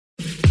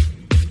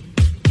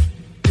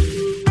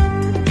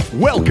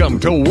Welcome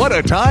to What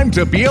a Time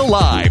to Be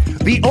Alive,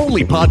 the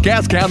only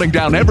podcast counting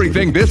down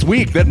everything this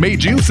week that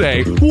made you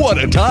say,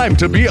 what a time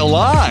to be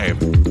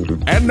alive.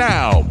 And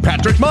now,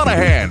 Patrick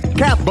Monahan,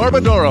 Kath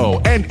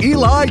Barbadoro, and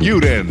Eli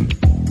Uden.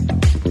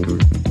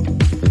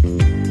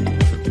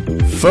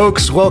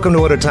 Folks, welcome to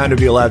What a Time to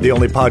Be Alive, the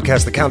only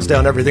podcast that counts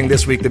down everything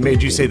this week that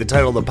made you say the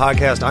title of the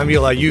podcast. I'm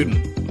Eli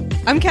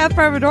Uden. I'm Kath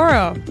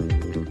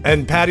Barbadoro.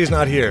 And Patty's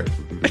not here.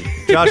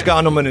 Josh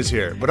Gondelman is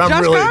here. But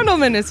Josh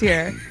Gondelman is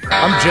here.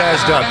 I'm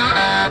jazzed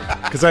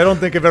up. Because I don't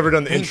think I've ever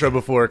done the intro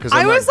before, because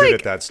I'm not good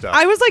at that stuff.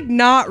 I was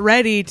not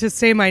ready to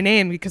say my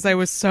name because I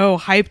was so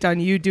hyped on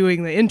you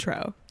doing the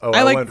intro. Oh,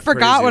 I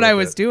forgot what I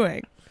was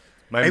doing.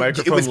 My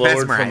microphone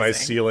lowered from my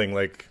ceiling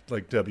like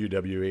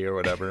WWE or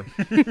whatever.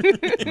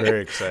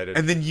 Very excited.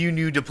 And then you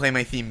knew to play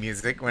my theme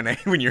music when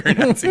you were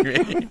announcing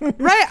me.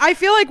 Right. I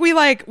feel like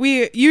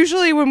we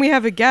usually when we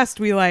have a guest,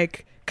 we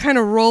kind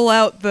of roll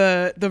out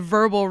the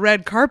verbal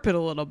red carpet a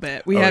little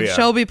bit. We have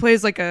Shelby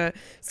plays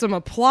some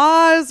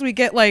applause. We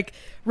get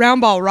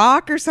Round Ball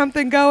Rock or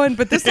something going.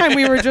 But this time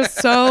we were just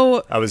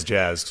so I was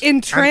jazzed,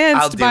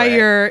 entranced by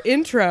your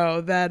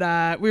intro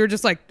that we were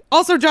just like,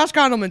 also Josh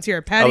Gondelman's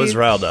here. Patty. I was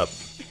riled up.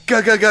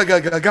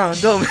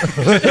 Gondelman.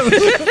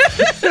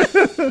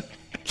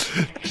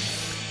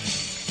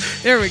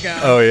 There we go.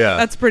 Oh, yeah.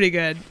 That's pretty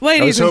good. I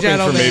Ladies was and hoping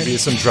gentlemen. for maybe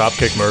some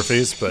Dropkick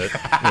Murphys, but,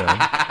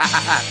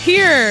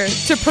 Here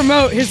to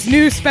promote his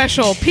new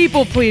special,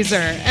 People Pleaser,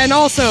 and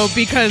also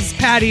because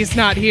Patty's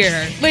not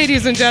here.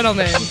 Ladies and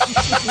gentlemen,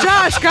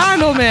 Josh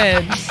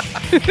Gondelman.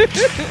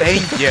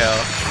 Thank you.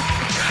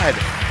 God,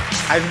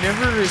 I've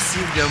never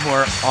received a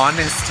more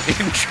honest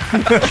intro.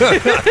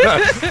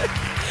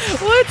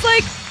 Well,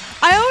 it's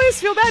I always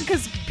feel bad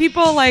because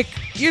people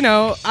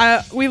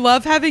we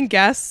love having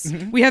guests.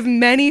 Mm-hmm. We have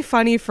many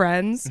funny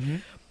friends,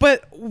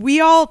 but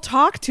we all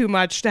talk too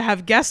much to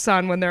have guests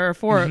on when there are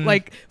four.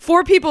 Mm-hmm.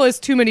 4 people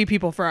is too many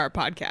people for our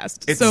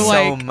podcast. It's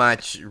so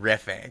much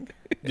riffing.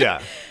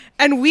 yeah.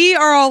 And we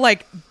are all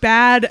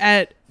bad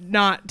at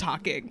not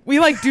talking. We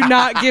do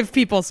not give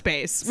people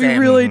space. Same. We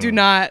really do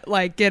not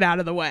get out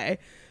of the way.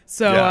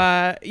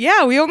 So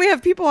we only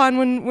have people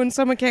on when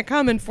someone can't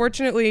come. And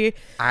fortunately,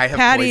 I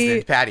have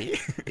poisoned Patty.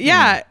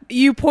 Yeah,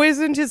 you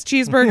poisoned his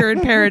cheeseburger in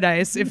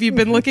paradise. If you've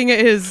been looking at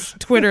his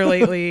Twitter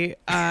lately,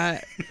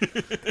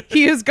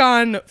 he has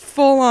gone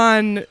full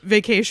on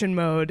vacation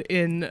mode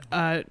in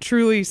a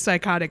truly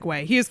psychotic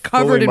way. He is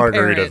covered Fully in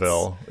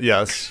Margaritaville. parrots.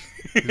 Yes.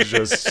 He's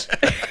just.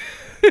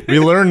 We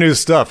learned new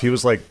stuff. He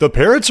was like, the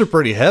parrots are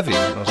pretty heavy.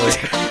 I was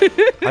like,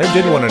 I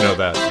did want to know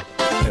that.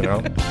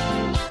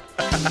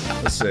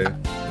 Let's see.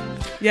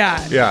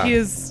 Yeah. He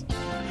is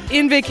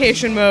in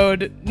vacation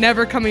mode,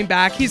 never coming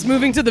back. He's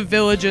moving to the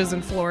Villages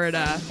in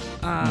Florida.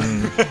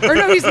 Or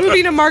no, he's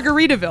moving to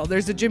Margaritaville.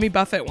 There's a Jimmy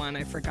Buffett one.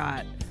 I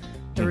forgot.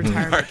 The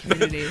retirement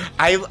community.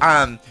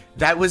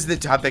 That was the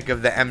topic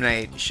of the M.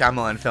 Night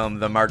Shyamalan film,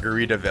 The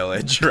Margarita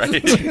Village,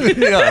 right?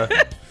 Yeah.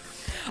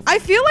 I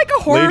feel like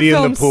a horror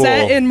film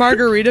set in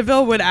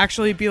Margaritaville would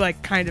actually be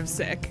kind of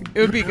sick.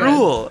 It would be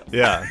Cruel. good.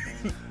 Yeah.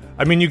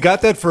 I mean, you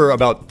got that for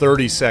about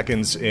 30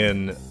 seconds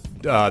in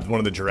one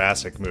of the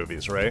Jurassic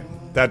movies, right?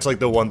 That's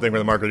the one thing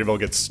where the Margaritaville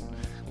gets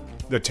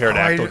the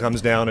pterodactyl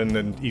comes down and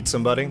then eats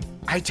somebody.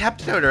 I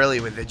tapped it out early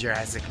with the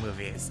Jurassic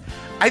movies.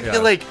 I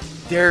feel like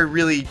they're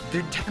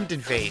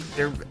tempted fate.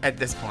 They're at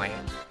this point.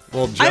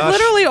 Well, Josh, I've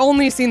literally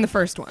only seen the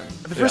first one.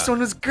 The first one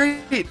was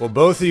great. Well,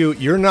 both of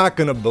you're not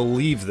going to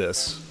believe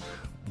this,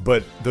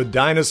 but the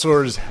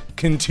dinosaurs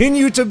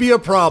continue to be a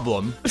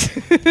problem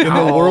in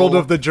the world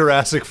of the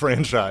Jurassic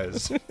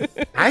franchise.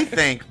 I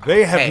think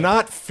They have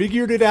not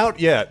figured it out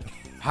yet.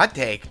 Hot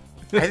take.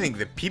 I think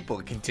the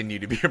people continue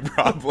to be a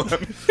problem.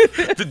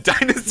 The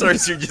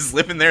dinosaurs are just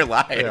living their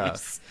lives.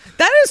 Yeah.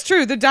 That is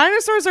true. The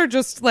dinosaurs are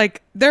just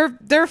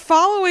they're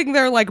following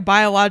their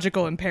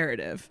biological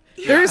imperative.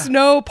 Yeah. There's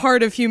no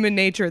part of human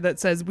nature that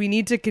says we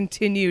need to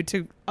continue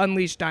to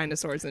unleash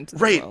dinosaurs into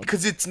the world. Right,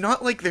 because it's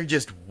not like there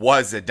just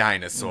was a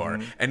dinosaur.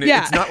 And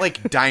it's not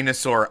like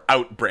Dinosaur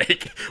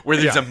Outbreak, where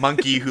there's a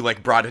monkey who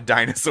brought a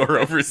dinosaur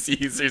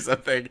overseas or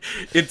something.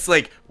 It's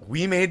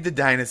we made the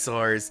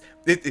dinosaurs.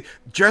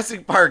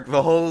 Jurassic Park,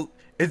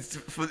 it's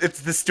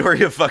the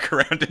story of fuck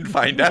around and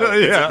find out.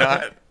 Is it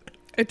not?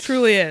 It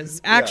truly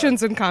is.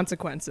 Actions and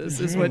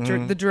consequences is what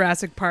the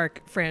Jurassic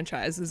Park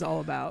franchise is all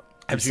about.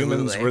 Absolutely.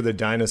 Humans were the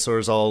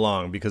dinosaurs all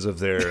along because of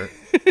their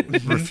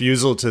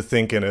refusal to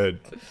think in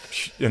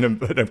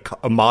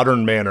a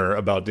modern manner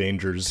about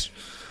dangers.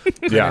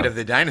 Planet of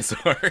the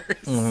dinosaurs.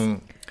 Mm-hmm.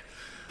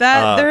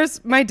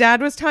 There's my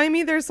dad was telling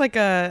me there's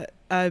a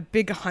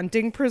big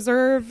hunting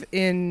preserve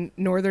in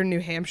northern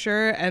New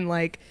Hampshire, and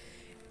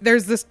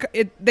there's this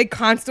they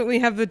constantly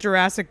have the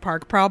Jurassic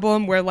Park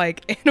problem where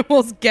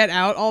animals get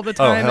out all the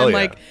time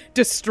and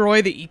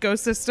destroy the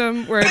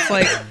ecosystem, where it's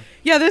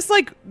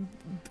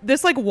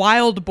this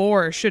wild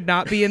boar should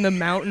not be in the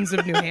mountains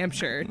of New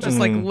Hampshire, just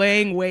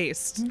laying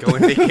waste. Go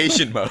in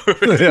vacation mode.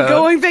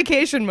 Going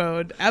vacation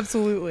mode,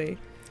 absolutely.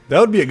 That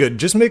would be a good.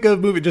 Just make a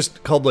movie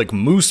just called like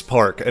Moose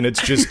Park, and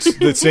it's just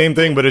the same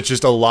thing, but it's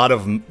just a lot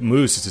of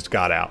moose that's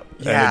got out,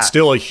 and it's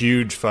still a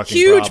huge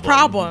fucking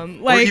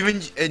problem. Like, or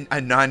even a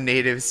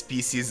non-native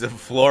species of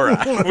flora,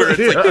 where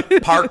it's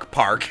like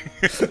park.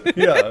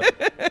 Yeah.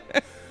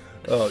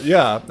 Oh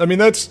yeah, I mean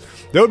that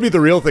would be the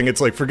real thing. It's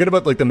like forget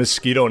about like the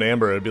mosquito and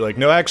amber. It'd be like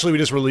no, actually we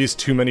just released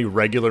too many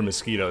regular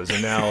mosquitoes,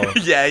 and now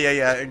yeah,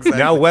 exactly.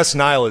 Now West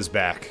Nile is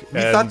back.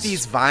 We thought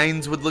these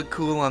vines would look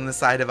cool on the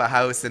side of a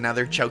house, and now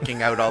they're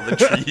choking out all the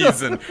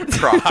trees and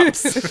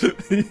crops.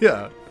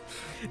 Yeah,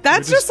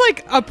 that's just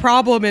like a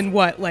problem in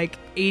what like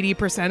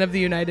 80% of the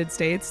United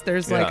States.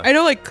 There's like I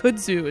know like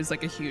kudzu is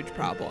like a huge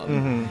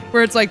problem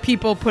where it's like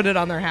people put it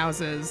on their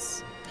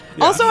houses.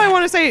 Yeah. Also, I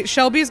want to say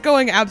Shelby's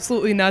going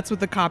absolutely nuts with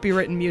the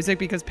copywritten music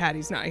because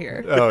Patty's not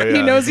here. Oh, yeah.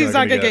 He knows he's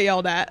not going to get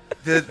yelled at.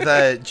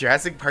 The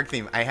Jurassic Park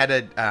theme, I had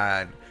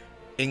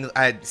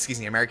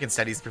American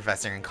Studies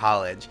professor in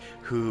college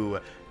who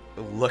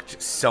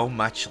looked so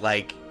much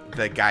like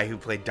the guy who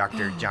played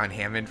Dr. John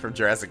Hammond from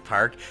Jurassic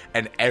Park,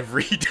 and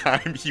every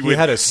time he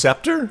had a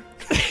scepter?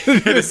 He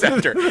had a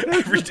scepter.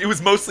 It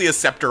was mostly a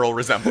sceptral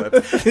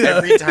resemblance. Yeah.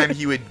 Every time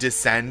he would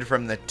descend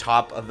from the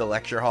top of the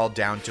lecture hall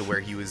down to where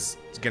he was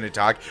going to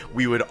talk,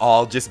 we would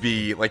all just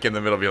be like in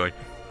the middle, be like,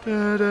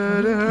 da,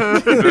 da, da.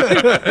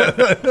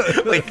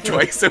 Like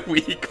twice a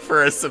week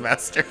for a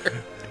semester.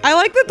 I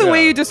like that the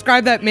way you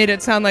described that made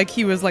it sound like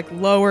he was like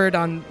lowered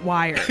on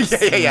wires.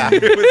 Yeah.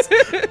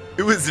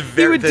 It was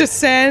very. He would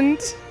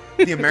descend.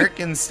 The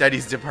American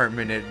Studies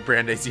department at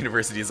Brandeis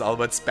University is all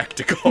about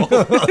spectacle.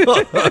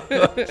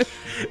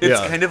 It's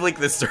kind of like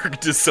the Cirque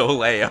du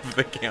Soleil of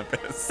the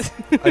campus.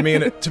 I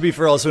mean, to be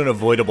fair, also an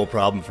avoidable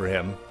problem for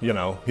him. You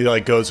know, he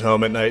like goes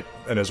home at night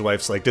and his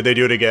wife's like, "Did they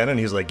do it again?" And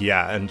he's like,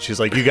 "Yeah." And she's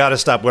like, "You got to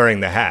stop wearing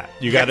the hat.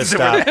 You got to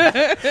stop."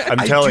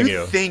 I'm telling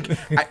you.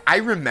 I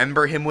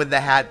remember him with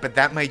the hat, but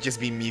that might just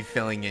be me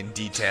filling in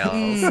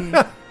details.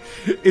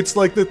 It's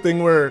like the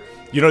thing where,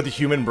 you know, the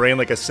human brain,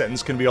 like a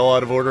sentence can be all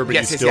out of order, but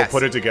you still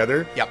put it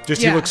together. Yep.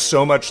 He looks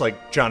so much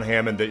like John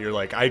Hammond that you're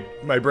like,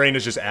 my brain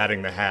is just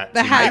adding the hat.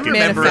 I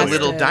remember a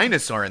little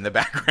dinosaur in the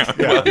background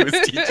while I was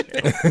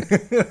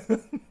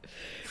teaching.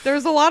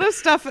 There's a lot of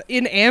stuff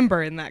in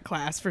Amber in that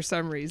class for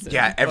some reason.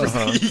 Yeah,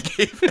 everything he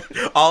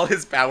gave, all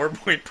his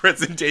PowerPoint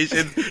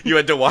presentations, you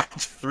had to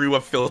watch through a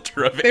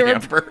filter of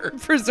Amber. Were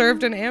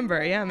preserved in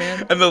Amber, yeah,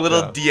 man. And the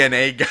little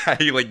DNA guy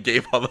like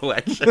gave all the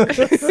lectures.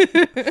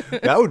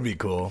 That would be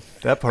cool.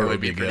 That part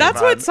would be good. That's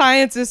fun. What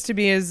science is to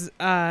me is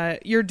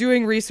you're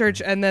doing research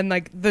and then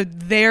like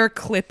their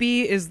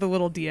Clippy is the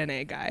little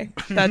DNA guy.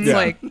 That's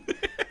like,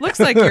 looks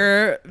like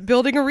you're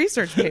building a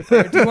research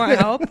paper. Do you want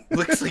help?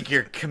 Looks like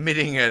you're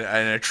committing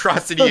an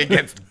atrocity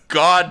against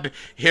God,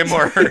 him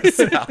or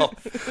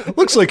herself.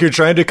 Looks like you're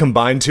trying to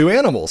combine two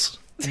animals.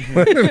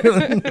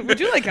 Would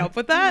you like help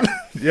with that?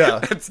 Yeah.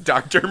 That's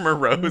Dr.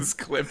 Moreau's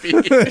Clippy.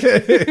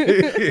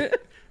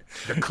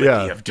 The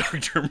Clippy of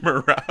Dr.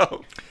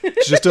 Moreau.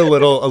 It's just a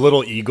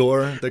little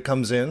Igor that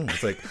comes in.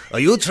 It's like, are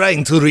you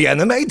trying to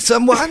reanimate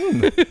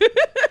someone?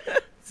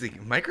 It's like,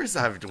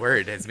 Microsoft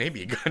Word has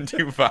maybe gone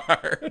too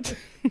far.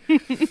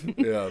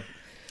 Yeah.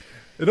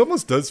 It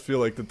almost does feel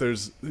like that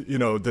there's, you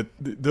know, that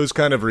those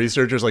kind of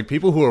researchers, like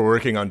people who are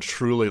working on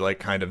truly like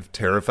kind of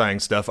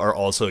terrifying stuff are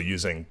also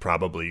using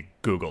probably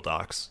Google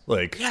Docs.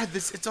 Like,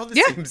 it's all the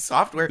same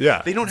software.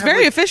 Yeah. They don't it's have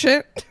very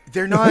efficient.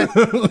 They're not,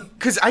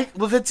 because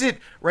that's it,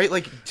 right?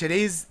 Like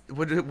today's,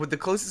 what the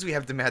closest we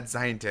have to mad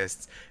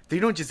scientists, they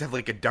don't just have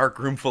like a dark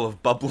room full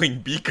of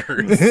bubbling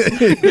beakers.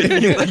 They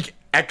need like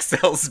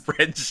Excel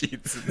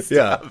spreadsheets and stuff.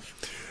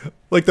 Yeah.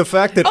 Like the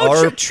fact that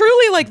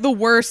truly like the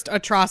worst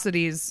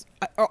atrocities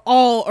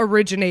all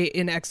originate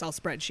in Excel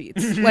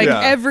spreadsheets. Like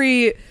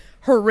every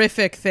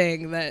horrific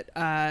thing that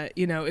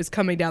is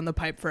coming down the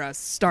pipe for us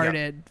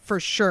started for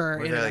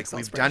sure in an Excel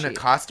we've spreadsheet. done a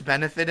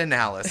cost-benefit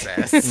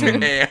analysis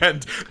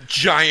and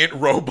giant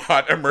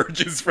robot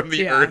emerges from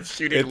the earth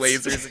shooting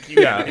lasers at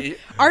humanity.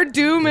 Our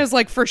doom is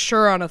like for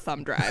sure on a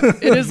thumb drive.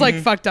 It is like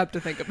fucked up to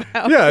think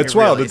about. Yeah, it's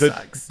wild really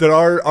that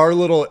our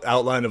little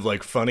outline of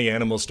like funny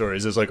animal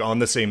stories is like on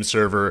the same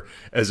server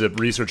as a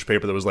research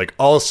paper that was like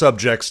all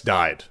subjects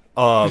died,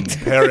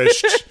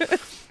 perished.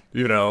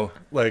 You know,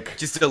 like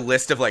just a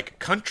list of like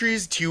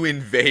countries to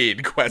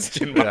invade ?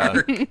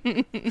 Yeah.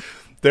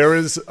 There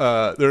is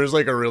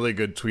like a really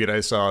good tweet I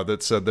saw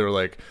that said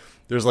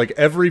there's like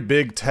every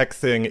big tech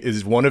thing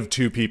is one of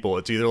two people.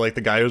 It's either like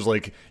the guy who's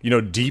like, you know,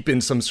 deep in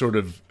some sort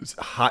of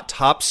hot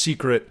top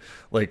secret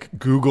like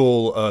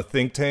Google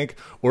think tank,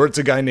 or it's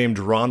a guy named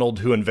Ronald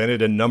who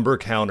invented a number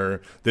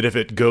counter that if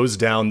it goes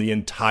down, the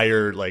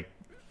entire like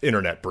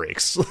internet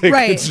breaks. Like,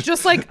 right,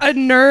 just like a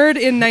nerd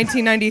in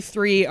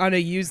 1993 on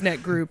a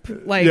Usenet group.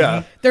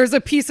 Like, there's a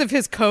piece of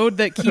his code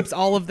that keeps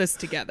all of this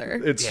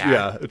together. It's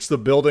it's the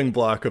building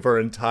block of our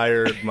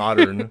entire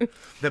modern.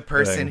 The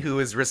person who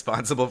is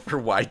responsible for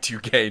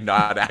Y2K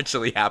not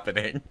actually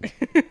happening.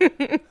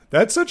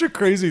 That's such a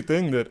crazy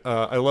thing that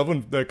I love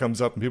when that comes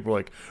up and people are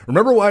like,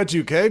 "Remember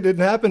Y2K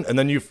didn't happen?" And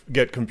then you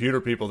get computer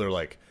people. They're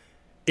like,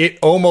 it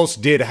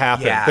almost did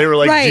happen. Yeah. They were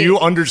like, Right. do you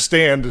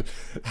understand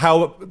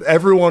how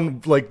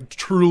everyone like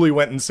truly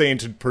went insane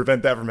to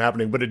prevent that from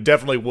happening? But it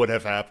definitely would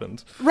have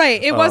happened.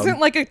 Right. It wasn't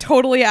like a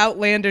totally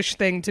outlandish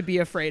thing to be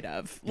afraid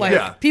of. Like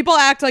Yeah. people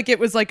act like it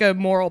was like a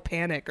moral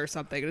panic or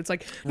something. And it's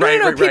like, no, Right,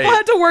 no, right, people right.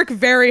 had to work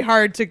very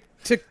hard to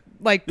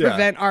like Yeah.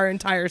 prevent our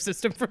entire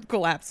system from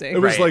collapsing. It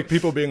was Right. like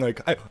people being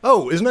like,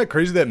 oh, isn't that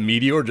crazy that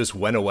meteor just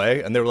went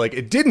away? And they were like,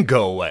 it didn't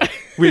go away.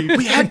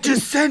 We had to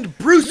send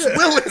Bruce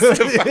Willis to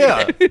find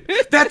Yeah.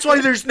 it. That's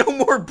why there's no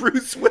more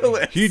Bruce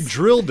Willis. He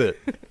drilled it.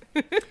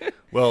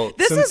 Well,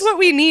 This since- is what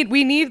we need.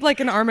 We need like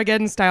an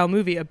Armageddon style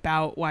movie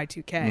about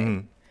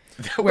Y2K.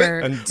 Where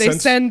And they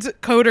since- send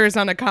coders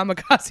on a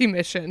kamikaze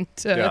mission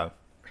to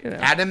Yeah.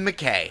 Adam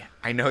McKay,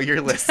 I know you're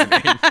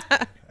listening.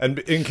 And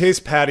in case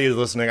Patty is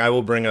listening, I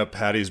will bring up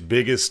Patty's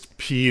biggest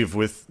peeve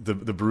with the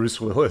Bruce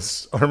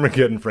Willis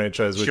Armageddon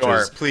franchise, which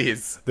Sure, is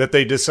please. that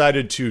they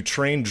decided to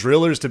train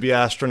drillers to be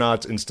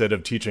astronauts instead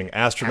of teaching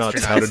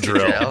astronauts how to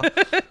drill.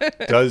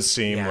 Does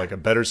seem like a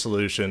better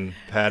solution.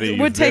 Patty, would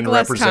you've take been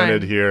less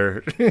represented time.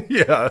 here.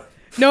 Yeah.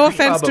 No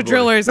offense to Probably.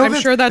 drillers. No, I'm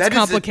sure that's that is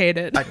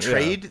complicated. A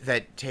trade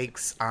that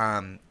takes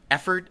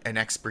effort and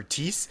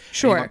expertise. And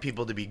Sure. you want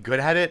people to be good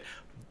at it.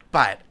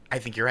 But I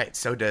think you're right.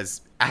 So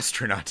does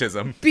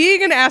astronautism.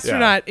 Being an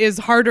astronaut is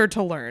harder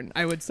to learn,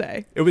 I would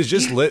say. It was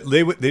just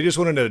they just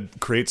wanted to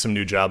create some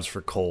new jobs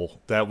for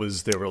coal. They were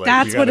like,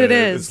 That's you what gotta- it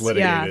is, It's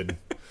litigated.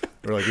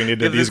 We're like, we need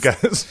these this-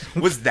 guys.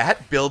 Was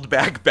that Build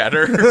Back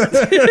Better?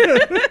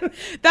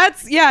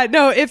 That's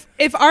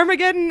if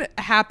Armageddon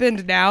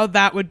happened now,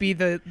 that would be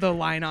the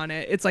line on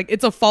it. It's like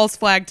it's a false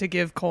flag to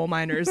give coal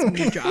miners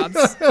new jobs.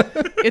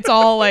 It's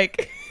all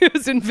like it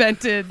was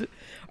invented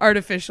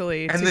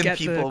artificially and to then get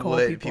the people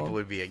coal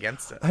would be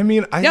against it. I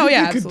mean, I Oh, think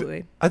yeah, they could,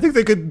 absolutely. I think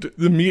they could.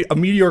 A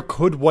meteor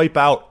could wipe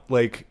out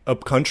like a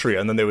country,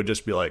 and then they would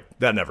just be like,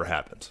 "That never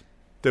happened."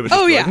 They would.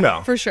 Just Oh be yeah, like,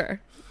 no. for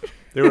sure.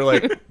 They were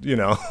like, they'd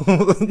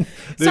Sorry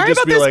just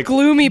about be this like,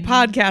 gloomy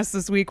podcast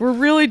this week. We're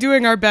really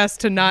doing our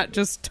best to not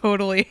just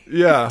totally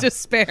Yeah.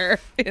 despair.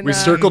 We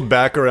circled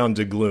back around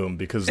to gloom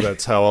because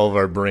that's how all of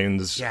our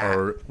brains Yeah.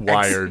 are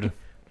wired.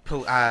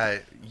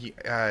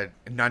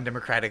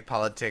 Non-democratic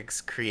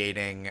politics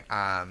creating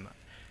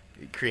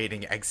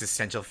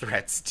existential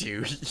threats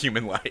to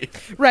human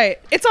life. Right.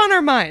 It's on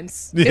our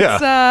minds.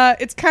 Yeah.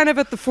 It's kind of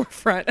at the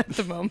forefront at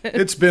the moment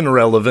It's been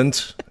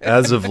relevant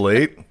as of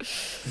late.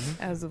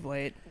 as of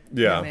late.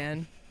 Yeah.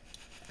 Man.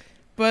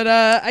 But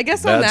I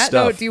guess on Bad that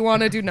stuff. note, do you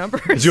want to do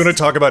numbers? Do you want to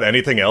talk about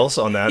anything else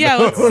on that? Yeah,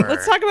 note?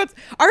 let's talk about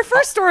our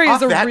first story is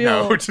Off a that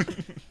real note,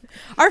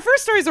 our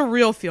first story is a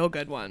real feel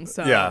good one.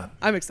 So Yeah.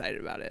 I'm excited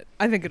about it.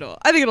 I think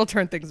it'll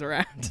turn things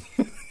around.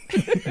 Some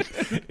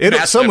would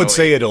Definitely.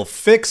 say it'll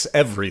fix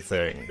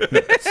everything.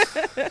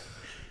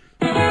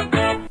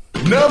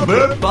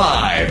 Number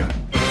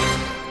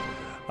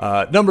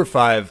 5. Number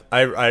 5,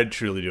 I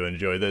truly do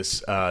enjoy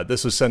this.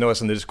 This was sent to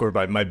us in the Discord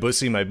by My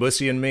Bussy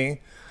and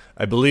Me.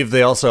 I believe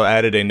they also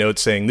added a note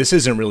saying, this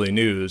isn't really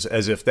news,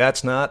 as if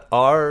that's not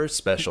our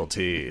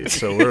specialty.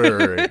 So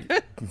we're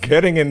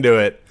getting into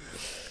it.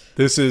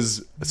 This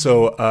is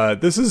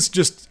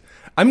just...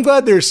 I'm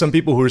glad there's some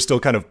people who are still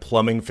kind of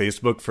plumbing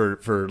Facebook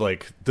for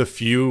like the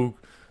few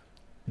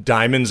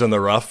diamonds in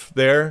the rough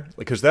there,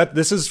 because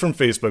this is from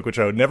Facebook, which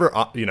I would never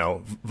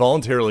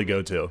voluntarily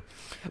go to.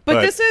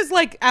 But this is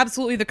like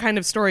absolutely the kind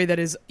of story that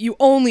is you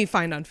only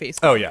find on Facebook.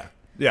 Oh yeah,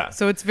 yeah.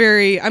 So it's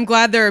I'm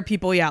glad there are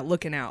people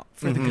looking out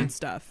for the good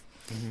stuff.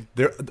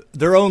 They're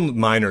their own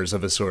miners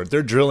of a sort.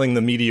 They're drilling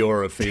the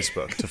meteor of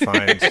Facebook to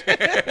find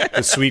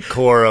the sweet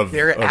core of.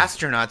 they're of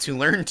astronauts who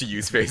learn to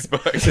use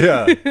Facebook.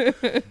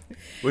 yeah.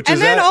 Which And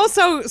is then that-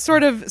 also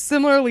sort of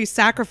similarly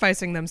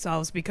sacrificing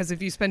themselves, because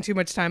if you spend too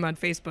much time on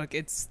Facebook,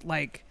 it's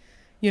like,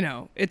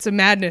 it's a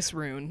madness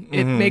rune.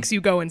 It makes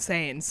you go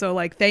insane. So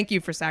like, thank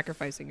you for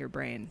sacrificing your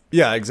brain.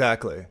 Yeah,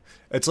 exactly.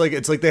 It's like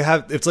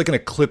an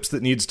eclipse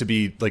that needs to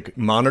be like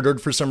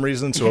monitored for some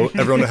reason, so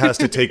everyone has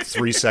to take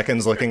 3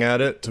 seconds looking at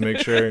it to make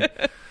sure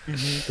it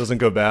doesn't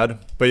go bad.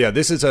 But yeah,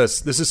 this is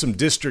from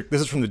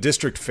the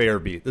District Fair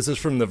beat. This is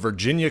from the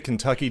Virginia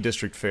Kentucky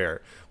District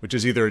Fair, which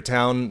is either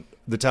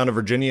the town of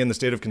Virginia in the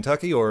state of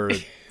Kentucky, or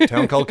a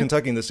town called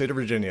Kentucky in the state of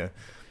Virginia.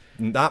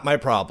 Not my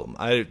problem.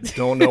 I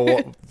don't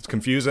know it's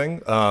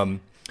confusing.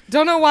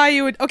 Don't know why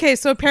you would. Okay,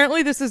 so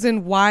apparently this is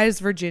in Wise,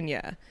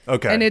 Virginia.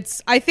 Okay. And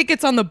I think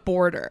it's on the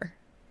border.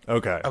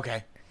 Okay.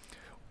 Okay.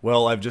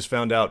 Well, I've just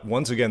found out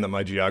once again that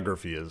my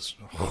geography is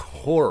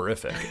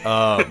horrific.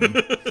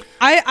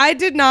 I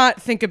did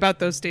not think about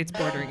those states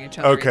bordering each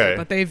other, Okay. either,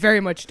 but they very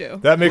much do.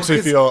 That makes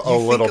me feel a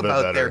little bit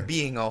about better. there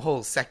being a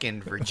whole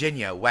second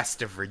Virginia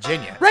west of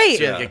Virginia. Right.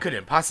 So Yeah. it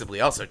couldn't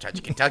possibly also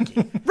touch Kentucky.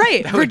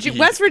 Right. That would be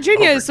West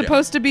Virginia is overdone.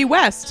 supposed to be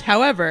west.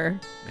 However,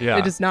 Yeah.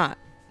 it is not.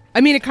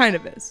 I mean, it kind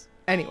of is.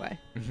 Anyway.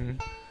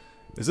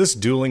 Is this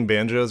dueling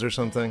banjos or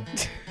something?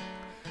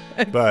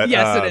 But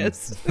Yes, it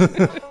is.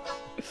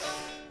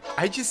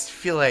 I just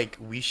feel like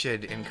we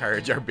should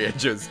encourage our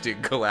banjos to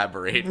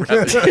collaborate.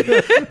 Rather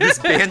than this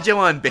banjo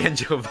on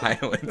banjo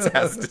violence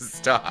has to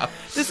stop.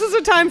 This is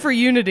a time for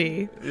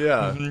unity.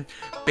 Yeah.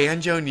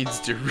 Banjo needs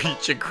to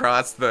reach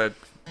across the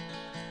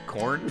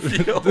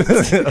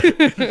cornfields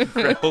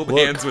and hold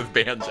hands with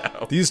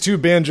banjo. These two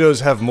banjos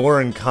have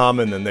more in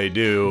common than they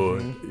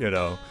do, you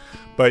know.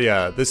 But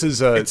yeah, this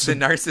is It's the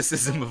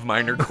narcissism of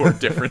minor chord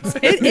differences.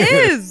 It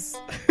is.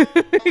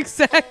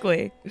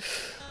 Exactly.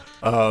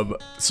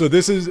 So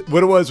this is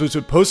what it was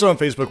posted on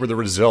Facebook were the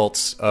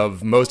results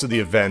of most of the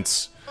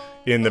events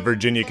in the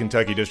Virginia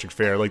Kentucky District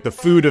Fair, like the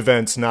food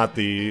events, not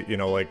the, you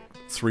know, like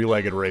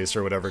three-legged race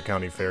or whatever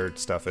county fair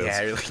stuff is.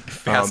 Yeah, you're like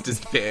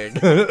fastest pig.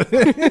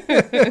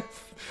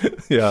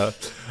 Yeah.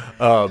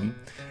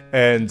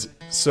 And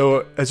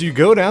so as you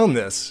go down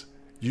this,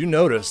 you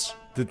notice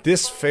that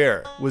this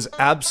fair was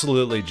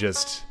absolutely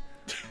just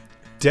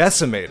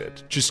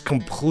decimated, just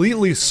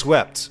completely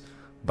swept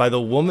by a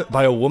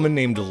woman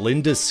named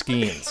Linda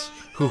Skeens,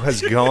 who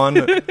has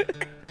gone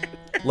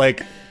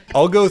like,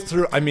 I'll go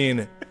through, I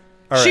mean,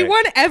 all She right.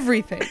 won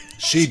everything.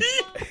 She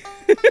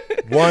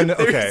won.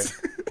 Okay.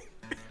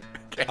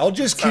 I'll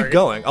just keep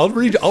going. I'll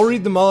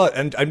read them all,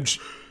 and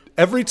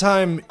every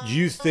time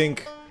you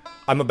think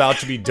I'm about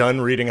to be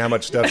done reading how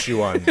much stuff she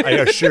won, I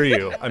assure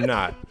you, I'm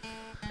not.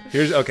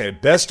 Here's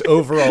best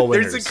overall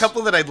winners. There's a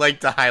couple that I'd like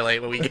to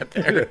highlight when we get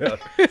there.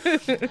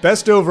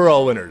 Best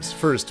overall winners.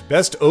 First,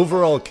 best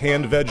overall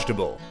canned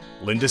vegetable,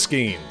 Linda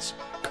Skeens.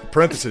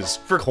 Parentheses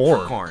For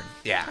corn. corn.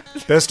 Yeah.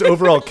 Best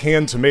overall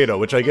canned tomato,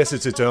 which I guess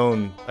it's its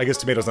own. I guess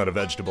tomato's not a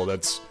vegetable.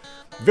 That's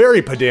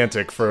very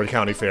pedantic for a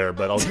county fair,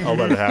 but I'll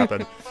let it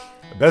happen.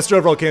 Best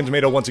overall canned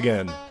tomato, once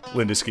again,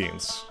 Linda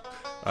Skeens.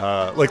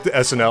 Like the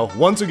SNL,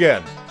 once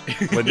again,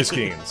 Linda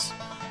Skeens.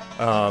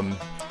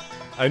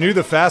 I knew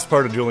the fast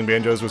part of dueling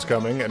banjos was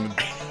coming, and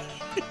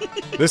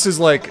this is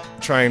like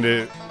trying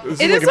to. This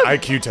It is is like an a-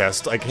 IQ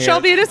test. I can't.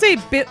 Shelby, it is a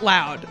bit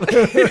loud.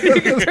 You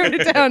can turn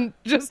it down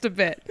just a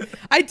bit.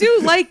 I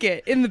do like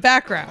it in the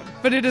background,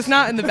 but it is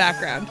not in the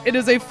background. It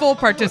is a full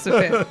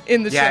participant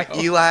in the Yeah,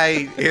 show.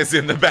 Eli is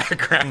in the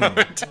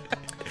background.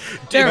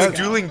 There we Dude,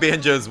 go. dueling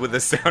banjos with a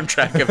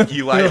soundtrack of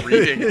Eli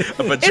reading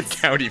a bunch of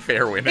county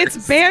fair winners.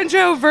 It's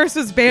banjo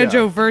versus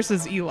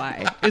versus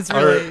Eli is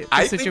really the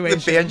I situation.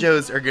 think the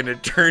banjos are going to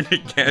turn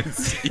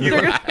against Eli.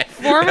 They're gonna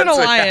form an That's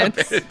what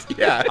alliance. happened.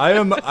 Yeah.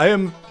 I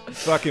am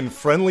fucking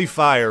friendly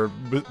fire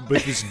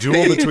with this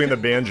duel between the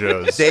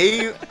banjos.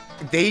 They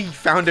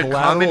found a Collateral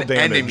common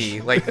damage. enemy,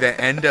 like the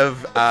end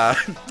of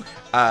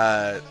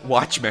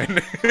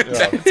Watchmen. That's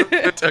what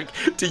it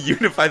took to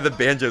unify the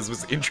banjos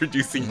was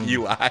introducing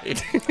Eli.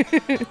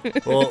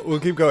 Well, we'll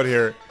keep going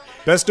here.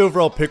 Best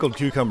overall pickled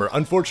cucumber.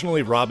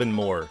 Unfortunately, Robin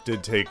Moore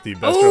did take the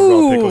best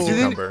overall pickled Ooh. So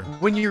then, cucumber.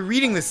 when you're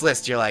reading this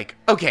list, you're like,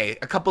 okay,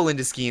 a couple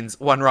Linda Skeens,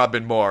 one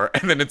Robin Moore,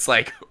 and then it's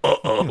like,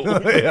 uh-oh.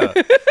 Yeah.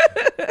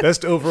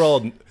 Best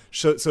overall.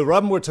 So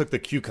Robin Moore took the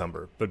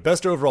cucumber, but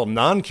best overall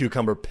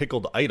non-cucumber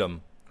pickled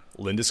item,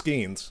 Linda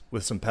Skeens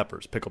with some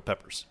peppers, pickled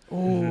peppers.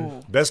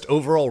 Ooh. Best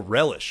overall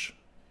relish,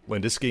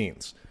 Linda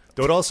Skeens.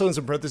 Though it also in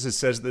some parentheses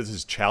says this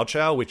is chow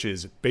chow, which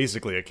is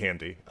basically a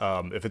candy,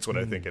 if it's what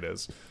I think it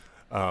is.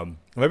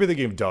 Maybe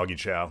thinking of doggy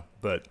chow,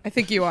 but I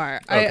think you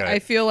are. Okay. I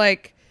feel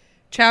like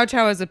chow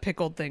chow as a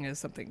pickled thing is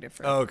something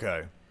different.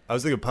 okay. I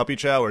was thinking puppy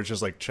chow, where it's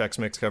just like Chex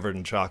Mix covered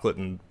in chocolate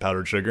and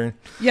powdered sugar.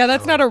 Yeah,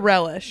 that's not a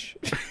relish.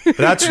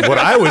 That's what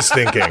I was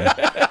thinking.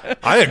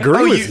 I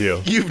agree with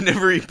you. You've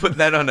never put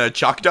that on a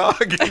chalk dog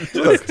and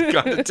just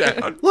gone to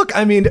town. Look,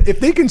 I mean,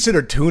 if they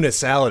consider tuna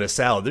salad a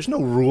salad, there's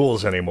no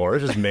rules anymore.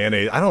 It's just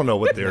mayonnaise. I don't know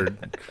what they're.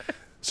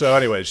 So,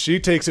 anyways, she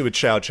takes it with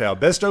chow chow.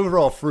 Best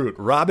overall fruit,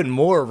 Robin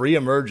Moore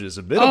reemerges.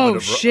 A bit Oh, of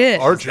an shit.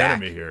 arch She's back.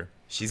 enemy here.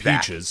 She's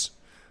back. peaches.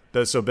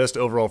 So, best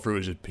overall fruit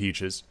is just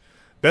peaches.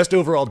 Best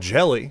overall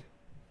jelly,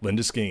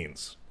 Linda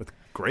Skeens with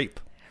grape.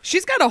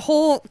 She's got a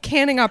whole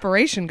canning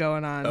operation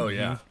going on. Oh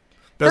yeah.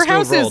 Her Best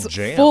house overall is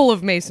jam. full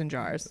of mason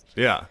jars.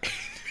 Yeah.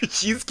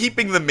 She's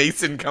keeping the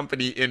Mason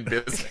Company in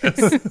business.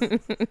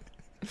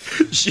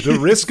 The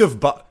risk of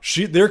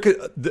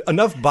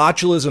enough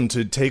botulism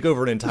to take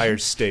over an entire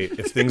state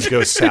if things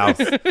go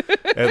south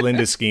at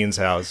Linda Skeens'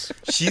 house.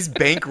 She's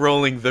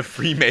bankrolling the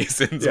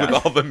Freemasons Yeah.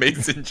 with all the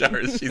mason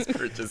jars she's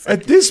purchasing.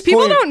 At this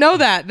People point, don't know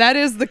that. That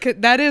is how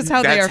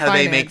they are That's how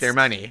they financed. make their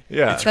money.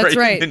 Yeah. It's That's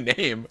right right. in the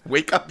name.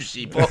 Wake up,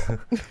 sheeple.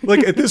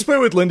 like at this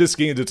point with Linda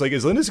Skeens, it's like,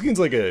 is Linda Skeens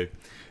like a,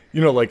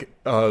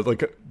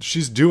 like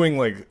she's doing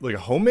like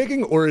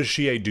homemaking, or is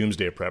she a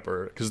doomsday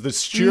prepper? Because the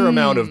sheer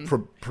amount of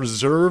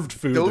preserved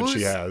food that Those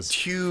she has.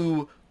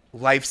 two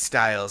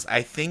lifestyles,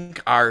 I think,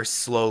 are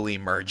slowly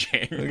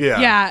merging. Yeah.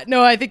 Yeah,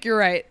 no, I think you're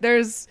right.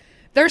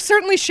 They're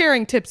certainly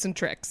sharing tips and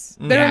tricks.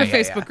 They're in a Yeah,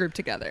 Facebook yeah. group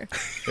together.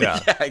 Yeah.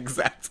 Yeah,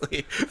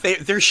 exactly.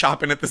 They're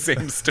shopping at the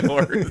same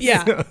stores.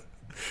 Yeah.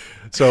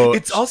 So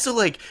It's also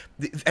like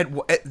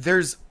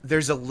there's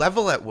a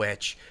level at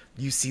which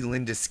you see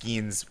Linda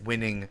Skeens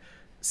winning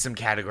some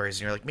categories,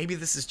 and you're like, maybe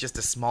this is just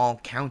a small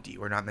county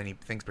where not many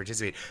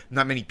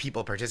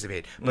people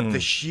participate. But the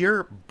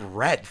sheer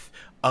breadth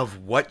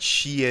of what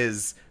she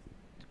is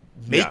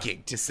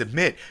making to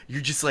submit.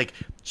 You're just like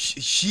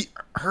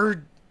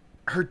her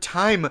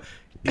time.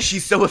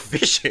 She's so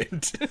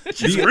efficient.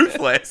 She's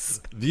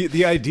ruthless.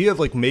 The idea of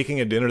like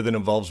making a dinner that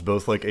involves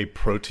both like a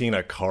protein,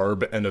 a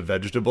carb, and a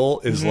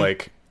vegetable is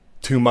like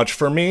too much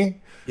for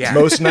me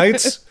most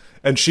nights.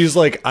 And she's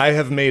like, I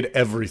have made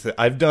everything.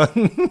 I've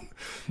done.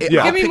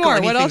 Give me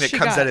more. What else that she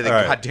comes got? out of the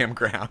goddamn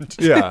ground.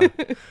 Yeah.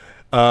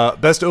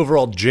 Best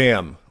overall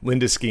jam,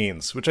 Linda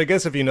Skeens, which I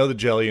guess if you know the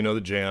jelly, you know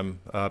the jam.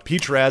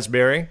 Peach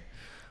raspberry.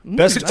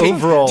 Best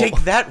overall.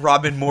 Take that,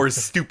 Robin Moore's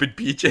stupid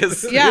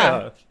peaches.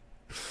 Yeah.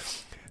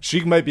 She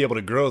might be able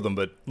to grow them,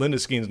 but Linda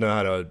Skeens know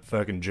how to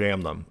fucking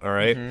jam them, all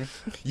right?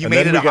 You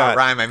made it a hot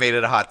rhyme, I made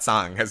it a hot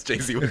song, as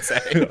Jay-Z would say.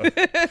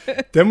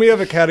 Then we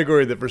have a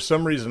category that for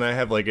some reason I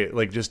have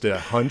like just a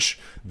hunch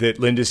that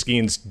Linda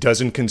Skeens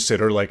doesn't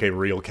consider like a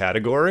real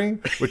category,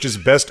 which is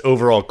best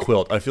overall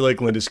quilt. I feel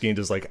like Linda Skeens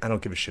is like, I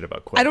don't give a shit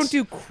about quilts. I don't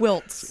do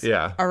quilts.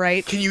 Yeah. All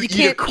right. Can you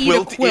can't eat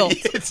a quilt?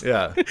 Idiot.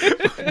 Yeah.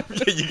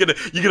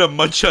 You're gonna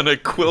munch on a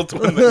quilt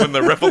when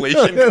the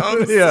revelation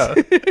comes. Yeah.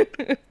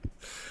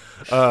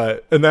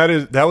 And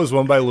that was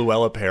won by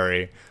Luella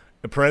Perry.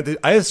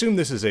 I assume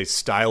this is a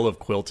style of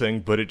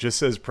quilting, but it just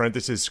says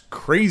parenthesis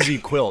crazy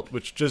quilt,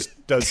 which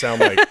just does sound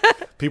like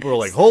people are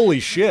like, holy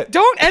shit.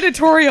 Don't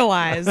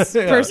editorialize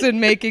person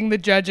making the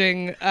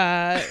judging.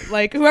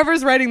 Like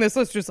whoever's writing this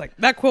list, just like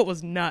that quilt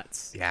was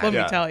nuts. Yeah. Let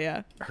me tell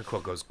you. Her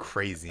quilt goes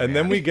crazy. And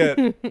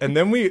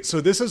man.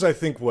 so this is, I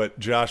think, what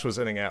Josh was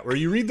hinting at, where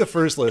you read the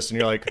first list and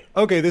you're like,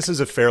 okay, this is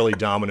a fairly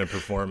dominant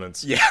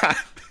performance. Yeah.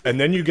 And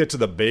then you get to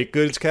the baked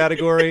goods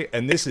category,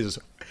 and this is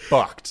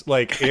fucked.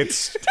 Like,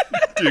 it's...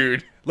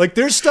 Dude. Like,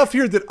 there's stuff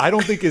here that I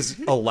don't think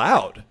is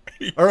allowed.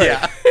 All right.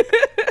 Yeah.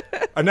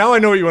 And now I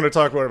know what you want to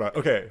talk more about.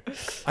 Okay.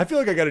 I feel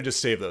like I got to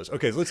just save those.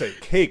 Okay, so let's say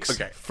cakes,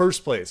 Okay.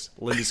 first place,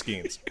 Linda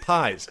Skeens.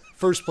 Pies,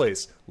 first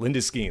place, Linda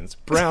Skeens.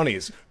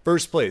 Brownies,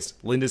 first place,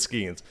 Linda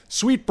Skeens.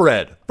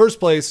 Sweetbread, first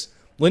place,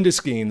 Linda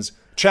Skeens.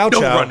 Chow No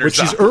Chow, runners which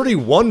she's up. already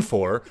won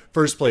for,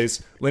 first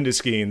place, Linda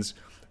Skeens.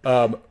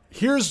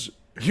 Here's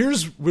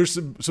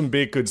some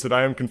baked goods that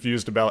I am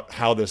confused about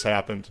how this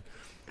happened.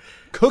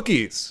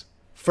 Cookies,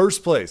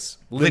 first place,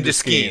 Linda Linda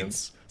Skeens.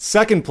 Skeens.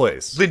 Second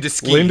place, Linda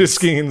Skeens. Linda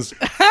Skeens.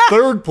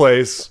 Third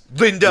place,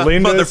 Linda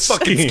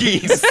motherfucking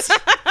Skeens.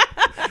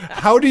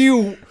 How do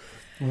you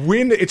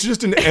win? It's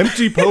just an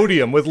empty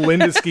podium with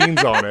Linda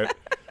Skeens on it.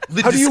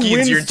 Linda How do you Skeens,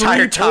 win your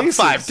entire 3 top places?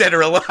 5, dead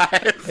or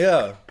alive.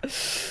 Yeah.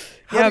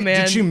 Yeah,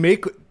 man. Did she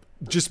make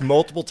just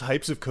multiple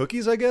types of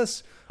cookies, I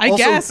guess? I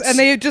Also, guess, and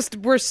they just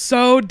were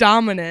so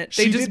dominant.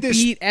 They she just did this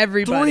beat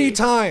everybody. 3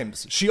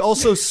 times. She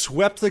also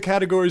swept the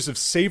categories of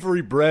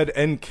savory bread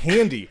and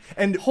candy.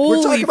 And we're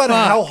Holy talking about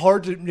fuck. how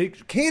hard to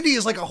make. Candy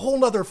is like a whole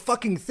nother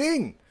fucking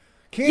thing.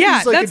 Candy Yeah,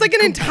 is like that's a like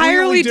an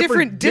entirely completely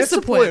different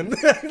discipline.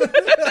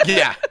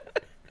 Yeah.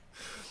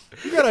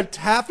 You got a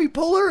taffy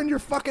puller in your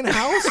fucking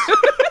house?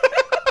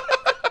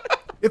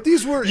 If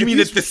these were, You mean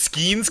at the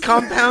Skeens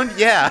compound?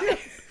 Yeah.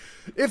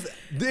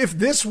 if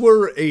this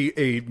were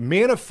a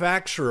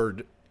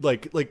manufactured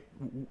like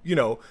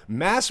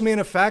mass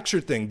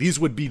manufactured thing, these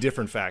would be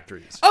different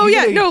factories. Oh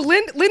Even yeah, no,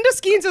 Linda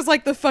Skeens is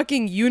like the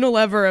fucking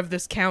Unilever of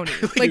this county.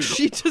 Like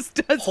she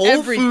just does Whole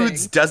everything.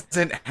 Foods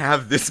doesn't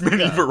have this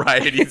many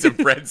varieties of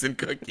breads and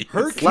cookies.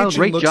 Her Wow, kitchen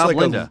great looks job, like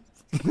Linda.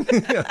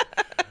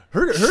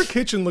 Her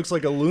kitchen looks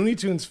like a Looney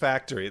Tunes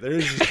factory.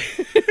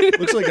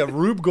 Looks like a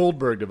Rube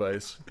Goldberg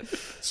device.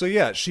 So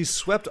yeah, she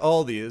swept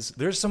all these.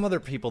 There's some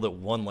other people that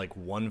won like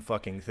one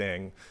fucking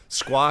thing.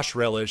 Squash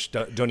relish,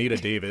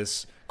 Donita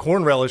Davis.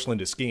 Corn relish,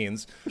 Linda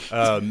Skeens.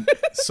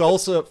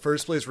 Salsa,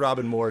 first place,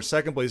 Robin Moore.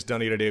 Second place,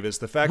 Donita Davis.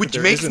 The fact Which that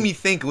there makes isn't- me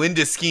think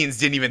Linda Skeens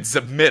didn't even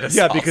submit a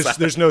Yeah, salsa. because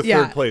there's no third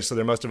Yeah. place, so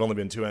there must have only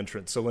been 2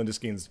 entrants. So Linda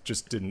Skeens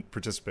just didn't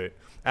participate.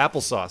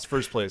 Applesauce,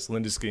 first place,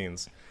 Linda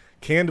Skeens.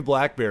 Canned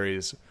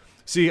blackberries.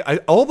 See,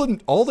 all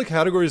the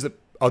categories that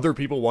other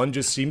people won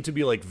just seem to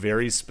be like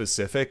very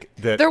specific.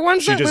 That They're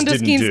ones she that just Linda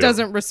didn't Skeens do.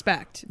 doesn't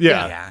respect.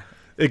 Yeah. Yeah.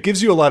 It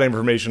gives you a lot of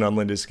information on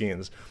Linda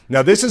Skeens.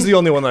 Now, this is the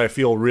only one that I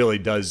feel really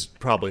does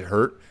probably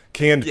hurt.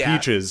 Canned Yeah.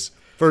 peaches,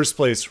 first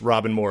place,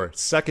 Robin Moore.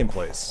 Second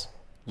place,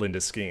 Linda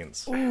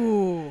Skeens.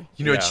 Ooh.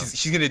 You know, Yeah.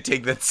 she's going to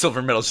take that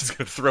silver medal. She's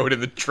going to throw it in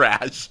the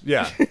trash.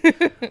 Yeah.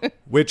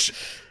 Which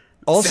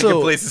also...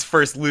 Second place is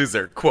first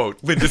loser. Quote,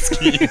 Linda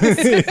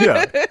Skeens.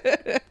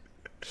 Yeah.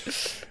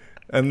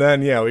 And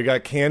then, yeah, we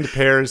got canned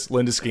pears,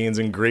 Linda Skeens,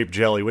 and grape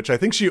jelly, which I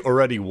think she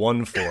already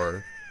won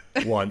for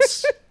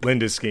once,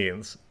 Linda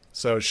Skeens.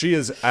 So she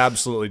is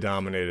absolutely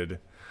dominated.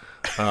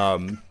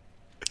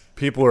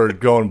 People are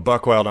going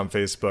buck wild on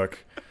Facebook.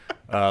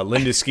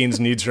 Linda Skeens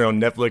needs her own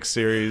Netflix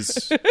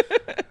series.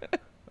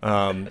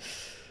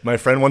 My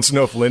friend wants to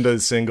know if Linda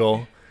is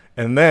single.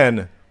 And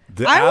then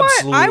the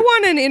absolute... I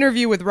want an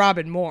interview with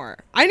Robin Moore.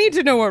 I need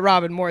to know what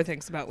Robin Moore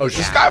thinks about Linda.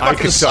 This guy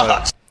fucking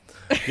sucks.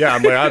 Yeah,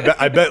 I'm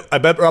like, I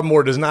bet Rob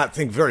Moore does not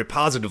think very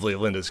positively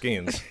of Linda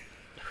Skeens.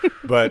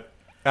 But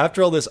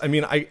after all this, I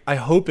mean, I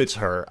hope it's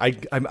her.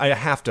 I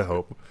have to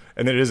hope,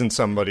 and it isn't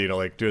somebody to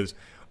like do this.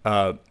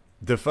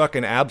 The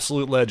fucking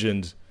absolute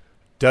legend,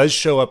 does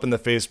show up in the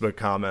Facebook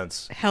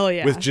comments. Hell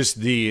yeah. With just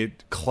the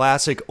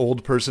classic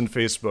old person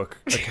Facebook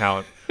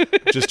account.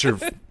 Just her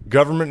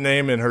government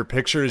name and her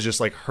picture is just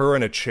like her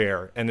in a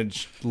chair. And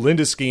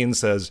Linda Skeen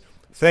says,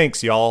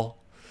 "Thanks, y'all."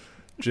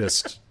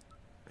 Just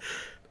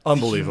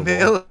unbelievable.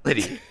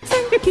 Humility.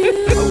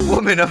 A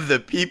woman of the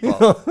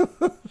people.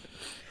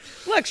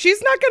 Look,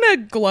 she's not going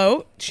to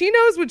gloat. She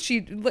knows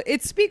what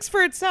it speaks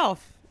for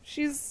itself.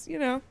 She's,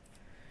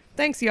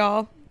 thanks,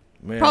 y'all.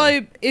 Man.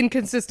 Probably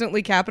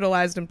inconsistently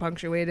capitalized and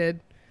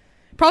punctuated.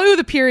 Probably with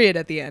a period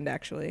at the end,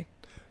 actually.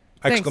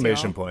 Exclamation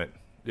Thanks, y'all. point.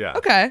 Yeah.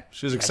 Okay.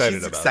 She's excited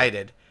She's about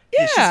excited.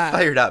 Yeah. She's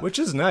fired up. Which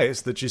is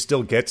nice that she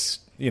still gets,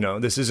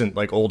 this isn't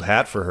like old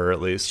hat for her, at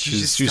least.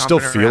 She's She's still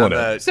stomping feeling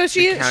around it. So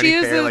she is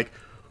fair, a- like,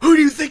 who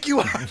do you think you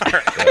are?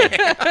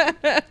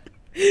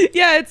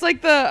 Yeah, it's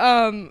like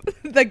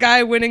the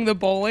guy winning the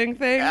bowling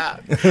thing. Yeah.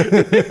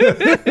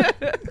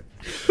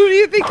 Who do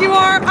you think you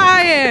are?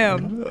 I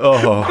am.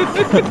 Oh.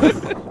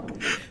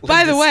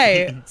 By the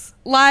way,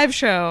 live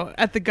show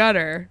at the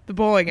Gutter, the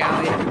bowling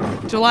alley,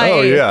 July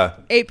 8th, yeah.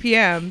 8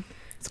 p.m.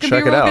 It's going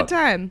Check to be it a real out. good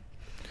time.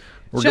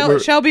 We're-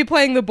 Shall be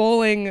playing the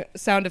bowling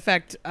sound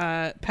effect.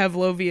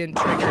 Pavlovian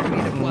triggered me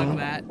to plug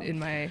that in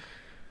my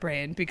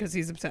brain because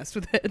he's obsessed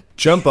with it.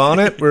 Jump on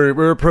it.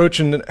 We're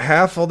approaching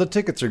half. All the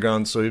tickets are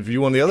gone. So if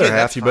you want the other Hey, half,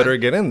 that's you fun. better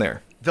get in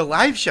there. The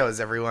live shows,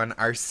 everyone,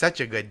 are such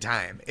a good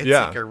time. It's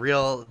Yeah. like a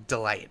real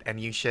delight, and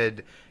you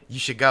should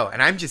go.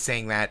 And I'm just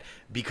saying that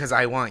because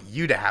I want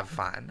you to have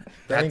fun.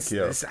 Thank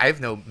you. I have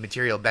no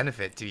material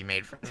benefit to be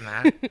made from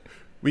that.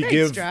 We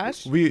Thanks,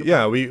 Josh.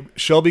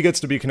 Shelby gets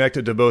to be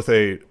connected to both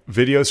a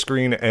video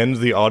screen and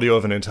the audio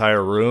of an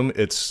entire room.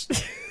 It's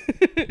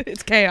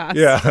It's chaos.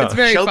 Yeah. It's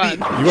very Shelby-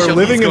 fun. you are Shelby's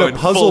living in a going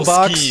puzzle full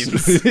box.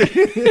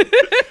 Skeens.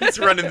 He's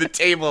running the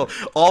table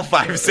all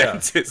 5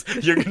 sentences.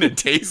 You're gonna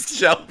taste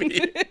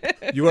Shelby.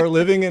 You are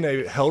living in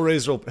a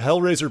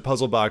Hellraiser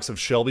puzzle box of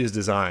Shelby's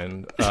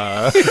design.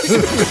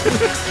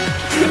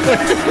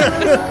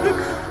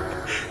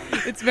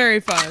 It's very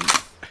fun.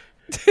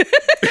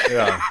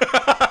 Yeah.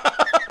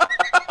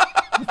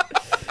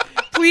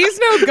 Please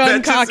no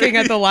gun That just cocking made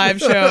at the live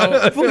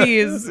show.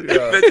 Please.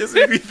 That just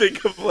made me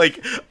think of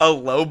like a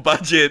low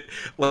budget,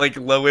 like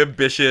low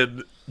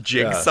ambition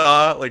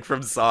jigsaw, like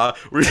from Saw,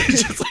 where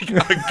it's just like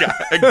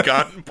a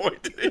gun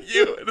pointed at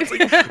you, and it's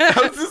like,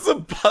 how is this a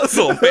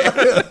puzzle, man?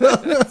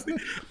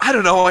 I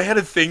don't know. I had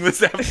a thing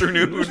this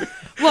afternoon.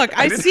 Look,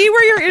 I see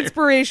where your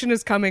inspiration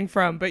is coming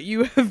from, but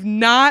you have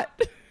not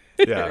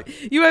Yeah.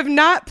 you have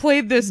not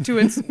played this to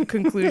its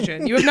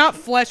conclusion. You have not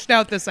fleshed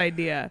out this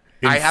idea.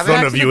 In I haven't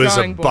front of Back to you the is a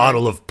drawing board.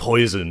 bottle of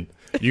poison.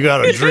 You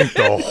gotta drink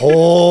the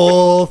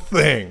whole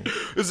thing.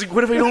 It's like,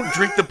 what if I don't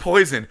drink the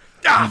poison?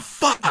 Ah,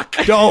 fuck.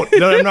 Don't.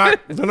 No, I'm not.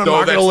 Then I'm No,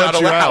 not that's gonna let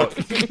not you allowed.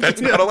 out.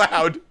 That's not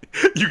allowed.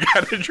 You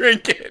gotta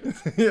drink it.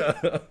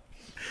 Yeah.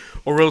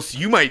 Or else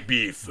you might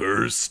be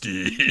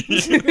thirsty.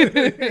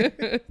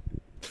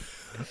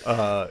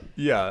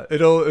 Yeah.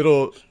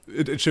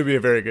 It should be a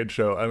very good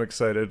show. I'm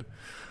excited.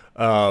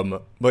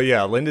 But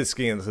yeah, Linda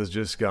Skeens has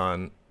just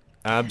gone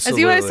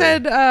absolutely. As you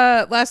said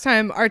last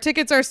time, our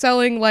tickets are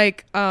selling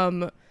like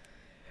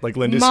like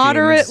Linda Skeens.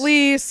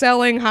 moderately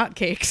selling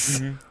hotcakes.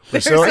 Mm-hmm.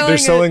 They're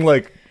selling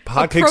like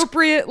hotcakes.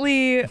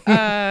 appropriately,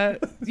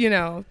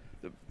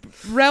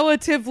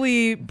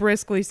 relatively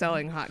briskly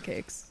selling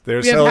hotcakes.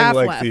 They're We have selling half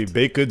like left. the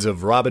baked goods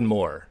of Robin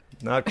Moore.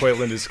 Not quite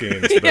Linda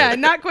Skeens. But Yeah,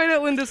 not quite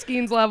at Linda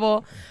Skeen's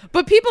level,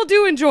 but people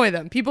do enjoy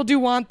them. People do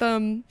want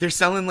them. They're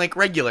selling like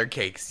regular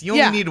cakes. You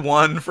only Yeah. need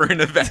one for an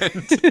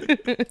event.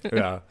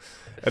 Yeah.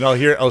 And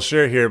I'll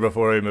share here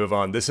before we move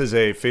on. This is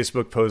a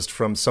Facebook post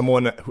from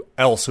someone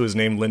else who is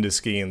named Linda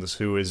Skeens,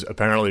 who has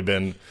apparently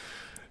been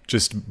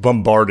just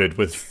bombarded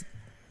with.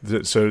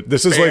 So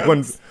this is like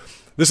when.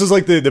 This is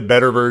like the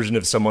better version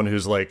of someone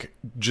who's like,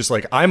 just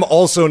like, I'm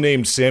also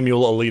named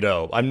Samuel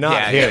Alito. I'm not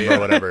Yeah, him yeah. or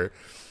whatever.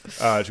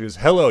 She goes,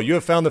 hello, you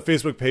have found the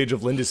Facebook page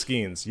of Linda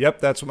Skeens. Yep,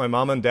 that's what my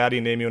mom and daddy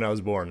named me when I was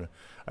born.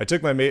 I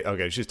took my mate.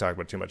 Okay, she's talking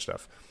about too much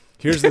stuff.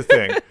 Here's the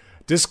thing.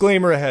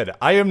 Disclaimer ahead.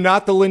 I am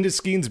not the Linda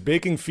Skeens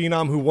baking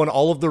phenom who won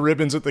all of the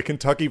ribbons at the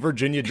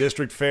Kentucky-Virginia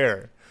District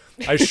Fair.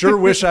 I sure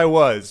wish I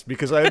was,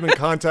 because I have been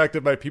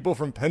contacted by people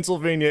from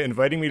Pennsylvania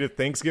inviting me to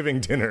Thanksgiving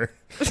dinner.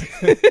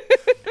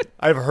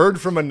 I've heard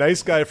from a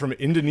nice guy from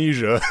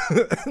Indonesia.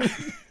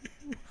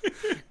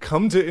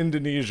 Come to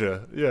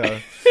Indonesia. Yeah.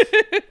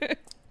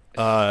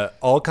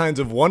 All kinds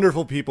of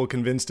wonderful people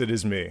convinced it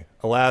is me.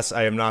 Alas,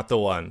 I am not the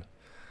one.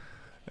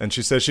 And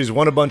she says she's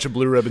won a bunch of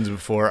blue ribbons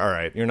before. All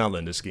right, you're not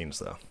Linda Skeens,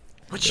 though.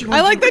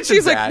 I like that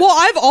she's like, well,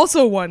 I've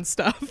also won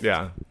stuff.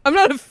 Yeah. I'm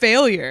not a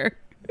failure.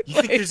 You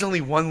think there's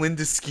only one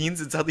Linda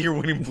Skeens? It's out there you're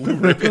winning blue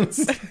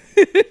ribbons.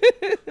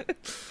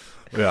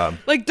 Yeah.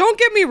 Like, don't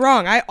get me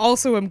wrong. I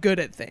also am good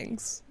at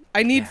things.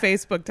 I need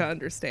Facebook to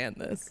understand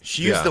this.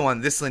 She's Yeah. the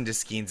one. This Linda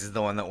Skeens is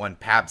the one that won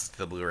Pabst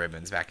the blue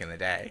ribbons back in the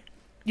day.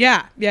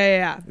 Yeah.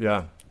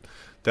 Yeah.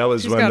 That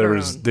was She's when got her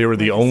own they were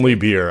the only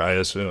beer, I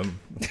assume.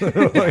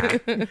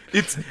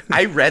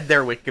 I read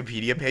their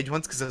Wikipedia page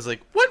once because I was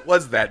like, what what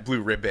was that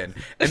blue ribbon?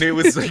 And it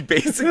was like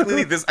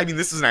basically this. I mean,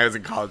 this was when I was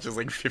in college. It was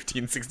like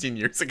 15, 16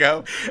 years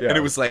ago. Yeah. And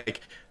it was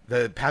like,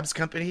 the Pabst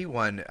Company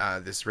won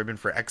this ribbon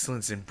for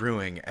excellence in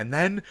brewing. And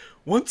then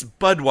once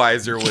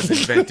Budweiser was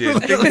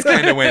invented, things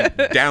kind of went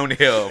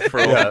downhill for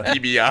old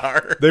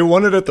PBR. They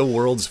won it at the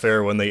World's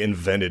Fair when they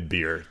invented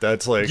beer.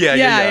 That's like...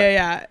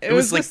 Yeah. It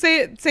was like,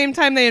 the same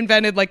time they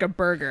invented like a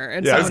burger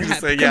and someone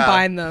had to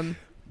combine them.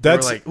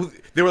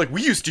 They were like,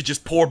 we used to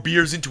just pour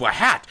beers into a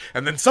hat,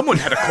 and then someone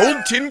had a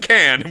cold tin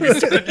can, and we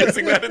started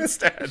using that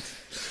instead.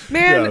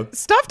 Man,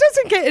 stuff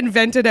doesn't get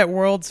invented at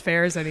World's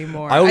Fairs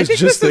anymore. I was think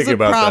just this is thinking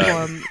a about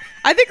problem. that.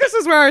 I think this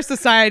is where our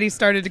society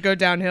started to go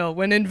downhill,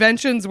 when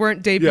inventions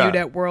weren't debuted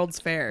at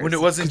World's Fairs. When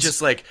it wasn't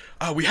just like,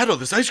 oh, we had all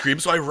this ice cream,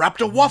 so I wrapped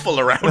a waffle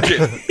around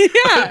it.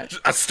 Yeah.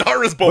 A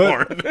star is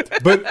born.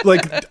 But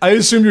like, I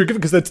assume you're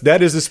giving, because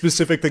that is a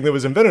specific thing that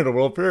was invented at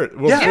World Fair.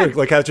 Fair.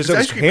 Like, just There's as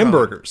ice cream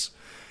hamburgers.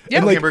 Yeah,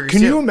 and like, hamburgers,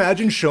 can you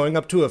imagine showing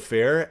up to a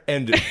fair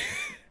and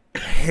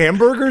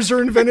hamburgers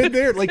are invented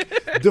there? Like,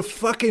 the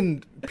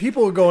fucking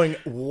people are going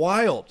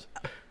wild.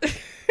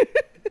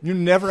 You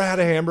never had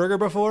a hamburger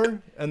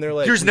before? And they're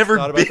like, There's never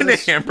been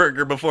this? a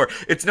hamburger before.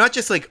 It's not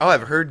just like, oh,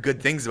 I've heard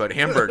good things about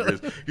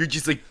hamburgers. You're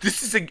just like,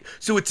 this is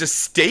so it's a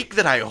steak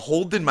that I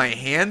hold in my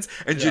hands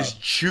and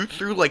just chew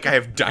through like I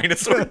have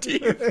dinosaur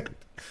teeth.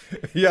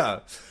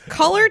 Yeah.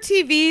 Color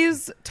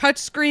TVs,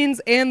 touchscreens,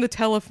 and the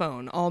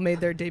telephone all made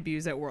their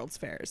debuts at World's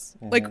Fairs.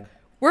 Like,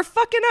 we're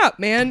fucking up,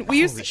 man.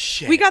 We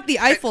got the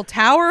Eiffel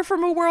Tower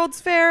from a World's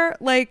Fair.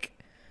 Like,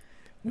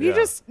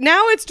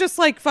 now it's just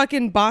like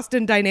fucking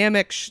Boston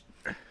Dynamics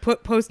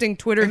posting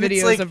Twitter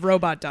videos like of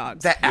robot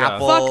dogs. The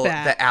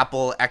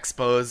Apple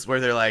expos where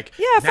they're like,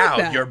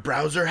 now your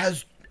browser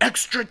has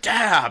extra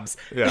tabs.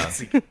 Yeah.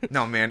 It's like,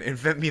 no, man,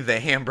 invent me the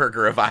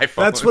hamburger of iPhone.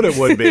 That's what it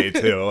would be,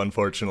 too,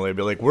 unfortunately. It'd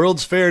be like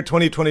World's Fair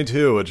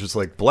 2022, which is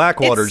like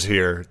Blackwater's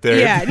here.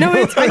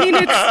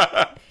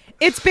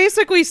 It's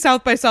basically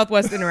South by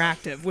Southwest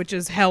Interactive, which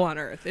is hell on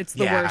earth. It's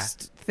the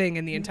worst thing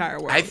in the entire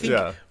world. I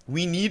think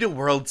we need a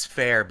World's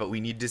Fair, but we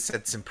need to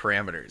set some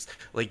parameters.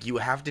 Like, you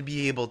have to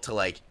be able to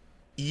like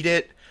eat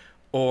it,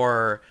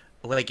 or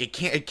like it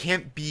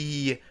can't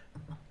be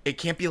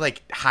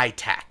like high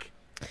tech.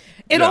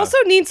 It also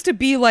needs to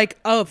be like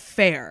a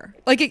fair.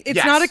 Like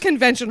it's not a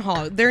convention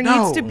hall. There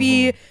needs to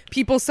be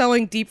people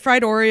selling deep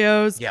fried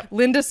Oreos. Yep.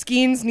 Linda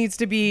Skeens needs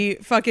to be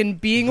fucking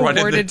being running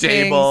awarded the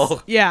table.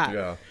 things.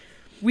 Yeah.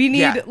 We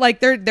need like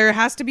there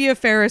has to be a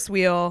Ferris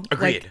wheel.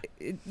 Agreed. Like,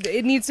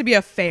 it needs to be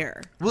a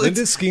fair. Well,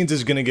 Linda Skeens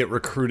is going to get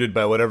recruited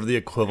by whatever the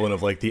equivalent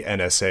of like the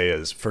NSA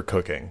is for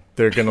cooking.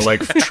 They're going to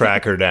like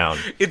track her down.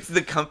 It's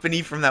the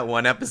company from that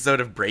one episode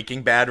of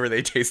Breaking Bad where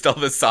they taste all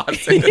the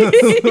sauces.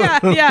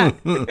 yeah.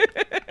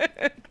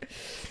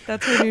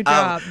 That's her new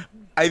job.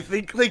 I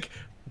think like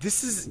do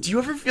you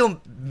ever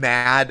feel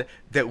mad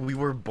that we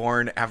were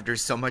born after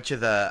so much of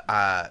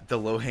the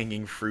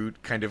low-hanging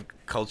fruit kind of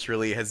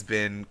culturally has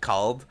been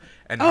culled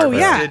and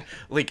harvested? Yeah.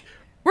 Like,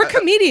 we're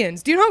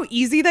comedians. Do you know how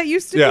easy that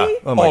used to be?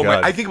 Oh my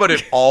God. I think about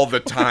it all the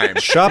time.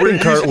 Shopping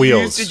cart wheels.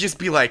 You used to just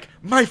be like,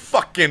 my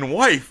fucking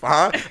wife,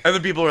 huh? And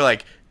then people are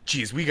like,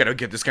 geez, we gotta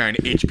get this guy on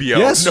HBO.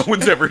 Yes. No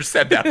one's ever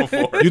said that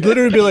before. You'd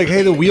literally be like,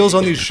 hey, the wheels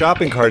on these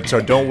shopping carts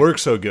don't work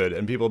so good.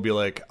 And people would be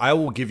like, I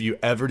will give you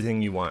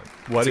everything you want.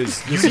 You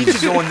need to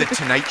go on The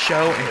Tonight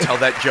Show and tell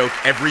that joke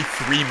every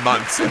 3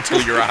 months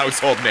until you're a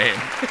household name.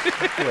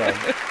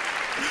 Yeah.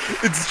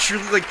 It's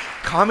truly like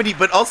comedy,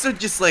 but also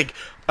just like,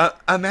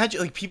 imagine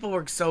like people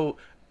work so...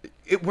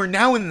 we're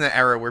now in the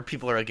era where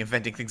people are like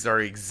inventing things that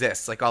already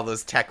exist, like all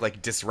those tech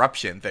like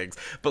disruption things.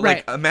 But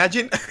like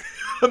imagine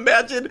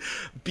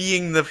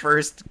being the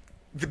first.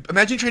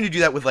 Imagine trying to do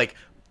that with like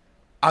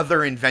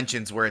other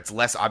inventions where it's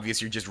less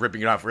obvious you're just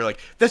ripping it off. We're like,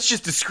 that's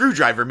just a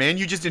screwdriver, man.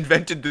 You just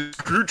invented the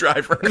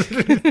screwdriver.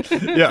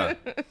 Yeah.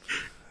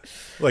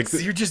 Like so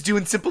you're just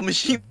doing simple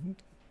machine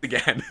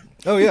again.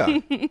 Oh yeah.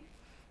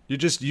 You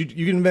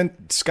can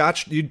invent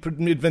scotch. You'd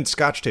invent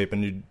scotch tape,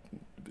 and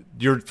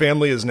your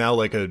family is now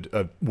like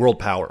a world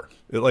power.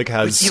 It like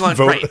has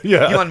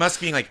Elon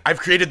Musk being like, I've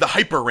created the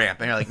hyper ramp,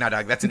 and you're like, no,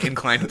 dog, that's an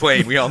inclined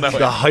plane. We all know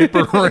the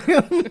hyper ramp.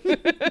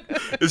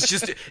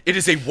 It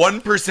is a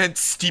 1%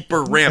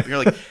 steeper ramp. And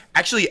you're like,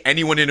 actually,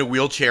 anyone in a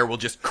wheelchair will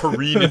just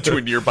careen into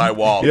a nearby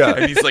wall. Yeah.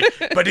 And he's like,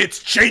 but it's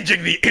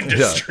changing the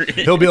industry.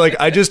 Yeah. He'll be like,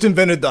 I just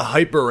invented the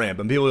hyper ramp,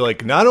 and people are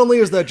like, not only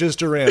is that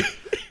just a ramp,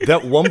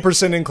 that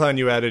 1% incline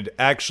you added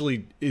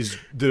actually is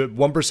the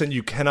 1%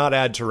 you cannot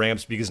add to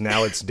ramps because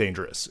now it's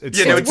dangerous. It's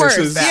it's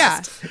worse.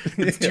 Fast.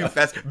 It's too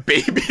fast.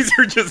 Babies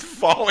are just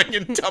falling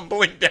and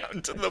tumbling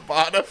down to the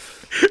bottom.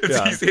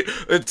 It's easy.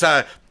 It's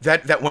that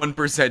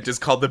 1% is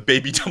called the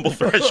baby tumble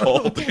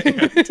threshold.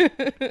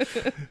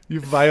 You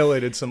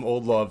violated some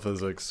old law of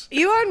physics.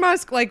 Elon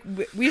Musk, like,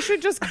 we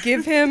should just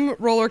give him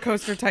Roller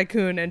Coaster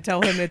Tycoon and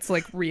tell him it's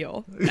like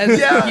real,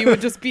 and he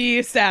would just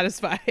be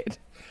satisfied.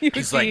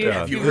 He's like,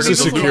 have you heard this of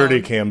is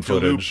security cam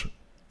footage.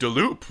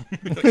 Deloop.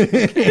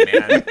 Okay,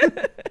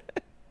 man.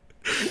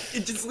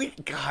 It just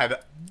like, God,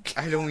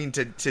 I don't mean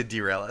to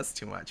derail us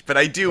too much, but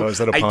I do. Oh, is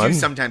that a I pun? do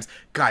sometimes.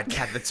 God,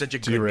 Kat, that's such a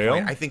good Derail?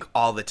 point. I think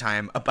all the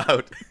time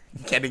about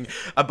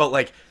about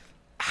like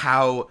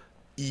how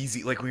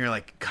easy, like when you're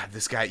like, God,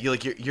 this guy,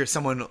 you're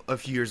someone a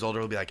few years older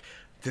will be like,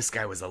 this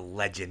guy was a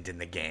legend in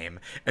the game,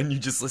 and you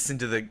just listen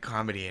to the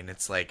comedy, and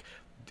it's like,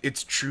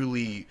 it's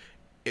truly.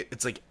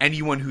 It's like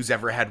anyone who's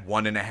ever had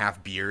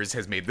 1.5 beers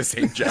has made the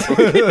same joke.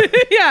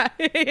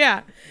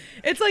 Yeah.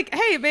 It's like,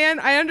 hey, man,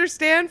 I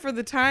understand for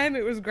the time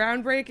it was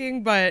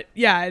groundbreaking, but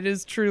yeah, it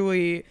is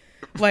truly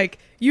like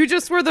you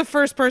just were the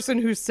first person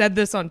who said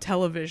this on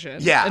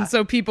television. Yeah. And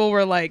so people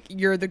were like,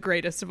 you're the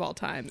greatest of all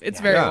time. It's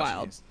very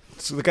wild.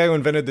 So the guy who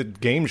invented the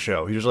game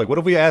show, he was like, what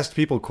if we asked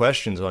people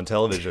questions on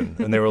television?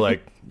 And they were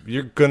like,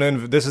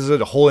 this is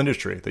a whole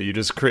industry that you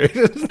just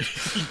created.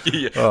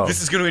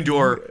 This is going to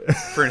endure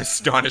for an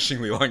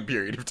astonishingly long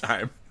period of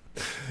time.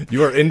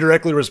 You are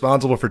indirectly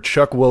responsible for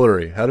Chuck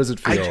Woolery. How does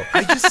it feel?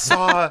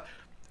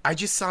 I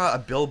just saw a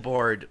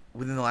billboard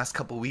within the last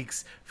couple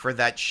weeks for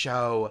that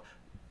show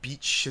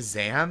Beat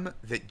Shazam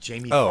that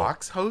Jamie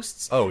Foxx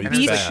hosts. Oh, he's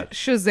Beat bad.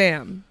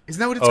 Shazam. Isn't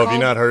that what it's called? Have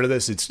you not heard of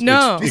this?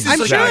 No. It's I'm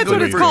sure that's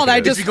what it's called.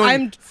 ridiculous. It's been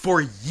going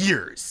for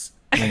years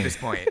at this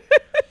point.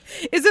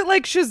 Is it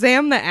like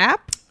Shazam the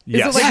app?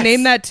 Yes. Is it like Yes.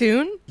 Name That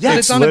Tune? Yes. But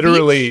It's on a beach?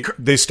 literally,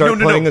 they start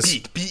playing no, this.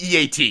 Beat.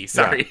 B-E-A-T.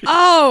 Sorry.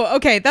 Oh,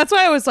 okay. That's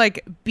why I was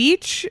like,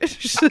 beach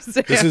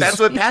Shazam. This is- That's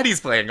what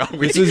Patty's playing all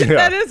week. This is, yeah.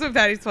 That is what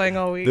Patty's playing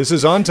all week. This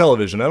is on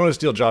television. I don't want to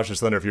steal Josh's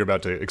thunder if you're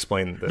about to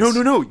explain this.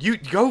 No. You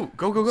go.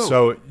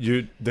 So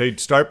they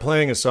start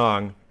playing a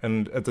song,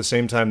 and at the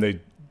same time they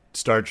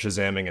start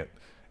Shazamming it.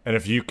 And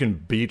if you can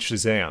beat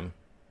Shazam,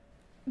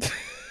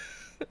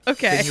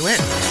 Okay. Then you win.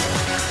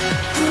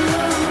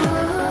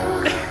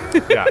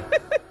 yeah.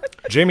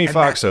 Jamie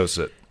Foxx hosts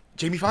it.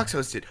 Jamie Foxx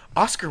hosted.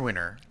 Oscar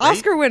winner. Right?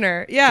 Oscar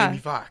winner. Yeah. Jamie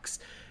Foxx.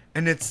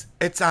 And it's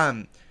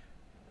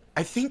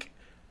I think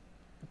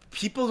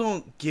people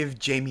don't give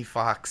Jamie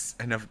Foxx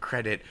enough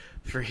credit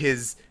for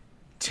his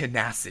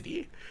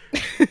tenacity.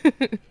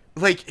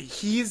 Like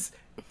he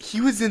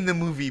was in the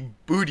movie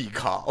Booty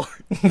Call.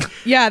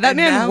 Yeah, that And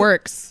man now-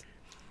 works.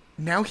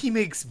 Now he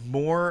makes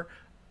more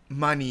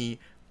money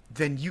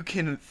than you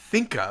can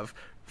think of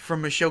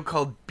from a show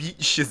called Beat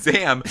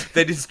Shazam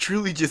that is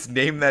truly just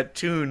Name That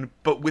Tune,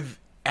 but with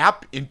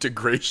app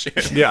integration.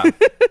 Yeah.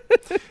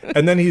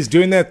 And then he's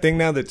doing that thing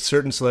now that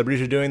certain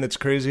celebrities are doing that's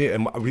crazy.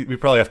 And we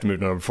probably have to move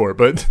to number 4,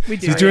 but We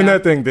do, he's doing yeah.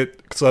 that thing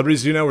that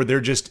celebrities do now where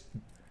they're just,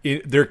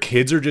 their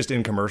kids are just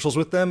in commercials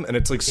with them. And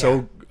it's like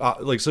so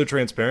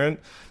transparent.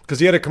 Because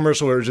he had a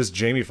commercial where it was just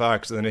Jamie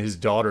Foxx and then his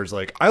daughter's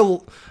like, I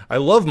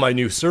love my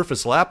new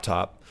Surface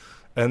laptop.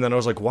 And then I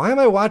was like, why am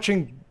I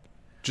watching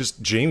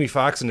just Jamie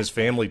Foxx and his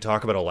family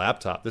talk about a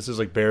laptop? This is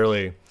like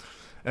barely.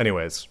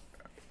 Anyways,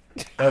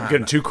 I'm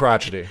getting too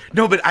crotchety.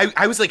 No, but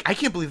I was like, I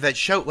can't believe that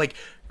show. Like,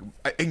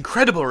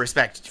 incredible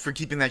respect for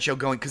keeping that show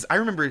going. Because I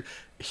remember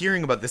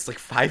hearing about this like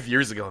 5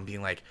 years ago and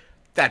being like,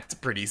 that's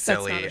pretty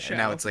silly. not a show. And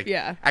now it's like,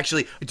 Yeah.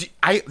 Actually,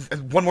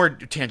 one more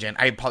tangent.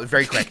 I apologize.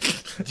 Very quick.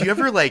 Do you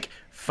ever like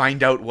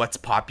find out what's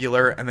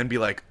popular and then be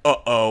like,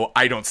 uh-oh,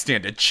 I don't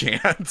stand a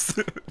chance?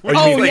 Are you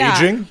Oh, mean yeah.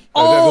 aging?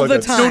 All I the feel like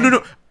that's- time.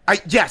 No.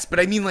 Yes, but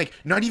I mean like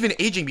not even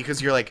aging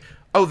because you're like,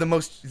 oh, the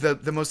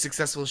most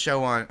successful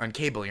show on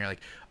cable. And you're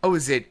like, oh,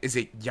 is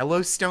it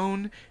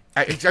Yellowstone?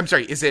 I'm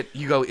sorry. Is it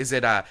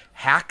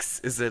Hacks?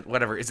 Is it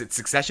whatever? Is it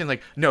Succession?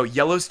 Like, no,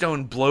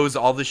 Yellowstone blows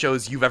all the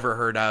shows you've ever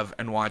heard of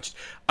and watched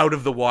out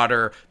of the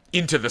water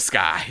into the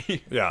sky.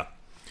 Yeah.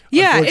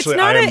 Yeah, it's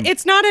Unfortunately, not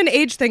it's not an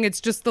age thing.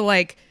 It's just the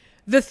like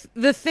the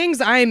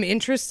things I'm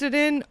interested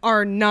in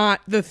are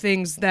not the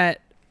things that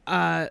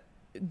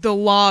the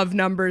law of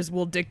numbers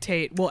will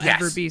dictate will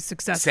Yes. ever be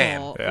successful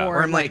Same. Yeah. or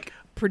Or I'm like like,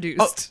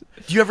 produced.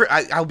 Do you ever?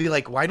 I'll be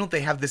like, why don't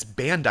they have this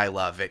band I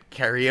love at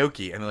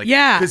karaoke? And they're like,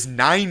 Yeah. because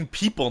 9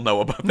 people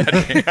know about that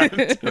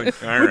band.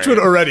 Like, all Which right. would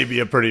already be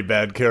a pretty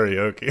bad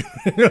karaoke.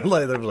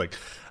 Like, they're like,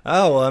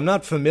 oh, well, I'm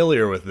not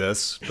familiar with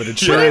this, but it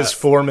sure is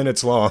 4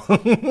 minutes long.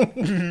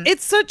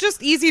 It's so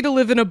just easy to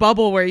live in a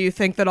bubble where you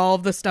think that all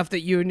of the stuff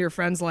that you and your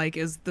friends like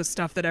is the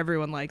stuff that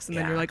everyone likes, and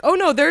then you're Yeah. like, oh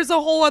no, there's a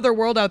whole other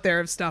world out there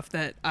of stuff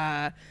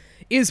that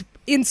is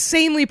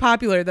insanely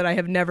popular that I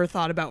have never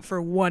thought about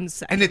for 1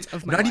 second. And it's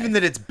of my not life. even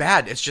that it's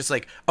bad. It's just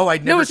like, oh,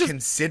 I'd never it's just-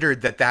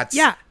 considered that's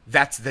Yeah.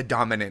 that's the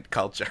dominant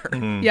culture.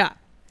 Yeah.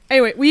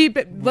 Anyway,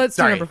 let's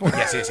do Sorry. number 4.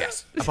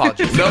 Yes.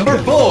 Apologies. Number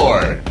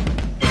 4.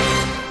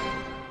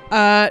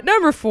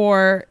 Number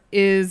 4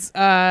 is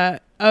a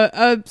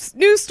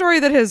news story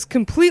that has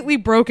completely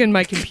broken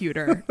my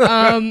computer.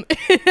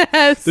 It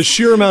has The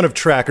sheer amount of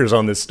trackers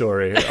on this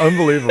story.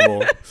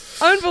 Unbelievable.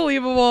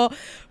 unbelievable.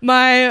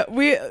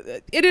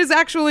 It has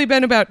actually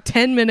been about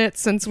 10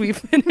 minutes since we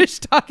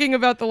finished talking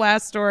about the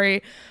last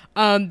story,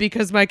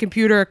 because my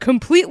computer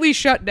completely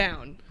shut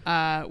down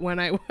when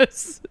I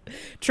was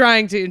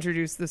trying to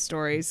introduce the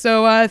story.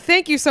 So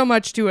thank you so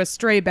much to a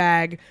stray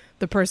bag,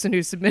 the person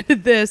who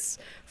submitted this,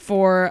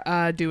 for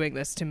doing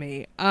this to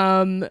me.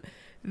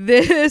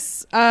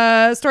 This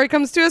story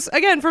comes to us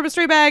again from a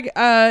stray bag.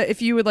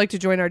 If you would like to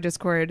join our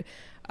Discord,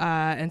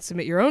 and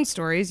submit your own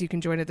stories, you can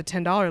join at the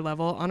 $10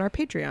 level on our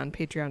Patreon,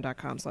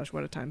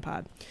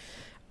 patreon.com/whatatimepod.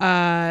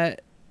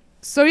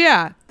 So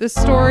yeah, this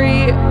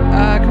story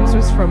comes to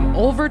us from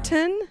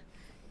Ulverton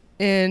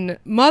in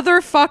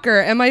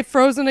motherfucker. Am I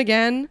frozen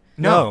again?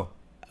 No.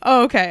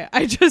 Oh, okay.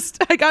 I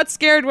got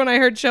scared when I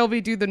heard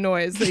Shelby do the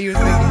noise that he was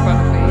making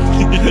fun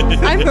of me.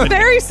 I'm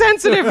very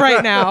sensitive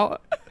right now.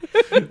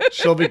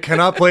 Shelby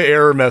cannot play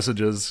error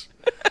messages.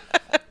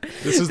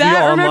 This is the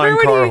online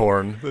car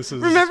horn.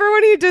 Remember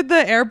when he did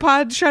the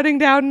AirPod shutting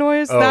down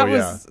noise? Oh, that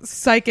was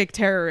psychic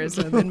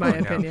terrorism, in my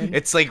opinion.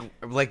 It's like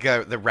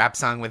the rap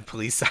song with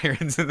police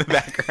sirens in the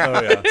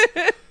background. Oh,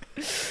 yeah.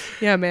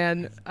 Yeah,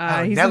 man.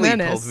 He's Nelly a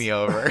menace. pulled me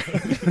over.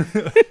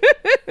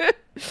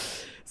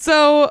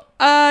 So,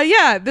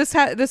 this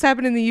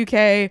happened in the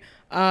UK,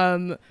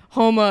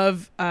 home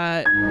of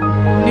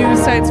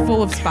news sites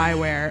full of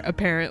spyware,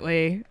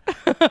 apparently.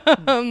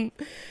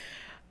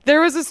 There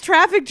was this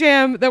traffic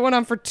jam that went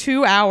on for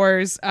 2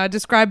 hours,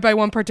 described by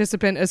one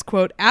participant as,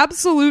 quote,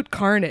 absolute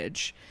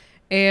carnage.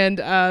 And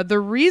the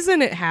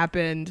reason it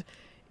happened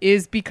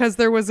is because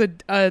there was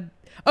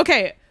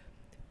okay,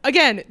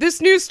 again,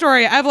 this news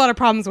story, I have a lot of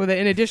problems with it,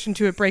 in addition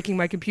to it breaking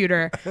my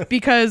computer,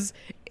 because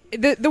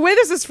the way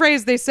this is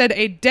phrased, they said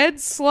a dead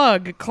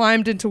slug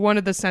climbed into one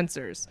of the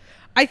sensors.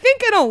 I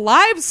think an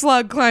alive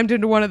slug climbed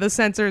into one of the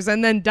sensors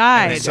and then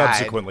died. And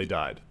subsequently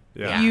died.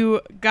 Yeah. You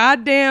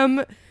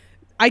goddamn...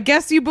 I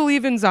guess you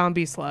believe in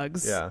zombie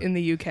slugs in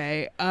the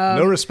UK.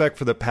 No respect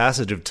for the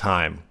passage of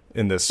time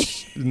in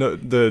this.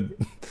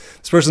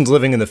 This person's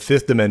living in the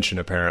fifth dimension,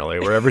 apparently,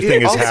 where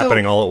everything is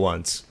happening all at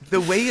once. The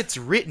way it's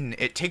written,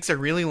 it takes a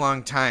really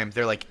long time.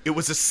 They're like, it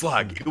was a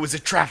slug. It was a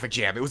traffic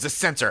jam. It was a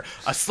sensor.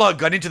 A slug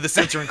got into the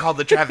sensor and called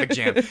the traffic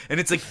jam. And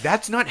it's like,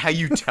 that's not how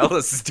you tell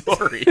a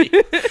story.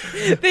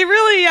 They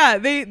really,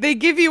 they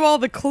give you all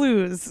the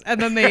clues. And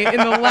then in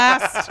the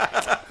last,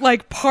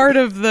 part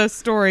of the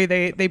story,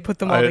 they put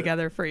them all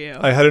together for you.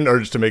 I had an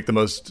urge to make the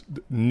most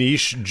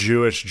niche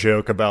Jewish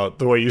joke about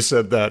the way you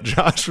said that,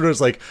 Josh. It was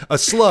like, a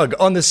slug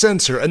on the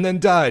sensor and then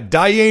died.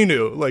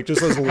 Dayenu.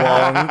 Just those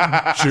long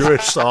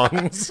Jewish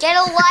songs. Get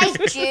a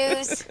life,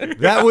 Jews.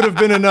 That would have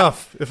been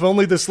enough if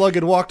only the slug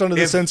had walked onto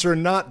the sensor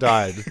and not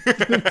died.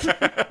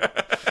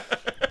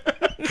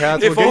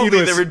 Kath, if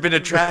only there had been a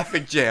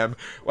traffic jam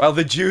while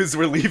the Jews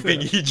were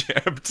leaving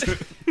Egypt.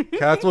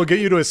 Kath, we'll get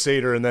you to a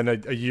Seder, and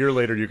then a year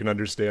later you can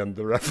understand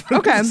the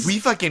reference. Okay. We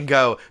fucking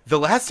go. The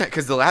last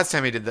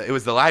time I did it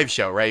was the live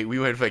show, right? We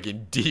went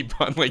fucking deep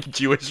on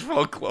Jewish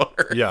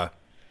folklore. Yeah.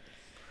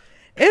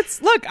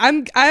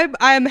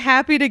 I'm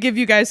happy to give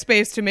you guys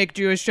space to make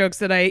Jewish jokes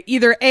that I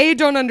either A,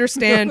 don't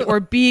understand,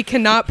 or B,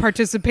 cannot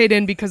participate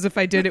in, because if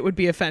I did, it would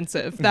be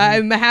offensive.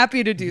 I'm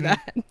happy to do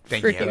that.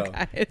 Thank for you. you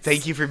guys.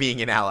 Thank you for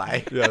being an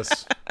ally.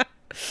 Yes.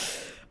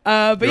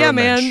 But You're yeah, a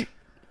man.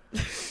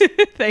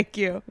 Thank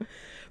you.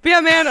 But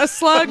yeah, man, a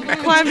slug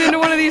climbed into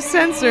one of these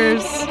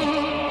sensors.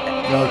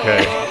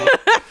 Okay.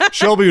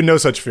 Shelby, no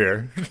such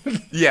fear.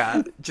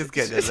 Yeah, just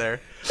get in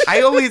there.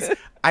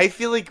 I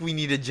feel like we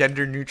need a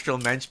gender-neutral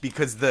mensch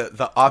because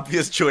the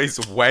obvious choice,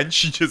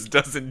 wench, just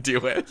doesn't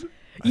do it.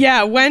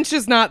 Yeah, wench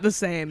is not the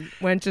same.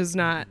 Wench is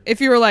not.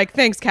 If you were like,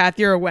 thanks, Kath,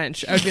 you're a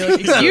wench, I would be like,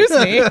 excuse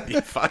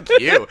me. Fuck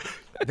you.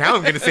 Now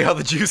I'm going to say all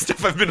the Jew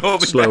stuff I've been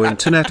holding Slow back.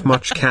 internet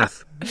much,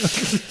 Kath.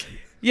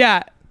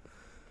 Yeah.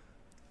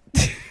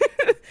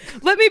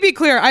 Let me be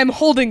clear, I'm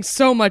holding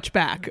so much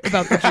back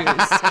about the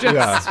Jews.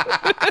 Yeah.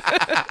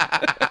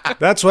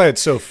 That's why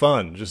it's so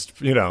fun. Just,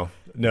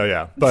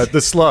 But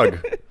the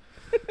slug.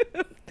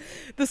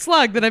 The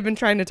slug that I've been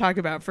trying to talk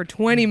about for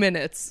 20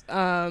 minutes,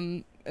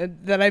 that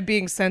I'm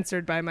being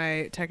censored by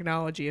my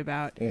technology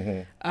about.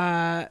 Mm-hmm.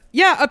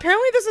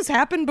 Apparently this has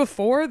happened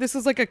before. This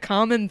is a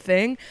common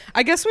thing.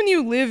 I guess when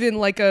you live in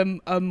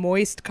a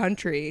moist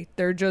country,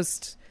 they're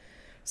just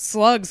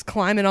slugs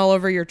climbing all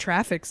over your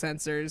traffic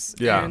sensors.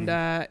 Yeah.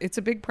 And it's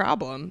a big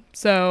problem.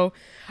 So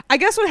I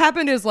guess what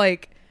happened is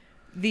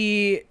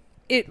the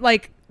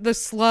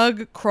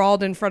slug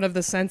crawled in front of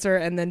the sensor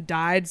and then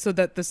died, so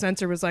that the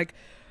sensor was like,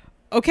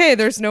 okay,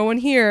 there's no one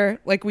here.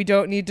 We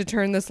don't need to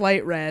turn this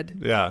light red.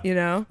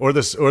 Yeah. Or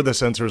the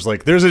sensor's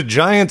like, there's a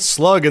giant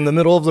slug in the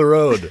middle of the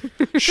road.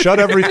 Shut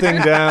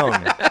everything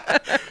down.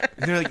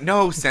 And they're like,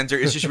 no, sensor,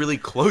 it's just really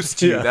close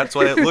to you. That's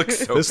why it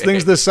looks so This big.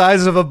 thing's the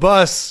size of a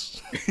bus.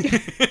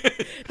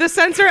 The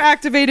sensor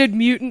activated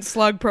mutant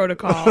slug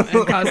protocol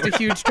and caused a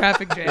huge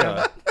traffic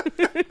jam.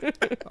 Yeah.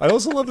 I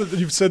also love that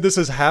you've said this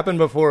has happened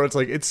before. It's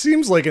it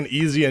seems like an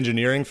easy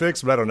engineering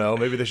fix, but I don't know.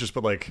 Maybe they should just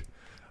put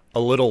a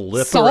little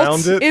lip Salt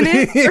around it. in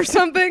it or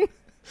something.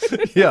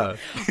 Yeah.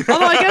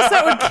 Although I guess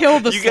that would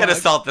kill the You slug. gotta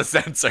salt the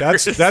sensor.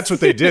 That's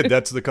what they did.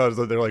 That's the cause.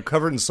 They're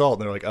covered in salt,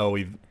 and they're like, oh,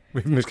 we've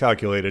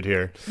miscalculated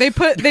here. They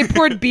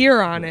poured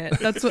beer on it.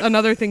 That's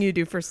another thing you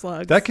do for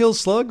slugs. That kills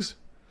slugs?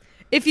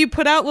 If you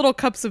put out little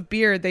cups of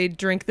beer, they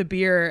drink the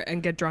beer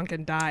and get drunk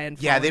and die. And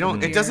Yeah, they fall don't.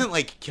 into It beer.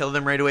 doesn't kill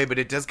them right away, but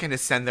it does kind of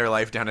send their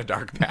life down a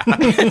dark path.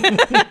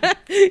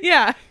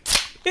 Yeah.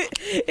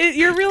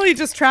 You're really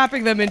just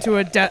trapping them into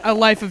a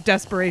life of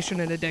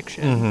desperation and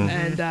addiction. Mm-hmm.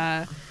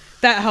 And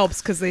That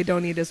helps because they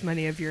don't eat as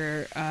many of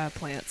your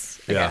plants,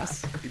 I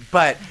guess.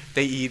 But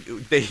they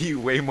eat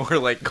way more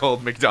like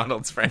cold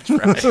McDonald's French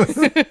fries.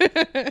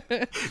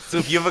 So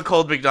if you have a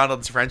cold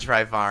McDonald's French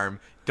fry farm,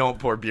 don't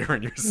pour beer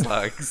in your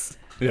slugs.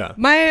 Yeah.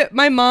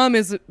 My mom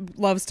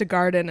loves to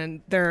garden,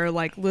 and there are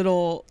like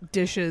little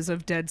dishes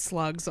of dead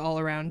slugs all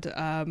around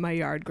my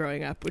yard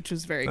growing up, which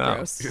was very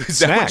gross. Is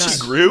that what she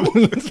grew?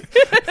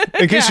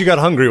 In case you got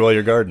hungry while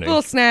you're gardening.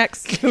 Little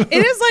snacks.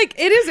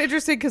 It is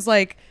interesting because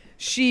like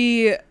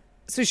she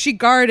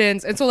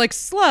gardens, and so like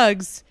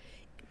slugs,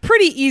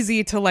 pretty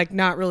easy to like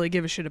not really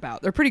give a shit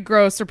about. They're pretty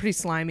gross. They're pretty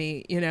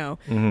slimy, you know.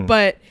 Mm-hmm.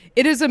 But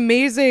it is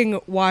amazing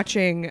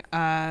watching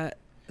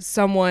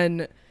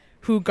someone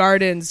who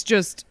gardens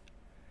just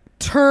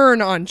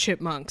turn on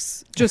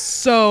chipmunks just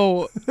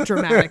so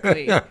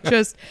dramatically.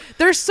 Just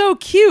they're so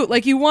cute.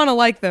 Like you want to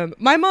like them.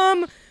 My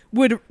mom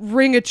would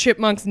wring a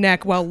chipmunk's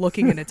neck while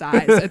looking in its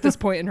eyes at this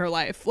point in her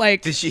life.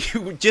 Like, did she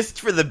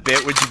just for the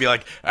bit? Would she be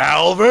like,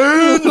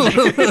 Alvin?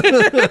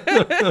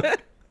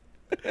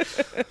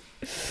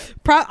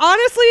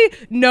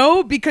 Honestly,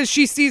 no, because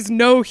she sees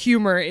no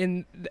humor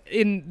in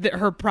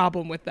her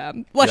problem with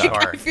them. Like,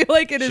 I feel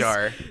like it is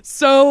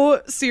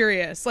so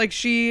serious. Like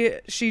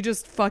she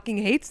just fucking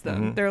hates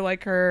them. Mm-hmm. They're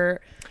like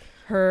her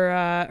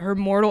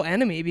mortal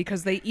enemy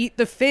because they eat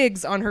the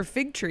figs on her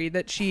fig tree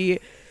that she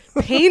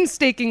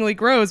painstakingly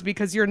grows,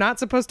 because you're not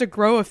supposed to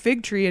grow a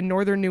fig tree in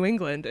northern New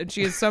England, and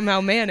she has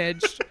somehow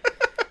managed.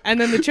 And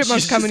then the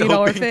chipmunks come and eat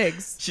all her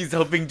figs. She's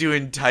hoping to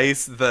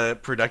entice the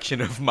production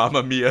of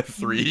Mamma Mia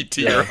 3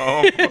 to your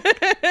home.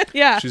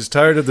 Yeah. She's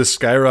tired of the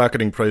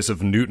skyrocketing price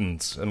of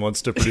Newtons and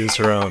wants to produce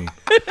her own.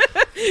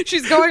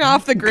 She's going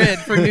off the grid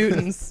for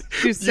Newtons.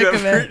 She's sick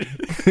of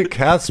it.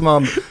 Kath's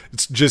mom,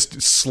 it's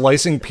just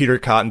slicing Peter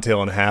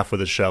Cottontail in half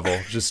with a shovel.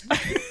 Just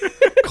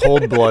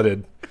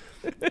cold-blooded.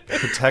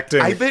 Protecting.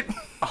 I bet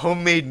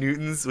homemade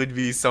Newtons would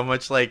be so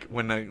much like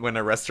when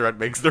a restaurant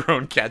makes their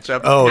own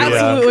ketchup. Oh,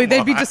 absolutely, yeah.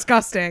 They'd be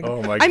disgusting.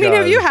 Oh my god! I mean,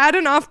 have you had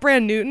an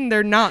off-brand Newton?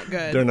 They're not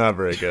good. They're not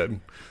very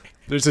good.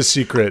 There's a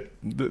secret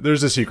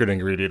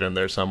ingredient in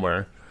there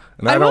somewhere,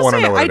 and I don't want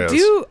to know what it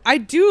is. I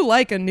do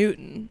like a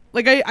Newton.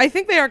 Like I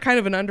think they are kind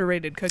of an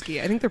underrated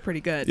cookie. I think they're pretty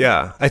good.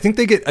 Yeah, I think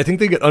they get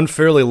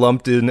unfairly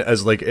lumped in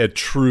as like a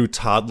true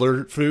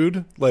toddler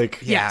food. Like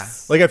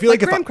yes, like I feel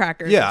like graham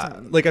crackers. Yeah,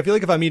 like I feel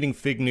like if I'm eating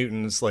fig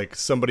Newtons, like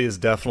somebody is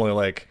definitely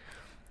like,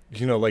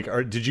 you know, like,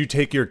 did you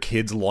take your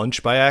kid's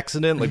lunch by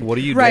accident? Like, what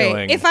are you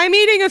doing? If I'm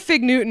eating a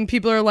fig Newton,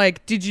 people are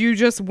like, did you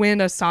just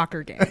win a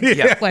soccer game?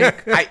 Yeah.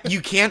 Like,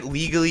 you can't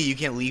legally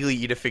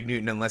eat a fig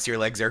Newton unless your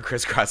legs are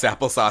crisscross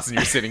applesauce and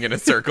you're sitting in a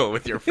circle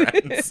with your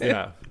friends.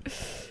 Yeah.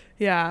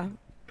 Yeah.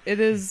 It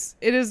is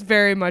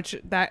very much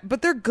that,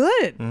 but they're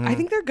good. Mm-hmm. I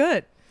think they're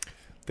good.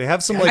 They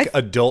have some like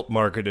adult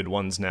marketed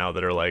ones now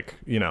that are like,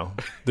 you know,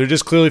 they're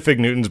just clearly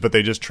fig Newtons, but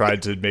they just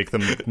tried to make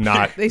them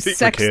not they for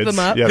sex kids. them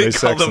up. Yeah, they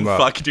sex call them up.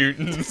 fuck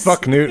Newtons.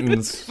 Fuck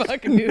Newtons.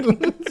 Fuck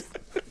Newtons.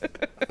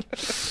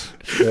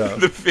 Yeah.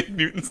 The fig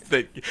Newtons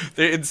thing.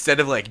 They instead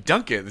of like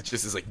Dunkin', it's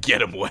just like get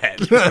them wet.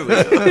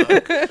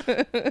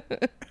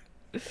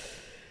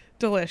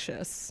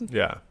 Delicious.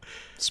 Yeah.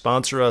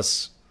 Sponsor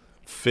us,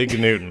 Fig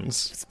Newtons.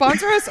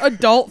 Sponsor us,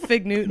 adult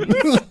Fig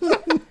Newtons.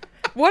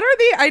 What are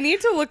I need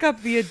to look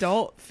up the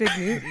adult Fig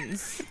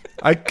Newtons.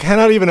 I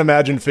cannot even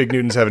imagine Fig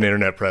Newtons have an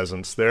internet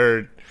presence.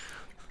 You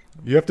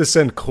have to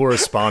send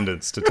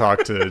correspondence to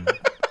talk to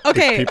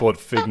people at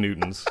Fig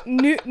Newtons.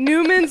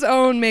 Newman's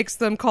Own makes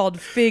them called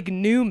Fig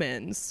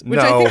Newmans, which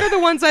I think are the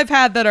ones I've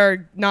had that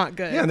are not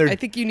good. Yeah, I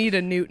think you need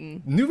a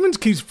Newton. Newman's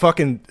keeps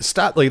fucking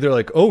stop. Like they're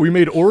like, oh, we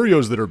made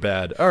Oreos that are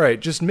bad. All right,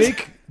 just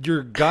make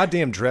your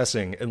goddamn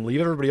dressing and leave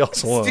everybody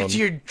else alone. Stick to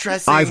your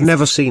dressing. I've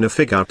never seen a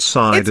fig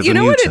outside of a You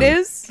know Newton. what it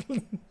is?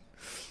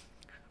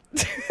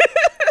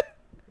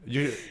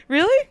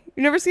 Really?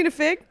 You never seen a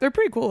fig? They're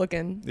pretty cool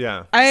looking.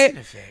 Yeah. I've seen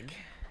a fig.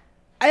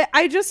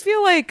 I just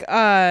feel like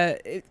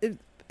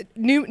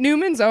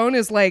Newman's Own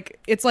is like,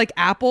 it's like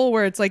Apple,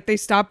 where it's like they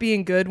stopped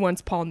being good once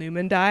Paul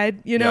Newman died.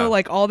 You know,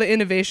 like all the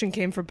innovation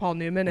came from Paul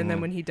Newman, and then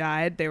when he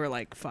died, they were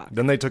like, "Fuck."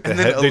 Then they took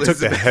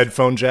the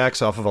headphone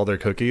jacks off of all their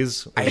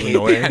cookies. I hate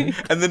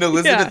that. And then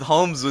Elizabeth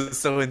Holmes was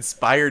so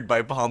inspired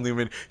by Paul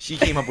Newman, she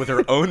came up with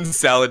her own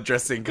salad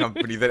dressing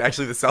company that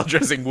actually the salad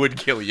dressing would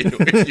kill you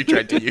if you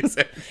tried to use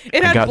it.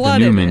 It had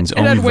blood in it. It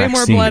had way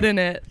more blood in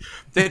it.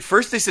 At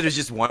first they said it was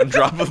just one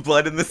drop of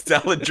blood in the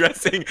salad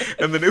dressing,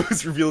 and then it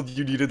was revealed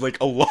you needed like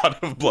a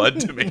lot of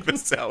blood to make the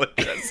salad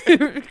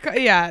dressing.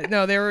 Yeah,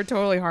 no, they were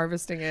totally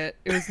harvesting it.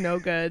 It was no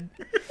good.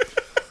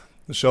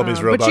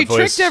 Shelby's robot but she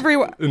voice tricked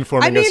everyone.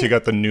 Informing us you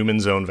got the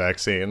Newman's Own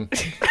vaccine.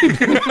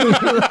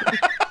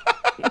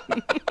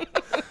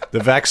 The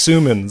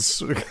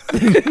Vaxumans.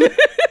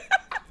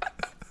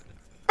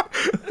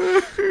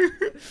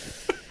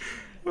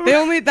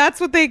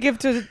 That's what they give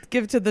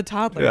to the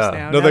toddlers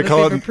now. No, they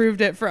call they've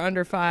approved it for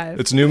under 5.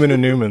 It's Newman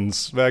and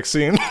Newman's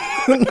vaccine.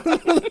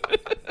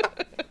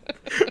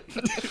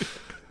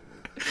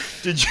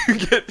 Did you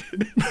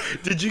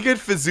get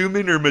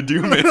Fazumin or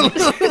Madumin?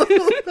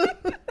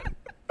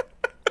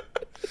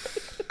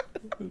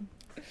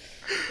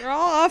 They're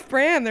all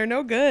off-brand. They're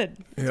no good.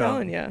 I'm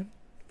telling you.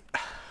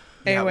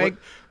 Anyway.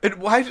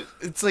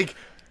 It's like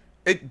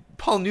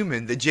Paul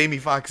Newman, the Jamie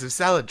Foxx of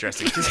salad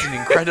dressing, just an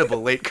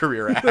incredible late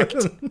career act.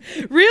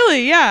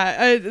 Really,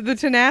 yeah. The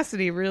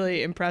tenacity,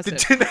 really impressive.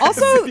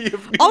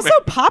 Also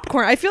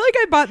popcorn. I feel like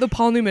I bought the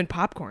Paul Newman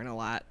popcorn a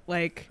lot.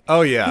 Like,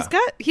 oh yeah,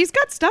 he's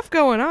got stuff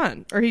going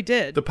on, or he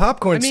did. The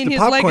popcorn's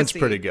legacy.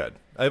 pretty good.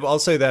 I'll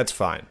say that's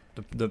fine.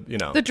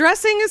 The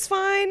dressing is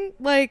fine.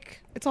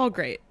 Like, it's all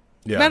great.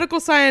 Yeah. Medical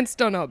science,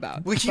 don't know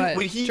about.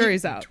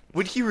 Jury's out.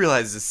 What he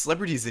realizes,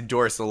 celebrities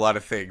endorse a lot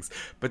of things,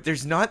 but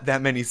there's not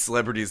that many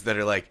celebrities that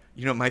are like,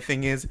 my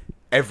thing is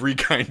every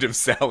kind of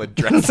salad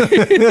dressing.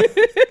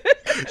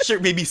 Sure,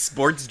 maybe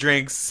sports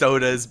drinks,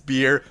 sodas,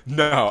 beer.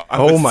 No,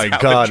 oh my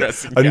God,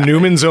 a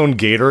Newman's Own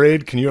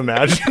Gatorade. Can you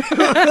imagine?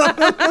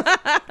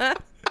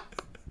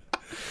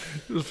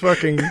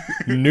 Fucking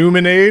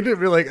Newmanade. It'd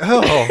be like,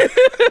 oh.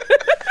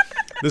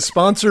 The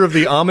sponsor of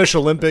the Amish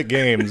Olympic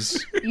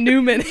Games.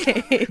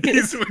 Newmanade.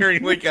 He's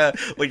wearing like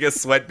a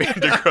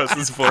sweatband across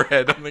his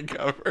forehead on the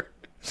cover.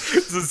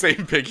 It's the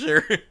same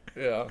picture.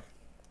 Yeah.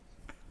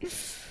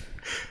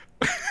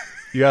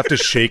 You have to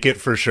shake it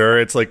for sure.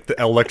 It's like the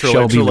electrolytes.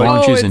 Shelby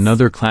launches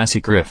another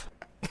classic riff.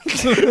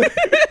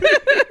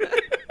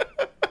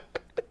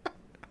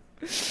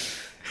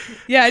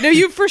 Yeah, no,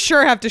 you for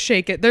sure have to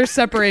shake it. There's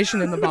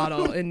separation in the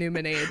bottle in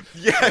Newmanade.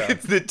 Yeah,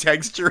 it's the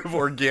texture of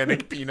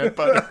organic peanut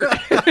butter.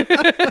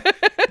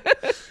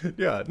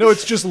 Yeah, no,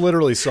 it's just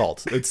literally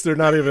salt. They're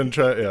not even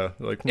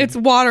it's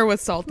water with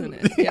salt in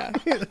it. Yeah.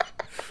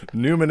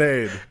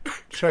 Newmanade,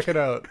 check it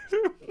out.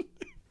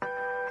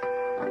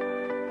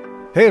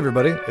 Hey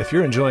everybody, if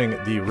you're enjoying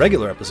the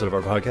regular episode of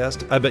our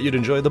podcast, I bet you'd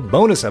enjoy the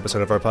bonus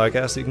episode of our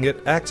podcast that you can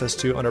get access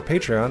to on our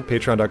Patreon,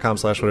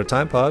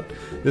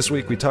 patreon.com/whatatimepod. This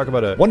week we talk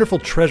about a wonderful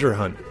treasure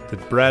hunt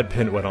that Brad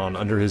Pitt went on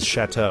under his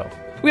chateau.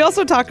 We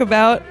also talk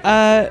about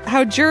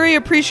how Jury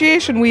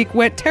Appreciation Week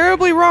went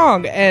terribly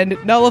wrong and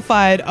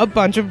nullified a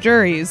bunch of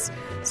juries.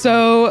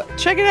 So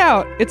check it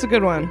out. It's a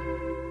good one.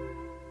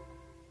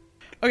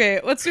 Okay,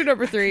 let's do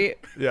number 3.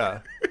 Yeah.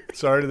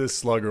 Sorry to this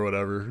slug or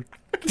whatever.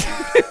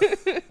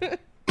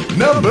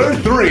 Number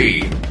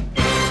 3.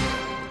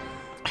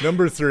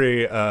 Number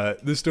 3,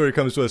 this story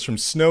comes to us from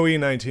Snowy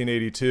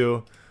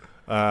 1982,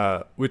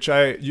 which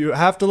you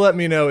have to let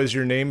me know is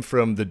your name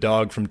from the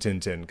dog from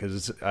Tintin,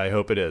 because I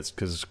hope it is,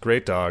 because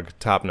great dog,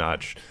 top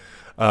notch.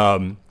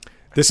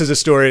 This is a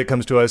story that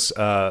comes to us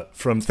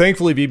from,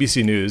 thankfully,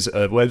 BBC News,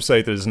 a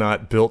website that is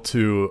not built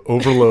to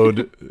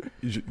overload,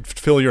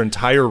 fill your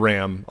entire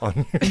RAM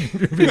on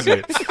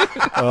BBC.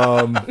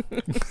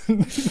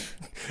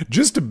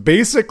 Just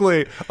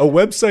basically a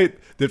website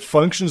that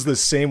functions the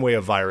same way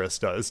a virus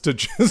does, to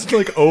just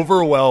like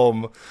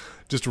overwhelm,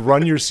 just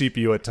run your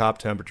CPU at top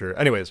temperature.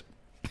 Anyways,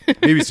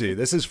 BBC.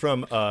 This is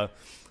from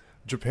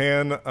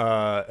Japan,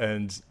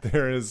 and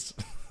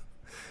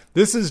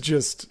this is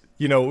just,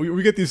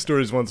 we get these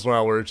stories once in a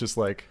while where it's just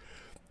like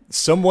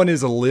someone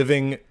is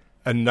living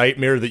a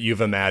nightmare that you've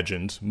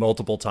imagined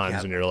multiple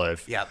times in your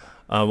life. Yep.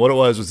 What it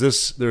was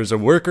this: there's a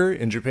worker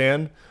in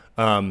Japan.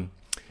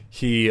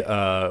 He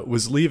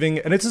was leaving,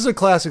 and it's just a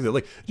classic that,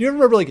 like, do you ever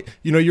remember, like,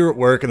 you're at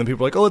work, and then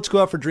people are like, oh, let's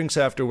go out for drinks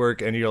after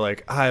work, and you're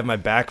like, I have my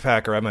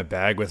backpack or I have my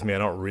bag with me, I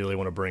don't really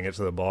want to bring it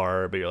to the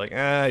bar, but you're like,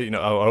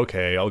 oh,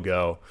 okay, I'll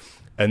go.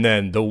 And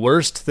then the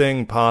worst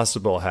thing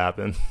possible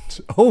happened.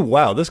 Oh,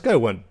 wow, this guy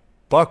went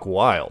buck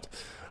wild.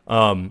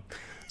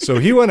 So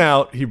he went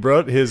out, he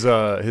brought his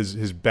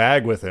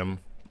bag with him.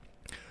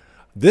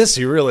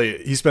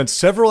 He spent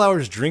several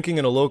hours drinking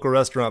in a local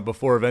restaurant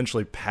before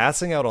eventually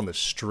passing out on the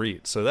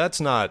street. So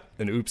that's not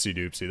an oopsie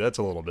doopsie. That's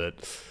a little bit.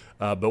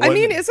 Isn't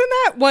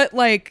that what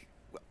like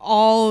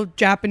all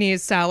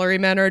Japanese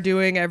salarymen are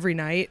doing every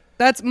night?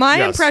 That's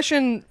my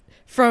impression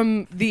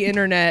from the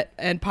internet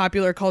and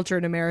popular culture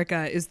in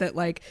America, is that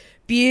like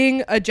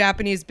being a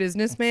Japanese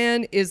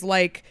businessman is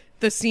like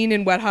the scene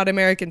in Wet Hot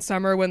American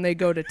Summer when they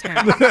go to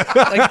town.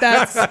 Like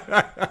that's.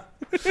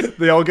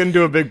 They all get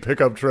into a big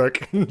pickup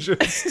truck and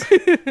just,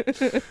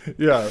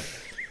 yeah,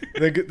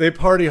 they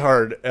party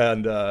hard.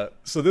 And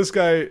so this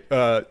guy,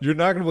 you're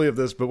not going to believe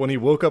this, but when he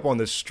woke up on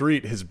the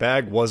street, his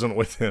bag wasn't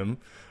with him.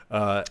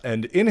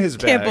 And in his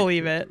bag, can't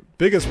believe it.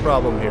 Biggest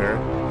problem here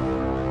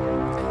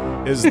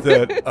is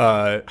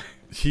that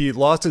he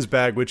lost his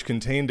bag, which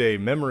contained a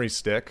memory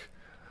stick.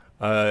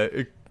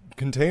 It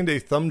contained a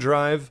thumb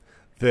drive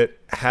that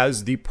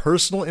has the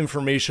personal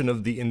information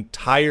of the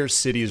entire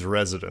city's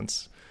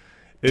residents.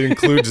 It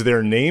includes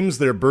their names,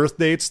 their birth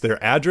dates, their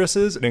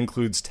addresses. It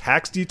includes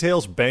tax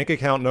details, bank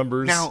account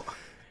numbers. Now,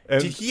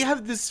 did he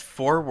have this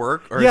for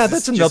work, or yeah, is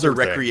this that's another just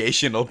a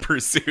recreational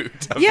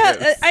pursuit? Yeah,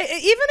 even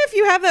if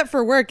you have that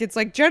for work, it's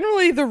like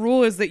generally the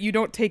rule is that you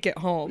don't take it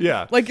home.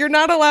 Yeah, like you're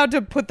not allowed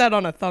to put that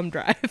on a thumb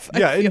drive.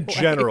 Yeah, in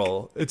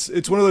general, it's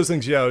one of those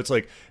things. Yeah, it's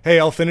like, hey,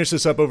 I'll finish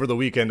this up over the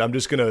weekend. I'm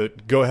just gonna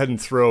go ahead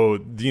and throw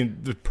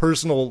the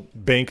personal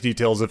bank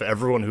details of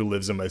everyone who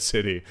lives in my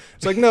city.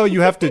 It's like, no, you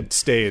have to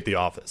stay at the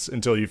office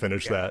until you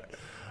finish that.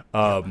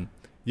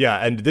 Yeah,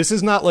 and this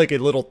is not like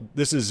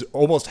this is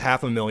almost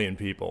 500,000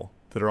 people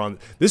that are on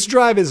this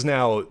drive is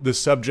now the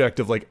subject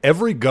of like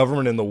every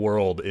government in the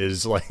world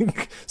is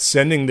like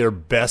sending their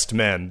best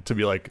men to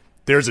be like,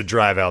 there's a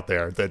drive out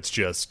there that's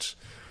just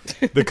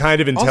the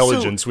kind of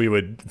intelligence we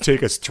would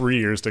take us 3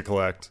 years to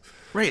collect.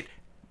 Right.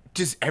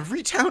 Does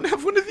every town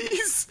have one of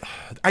these?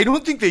 I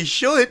don't think they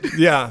should.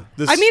 Yeah.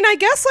 I mean, I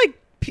guess like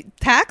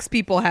tax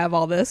people have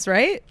all this,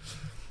 right?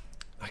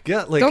 I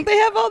get like, don't they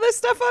have all this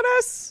stuff on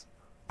us?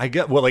 I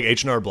get what, like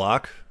H&R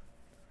Block?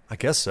 I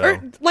guess so.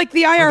 Or like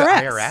the IRS.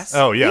 The IRS?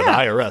 Oh yeah, the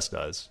IRS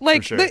does.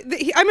 Like, for sure.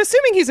 I'm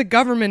assuming he's a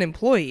government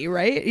employee,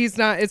 right? He's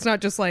not. It's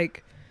not just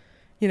like,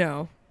 you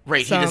know.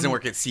 Right. He doesn't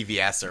work at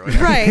CVS or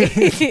whatever.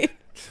 Right.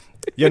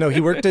 Yeah, no, he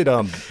worked at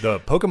the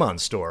Pokemon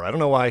store. I don't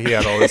know why he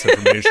had all this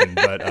information,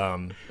 but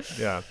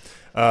yeah.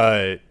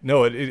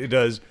 No, it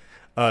does.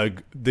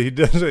 He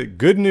does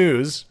good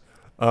news.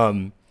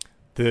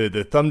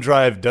 The thumb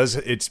drive does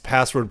its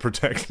password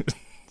protected.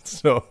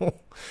 So,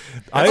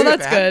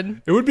 that's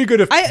good. It would be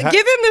good if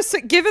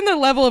given the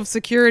level of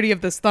security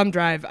of this thumb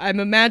drive, I'm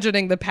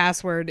imagining the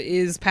password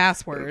is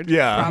password.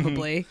 Yeah,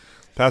 probably.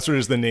 Password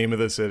is the name of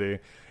the city.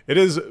 It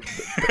is.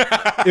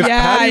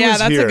 Yeah,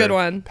 that's a good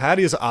one.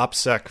 Patty's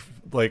OPSEC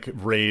like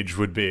rage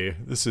would be.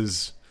 This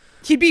is.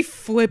 He'd be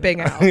flipping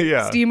out.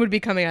 Yeah. Steam would be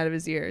coming out of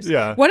his ears.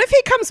 Yeah. What if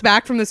he comes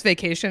back from this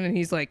vacation and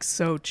he's like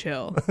so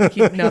chill?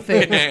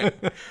 Nothing.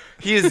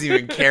 He doesn't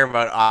even care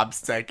about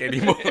OBSEC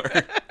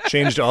anymore.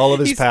 Changed all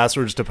of his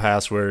passwords to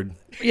password.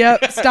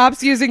 Yep.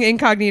 Stops using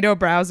incognito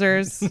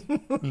browsers.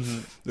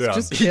 Yeah.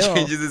 Just He chill.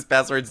 changes his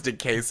passwords to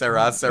K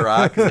Sarah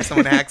Sarah because if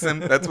someone hacks him,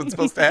 that's what's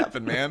supposed to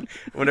happen, man.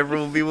 Whatever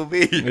will be, will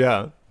be.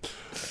 Yeah.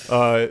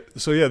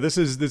 So yeah,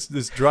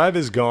 this drive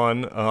is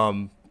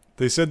gone.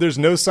 They said there's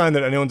no sign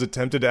that anyone's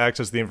attempted to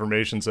access the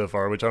information so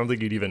far, which I don't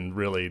think you'd even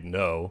really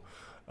know.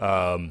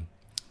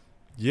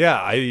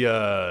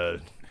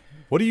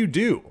 What do you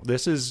do?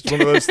 This is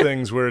one of those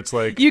things where it's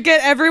like You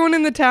get everyone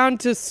in the town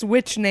to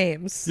switch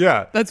names.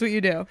 Yeah. That's what you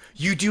do.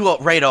 You do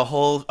write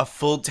a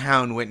full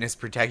town witness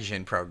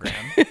protection program.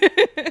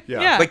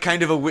 Yeah. Like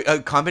kind of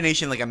a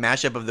combination, like a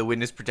mashup of the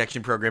witness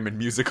protection program and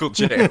musical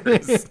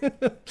chairs.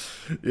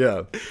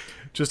 Yeah.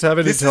 Just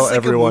having This to tell is like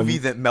everyone. a movie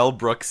that Mel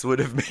Brooks would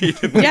have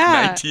made in like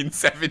Yeah.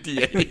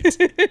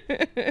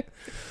 1978.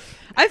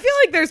 I feel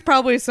like there's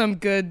probably some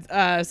good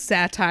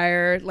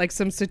satire, like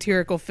some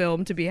satirical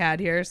film to be had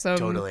here.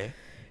 Totally.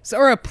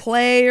 Or a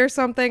play or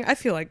something. I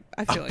feel like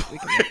we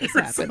can make this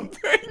happen.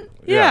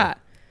 Yeah.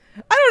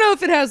 I don't know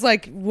if it has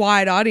like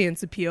wide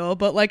audience appeal,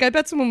 but like I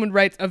bet someone would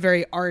write a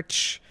very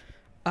arch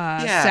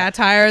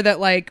satire that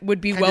like would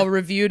be well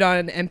reviewed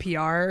on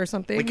NPR or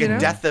something. Like you a know?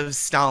 Death of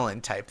Stalin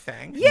type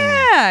thing.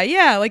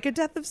 Yeah, like a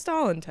Death of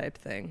Stalin type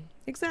thing.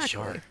 Exactly.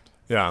 Sure.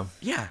 Yeah.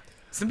 Yeah.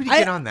 Somebody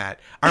get on that.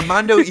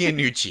 Armando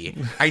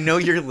Iannucci, I know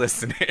you're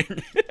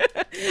listening.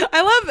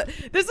 I love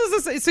this.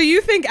 So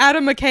you think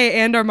Adam McKay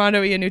and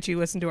Armando Iannucci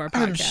listen to our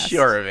podcast? I'm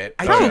sure of it.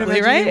 I Probably, can't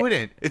imagine right? you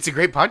wouldn't. It's a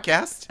great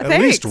podcast. At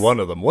Thanks. least one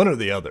of them, one or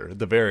the other, at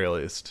the very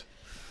least.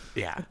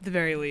 Yeah. At the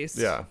very least.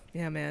 Yeah.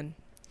 Yeah, man.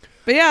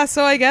 But yeah,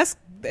 so I guess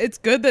it's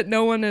good that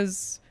no one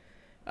is.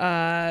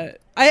 I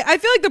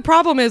feel like the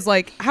problem is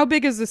like, how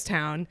big is this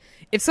town?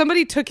 If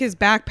somebody took his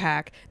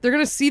backpack, they're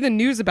going to see the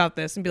news about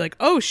this and be like,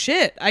 oh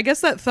shit, I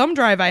guess that thumb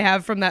drive I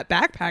have from that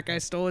backpack I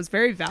stole is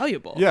very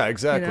valuable. Yeah,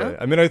 exactly. You know?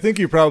 I mean, I think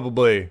you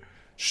probably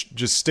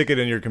just stick it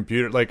in your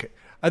computer. Like,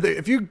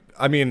 if you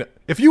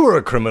were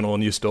a criminal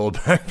and you stole a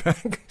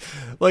backpack,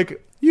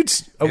 like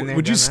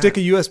would you stick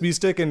a USB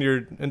stick in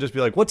and just be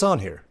like, what's on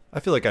here? I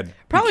feel like I'd be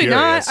Probably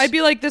curious. not. I'd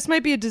be like, this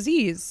might be a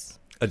disease.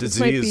 A This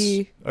might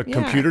disease, be-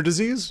 computer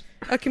disease.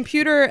 A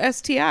computer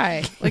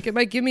STI. Like it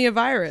might give me a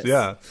virus.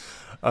 Yeah,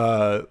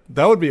 that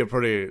would be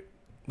that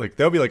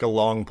would be like a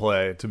long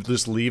play to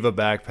just leave a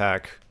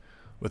backpack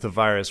with a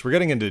virus. We're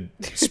getting into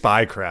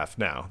spycraft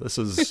now. This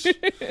is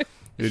it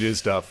is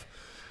stuff.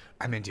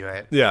 I'm into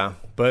it. Yeah,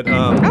 but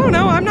I don't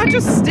know. I'm not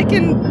just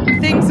sticking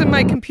things in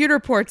my computer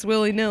ports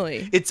willy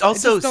nilly. It's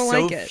also don't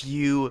so like it.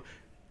 few.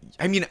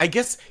 I mean, I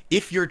guess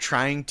if you're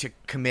trying to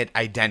commit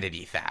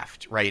identity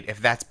theft, right?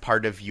 If that's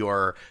part of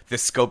the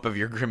scope of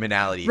your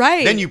criminality,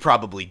 Right. then you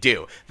probably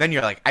do. Then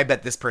you're like, I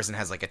bet this person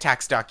has like a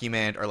tax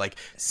document or like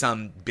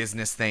some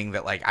business thing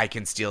that like I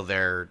can steal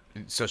their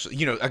social,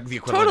 the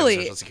equivalent Totally. of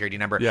a social security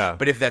number. Yeah.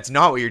 But if that's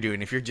not what you're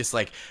doing, if you're just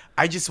like,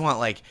 I just want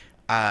like,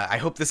 I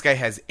hope this guy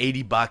has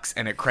 $80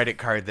 and a credit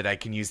card that I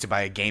can use to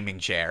buy a gaming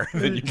chair,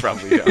 then you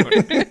probably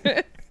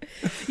don't.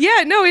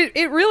 Yeah, no,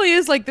 it really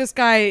is like this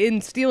guy in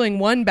stealing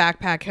one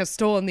backpack has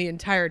stolen the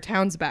entire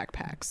town's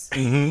backpacks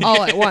Mm-hmm.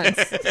 all at once.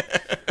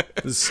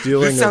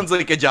 stealing This sounds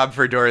like a job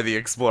for Dora the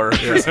Explorer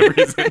for some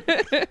reason.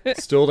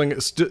 stealing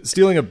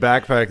a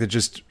backpack that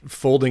just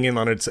folding in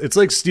on it. It's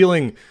like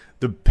stealing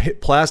the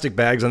plastic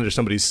bags under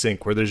somebody's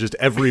sink where there's just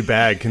every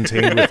bag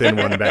contained within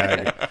one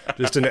bag.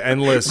 Just an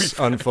endless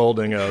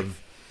unfolding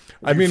of.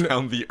 I mean,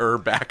 Found the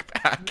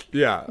backpack.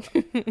 yeah.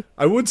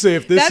 I would say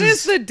if this That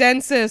is the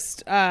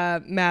densest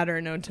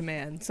matter known to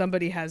man.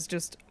 Somebody has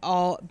just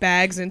all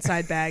bags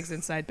inside bags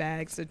inside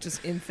bags. It's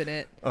just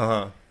infinite.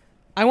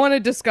 I want to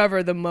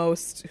discover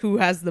who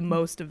has the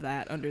most of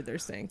that under their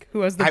sink.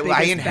 Who has the biggest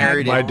I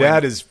inherited bag. My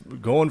dad is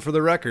going for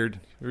the record.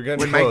 We're getting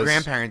When close. my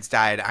grandparents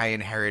died, I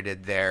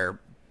inherited their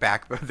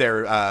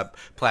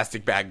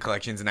plastic bag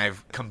collections, and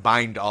I've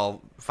combined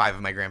all 5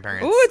 of my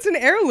grandparents. Ooh, it's an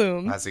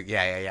heirloom. Plastic,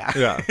 yeah.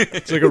 Yeah,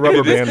 it's like a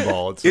rubber band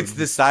ball. It's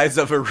the size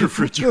of a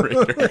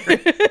refrigerator.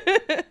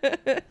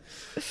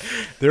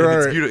 It's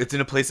beautiful. It's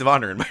in a place of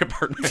honor in my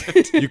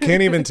apartment. You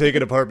can't even take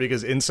it apart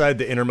because inside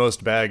the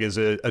innermost bag is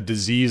a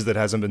disease that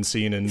hasn't been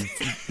seen in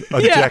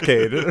a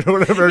decade or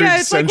whatever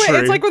century.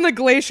 It's like when the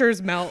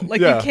glaciers melt.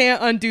 Like you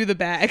can't undo the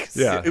bags.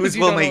 Yeah, it was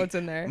you don't know what's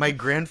in there. My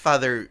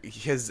grandfather,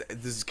 this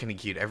is kind of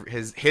cute.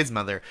 His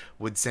mother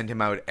would send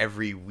him out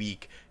every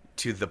week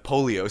to the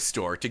polio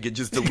store to get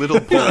just a little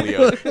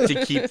polio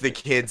to keep the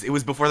kids. It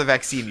was before the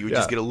vaccine. You would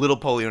just get a little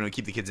polio and it would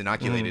keep the kids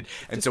inoculated.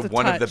 And Just so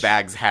one of the touch.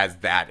 bags has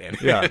that in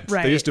it. Yeah,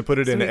 Right. they used to put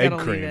it So in we egg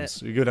gotta leave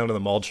creams. You go down to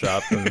the malt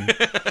shop and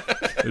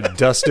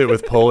dust it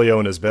with polio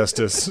and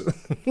asbestos.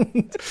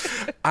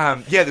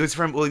 It was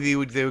from. Well, they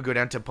would go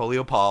down to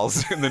Polio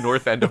Paul's in the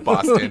north end of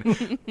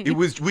Boston.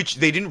 Which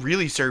they didn't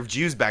really serve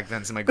Jews back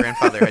then, so my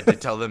grandfather had to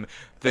tell them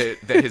that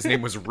his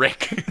name was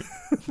Rick.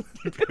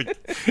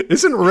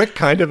 Isn't Rick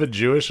kind of a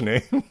Jewish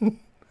name?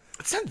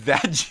 It's not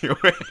that Jewish.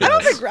 I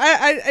don't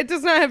think it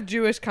does not have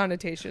Jewish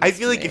connotations. I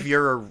feel to like me. if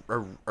you're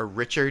a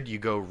Richard, you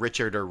go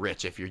Richard or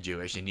Rich if you're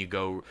Jewish, and you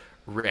go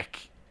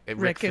Rick.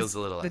 Rick feels is a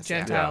little the less,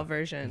 Gentile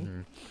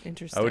version.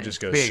 Interesting. I would just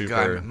go Big,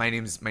 super. my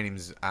name's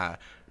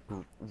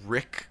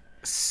Rick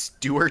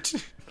Stewart.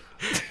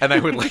 And I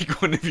would like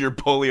one of your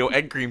polio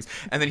egg creams,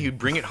 and then he would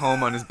bring it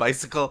home on his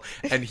bicycle,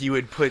 and he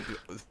would put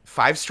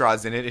 5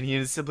 straws in it, and he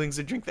and his siblings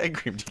would drink the egg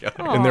cream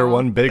together. In their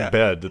one big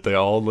bed that they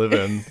all live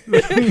in.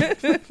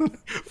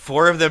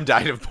 4 of them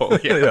died of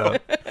polio.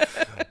 Yeah.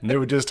 And they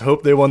would just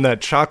hope they won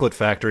that chocolate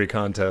factory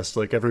contest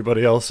like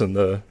everybody else in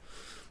the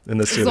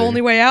city. The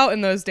only way out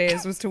in those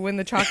days was to win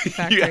the chocolate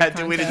factory. You had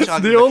to win a contest.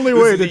 chocolate. The only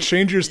way to the-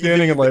 change your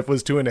standing in life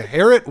was to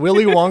inherit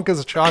Willy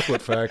Wonka's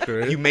chocolate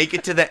factory. You make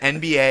it to the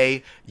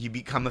NBA, you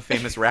become a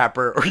famous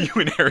rapper, or you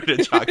inherit a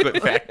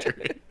chocolate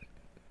factory.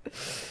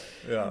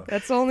 Yeah.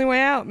 That's the only way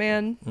out,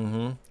 man.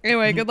 Mm-hmm.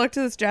 Anyway, good luck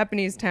to this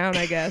Japanese town,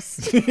 I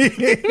guess.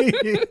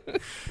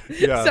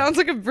 Yeah. Sounds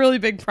like a really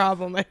big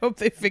problem. I hope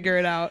they figure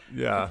it out.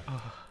 Yeah.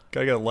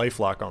 Gotta get a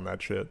LifeLock on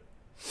that shit.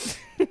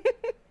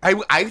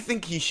 I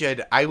think he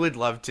should. I would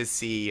love to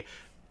see.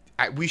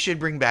 We should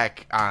bring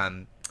back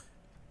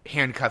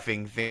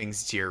handcuffing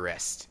things to your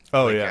wrist.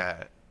 Oh, like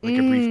yeah. like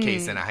a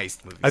briefcase in a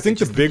heist movie. I think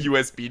the just big-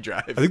 USB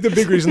drive. I think the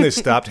big reason they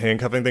stopped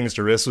handcuffing things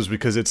to wrists was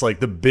because it's like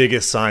the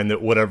biggest sign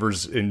that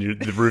whatever's in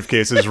the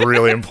briefcase is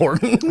really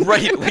important.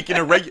 right, like in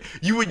a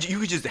you would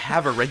just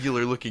have a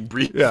regular looking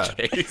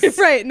briefcase.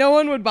 Right, no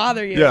one would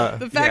bother you. Yeah.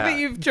 The fact Yeah. that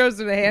you've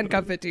chosen to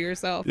handcuff it to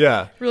yourself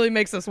Yeah. really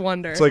makes us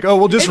wonder. It's like, oh,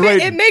 we'll just It ma-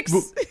 write. it makes-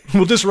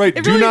 We'll just write.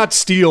 it Do really- not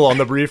steal on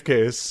the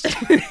briefcase.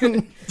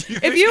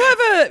 if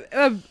you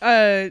have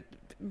a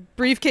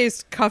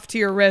briefcase cuffed to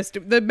your wrist,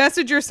 the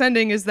message you're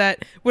sending is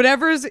that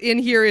whatever's in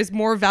here is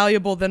more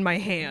valuable than my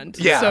hand.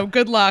 Yeah. So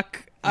good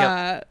luck.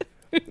 Yep.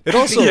 It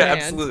also, Yeah,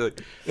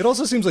 absolutely. it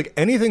also seems like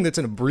anything that's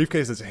in a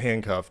briefcase that's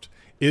handcuffed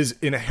is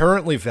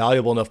inherently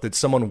valuable enough that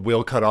someone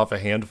will cut off a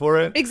hand for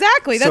it.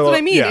 Exactly. That's So, what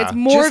I mean. yeah. It's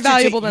more Just to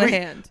valuable take- than a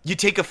right, hand. You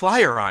take a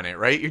flyer on it,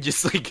 right? You're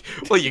just like,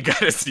 well, you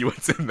gotta see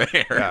what's in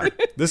there. Yeah.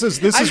 This is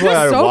I'm why just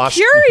I so washed.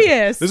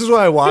 curious. This is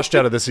why I washed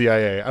out of the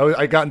CIA.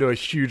 I got into a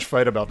huge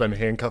fight about them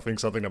handcuffing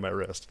something to my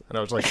wrist, and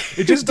I was like,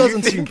 it just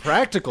doesn't seem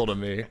practical to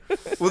me.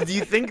 Well, do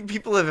you think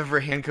people have ever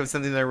handcuffed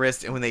something to their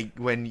wrist, and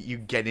when you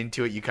get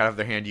into it, you cut off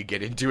their hand, you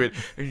get into it,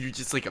 and you're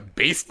just like a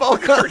baseball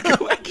card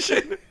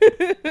collection?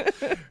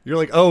 You're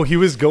like, oh, he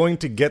was going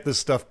to get this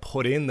stuff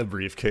put in the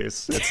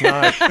briefcase. It's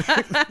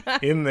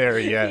not in there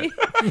yet.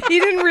 He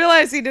didn't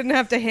realize he didn't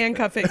have to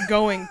handcuff it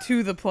going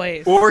to the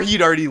place. Or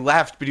he'd already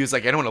left, but he was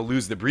like, I don't want to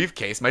lose the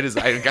briefcase. I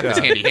got this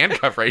handy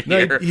handcuff right No,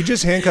 here. he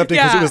just handcuffed it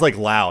because Yeah. it was like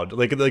loud.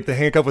 Like the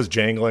handcuff was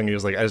jangling. He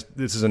was like,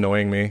 this is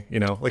annoying me.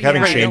 You know, like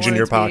having Right, change you in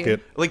don't your want it to be-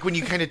 pocket. Like when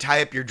you kind of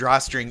tie up your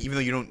drawstring, even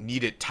though you don't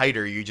need it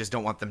tighter, you just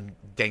don't want them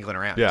dangling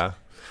around. Yeah.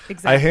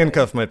 Exactly. I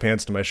handcuff my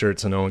pants to my shirt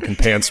so no one can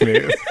pants me.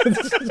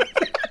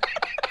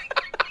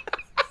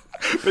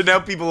 But now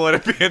people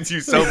want to pants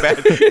you so bad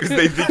because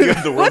they think you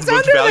have the world's What's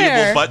most under valuable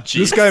there? butt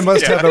cheeks. This guy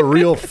must Yeah. have a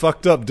real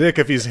fucked up dick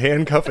if he's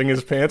handcuffing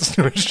his pants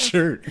to his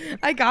shirt.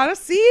 I gotta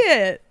see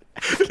it.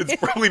 It's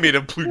probably made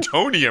of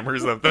plutonium or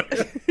something.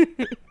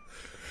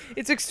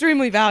 It's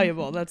extremely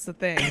valuable. That's the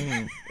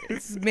thing.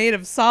 It's made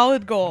of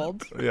solid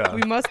gold. Yeah.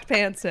 We must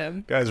pants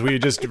him. Guys, we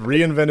just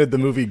reinvented the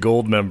movie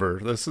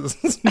Goldmember. This is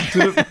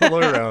did it all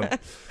around.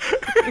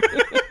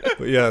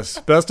 But yes,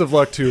 best of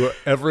luck to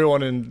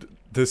everyone in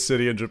this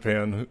city in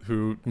Japan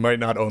who might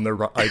not own their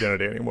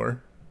identity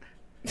anymore.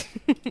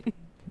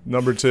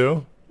 Number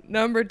 2.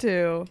 Number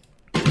 2.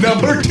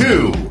 Number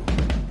 2.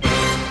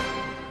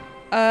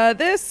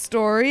 This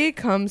story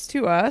comes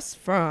to us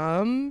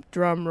from,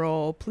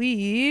 drumroll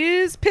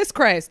please, Piss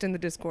Christ in the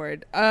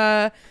Discord.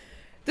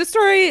 This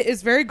story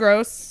is very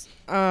gross.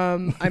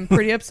 I'm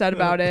pretty upset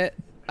about it.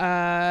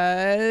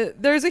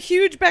 there's a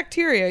huge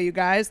bacteria, you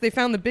guys. They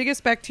found the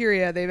biggest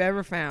bacteria they've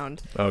ever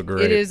found. Oh,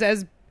 great. It is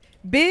as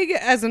big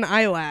as an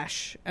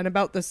eyelash and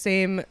about the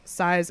same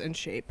size and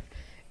shape.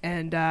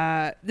 And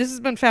this has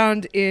been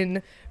found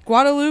in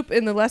Guadeloupe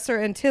in the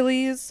Lesser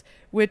Antilles,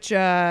 which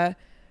I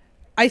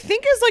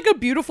think is like a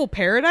beautiful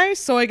paradise.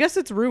 So I guess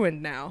it's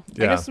ruined now.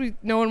 Yeah. I guess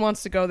no one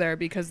wants to go there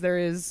because there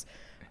is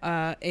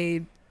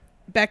a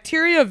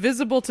bacteria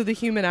visible to the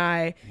human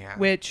eye,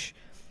 which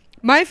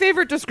my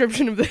favorite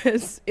description of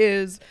this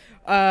is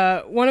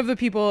one of the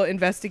people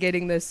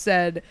investigating this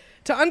said,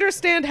 to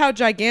understand how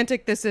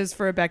gigantic this is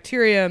for a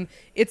bacterium,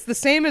 it's the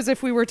same as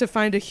if we were to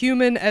find a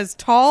human as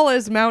tall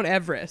as Mount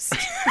Everest.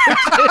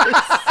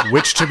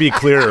 Which, to be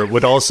clear,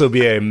 would also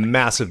be a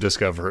massive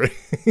discovery.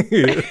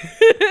 You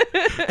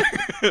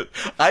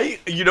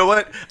know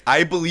what?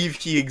 I believe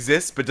he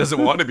exists, but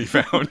doesn't want to be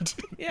found.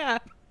 Yeah.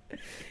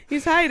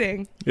 He's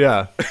hiding.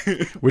 Yeah.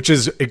 Which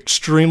is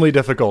extremely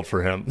difficult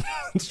for him.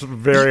 It's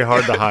very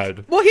hard to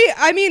hide. Well,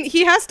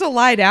 he has to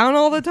lie down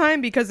all the time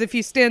because if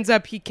he stands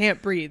up, he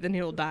can't breathe and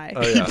he'll die.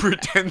 Oh, yeah. He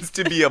pretends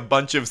to be a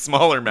bunch of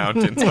smaller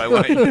mountains by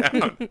lying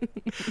down.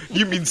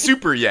 You mean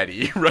Super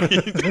Yeti,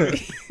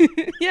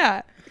 right?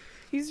 Yeah.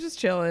 He's just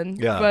chilling.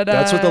 Yeah, but,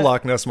 that's what the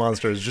Loch Ness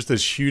Monster is, just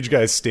this huge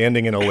guy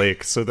standing in a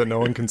lake so that no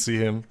one can see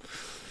him.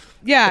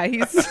 Yeah,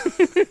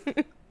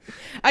 he's...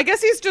 I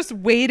guess he's just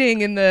waiting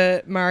in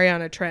the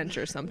Mariana Trench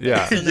or something.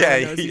 Yeah. So no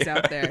one knows he's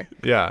out there.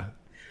 Yeah.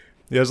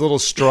 He has a little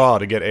straw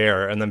to get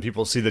air, and then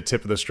people see the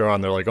tip of the straw,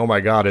 and they're like, oh my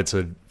god, it's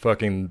a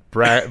fucking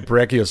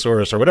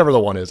Brachiosaurus, or whatever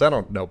the one is. I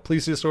don't know.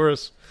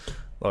 Plesiosaurus?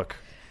 Look,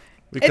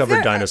 we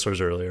covered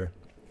dinosaurs earlier.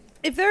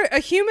 If they're a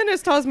human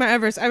as tall as Mount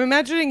Everest, I'm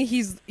imagining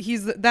he's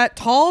that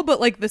tall, but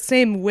like the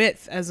same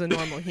width as a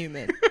normal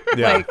human.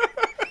 Yeah. Like,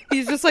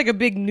 he's just like a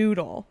big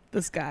noodle,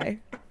 this guy.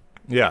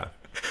 Yeah.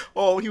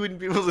 Oh, he wouldn't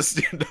be able to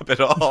stand up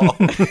at all.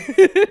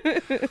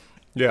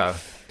 Yeah.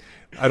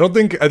 I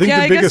think the I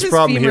guess biggest his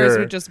problem femurs here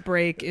would just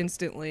break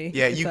instantly.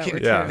 Yeah, if you that can.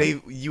 were Yeah.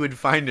 true. You would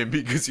find him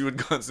because he would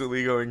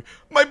constantly going,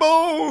 "My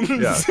bones!"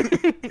 Yeah.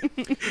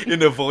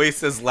 in a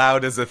voice as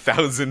loud as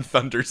 1,000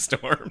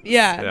 thunderstorms.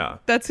 Yeah, Yeah.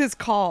 that's his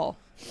call.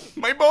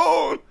 My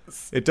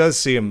bones. It does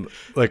seem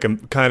like a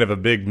kind of a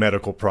big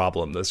medical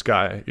problem, this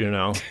guy, you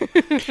know?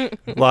 A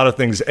lot of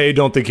things.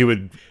 Don't think he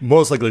would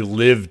most likely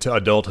live to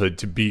adulthood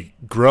to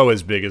grow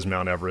as big as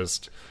Mount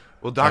Everest.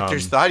 Well,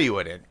 doctors thought he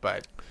wouldn't,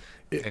 but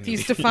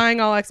He's defying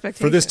all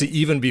expectations. For this to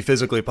even be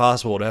physically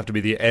possible, it would have to be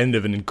the end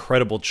of an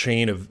incredible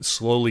chain of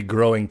slowly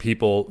growing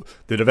people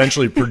that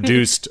eventually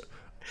produced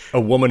a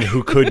woman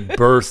who could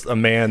birth a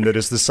man that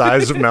is the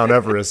size of Mount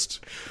Everest.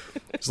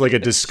 It's like a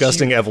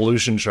disgusting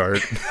evolution chart.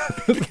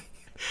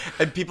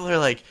 and people are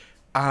like,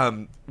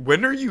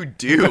 when are you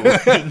due?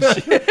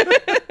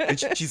 And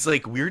she's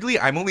like, weirdly,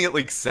 I'm only at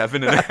like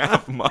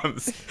 7.5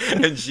 months,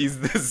 and she's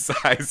the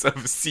size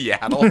of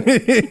Seattle.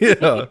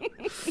 Yeah.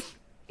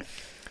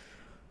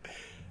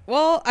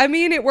 Well, I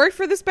mean, it worked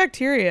for this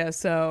bacteria,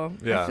 so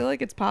Yeah. I feel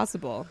like it's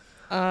possible.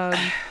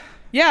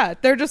 Yeah,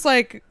 they're just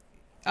like,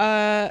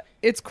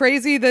 it's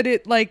crazy that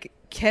it like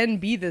can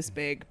be this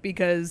big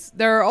because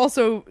there are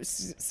also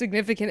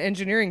significant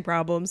engineering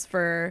problems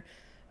for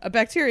a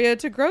bacteria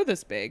to grow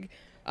this big.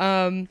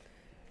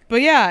 But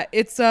yeah,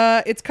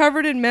 it's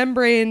covered in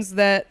membranes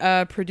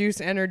that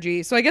produce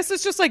energy. So I guess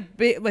it's just like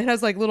it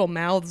has like little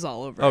mouths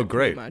all over. Oh, it,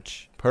 great. pretty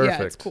much. Perfect.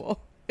 Yeah, it's cool.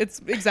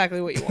 It's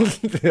exactly what you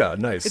want. Yeah,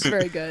 nice. It's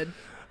very good.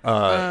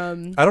 I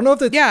don't know if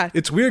that's... Yeah.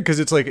 It's weird because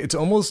it's like, it's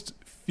almost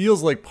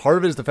feels like part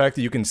of it is the fact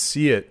that you can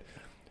see it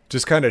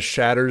just kind of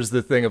shatters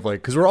the thing of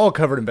like, because we're all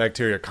covered in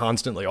bacteria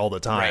constantly all the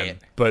time, Right.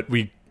 but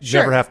we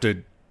Sure. never have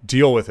to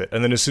deal with it.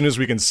 And then as soon as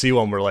we can see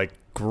one, we're like,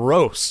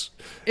 gross.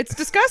 It's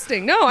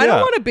disgusting. No, I Yeah.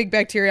 don't want a big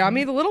bacteria on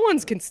me. The little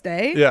ones can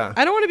stay. Yeah.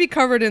 I don't want to be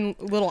covered in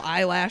little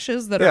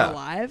eyelashes that are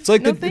alive. It's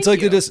like No, it's thank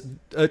like you. it's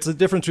the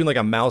difference between like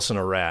a mouse and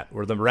a rat,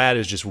 where the rat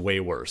is just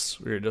way worse.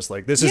 Where you're just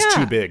like, this is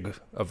Yeah. too big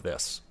of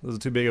this. This is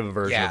too big of a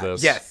version of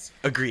this. Yes,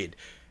 agreed.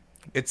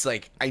 It's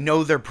like, I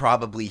know they're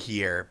probably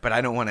here, but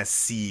I don't want to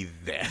see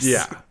this.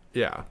 Yeah.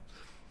 Yeah.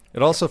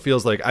 It also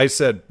feels like, I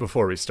said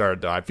before we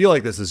started, though, I feel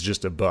like this is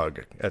just a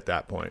bug at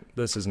that point.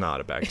 This is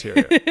not a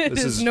bacteria. It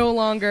This is no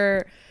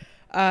longer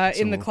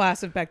in the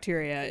class of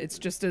bacteria. It's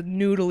just a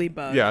noodly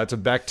bug. Yeah, it's a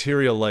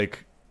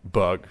bacteria-like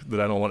bug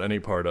that I don't want any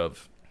part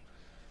of.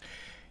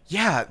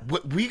 Yeah,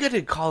 we got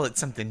to call it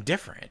something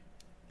different.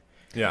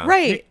 Yeah.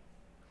 Right.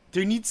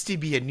 There needs to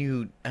be a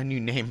new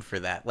name for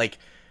that. Like,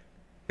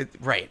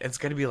 right, it's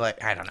got to be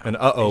like, I don't know. An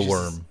It's just-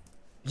 worm.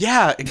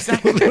 Yeah,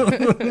 exactly.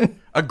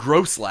 A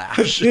gross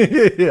lash.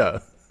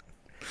 Yeah.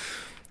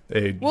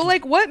 Well,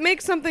 like, what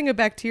makes something a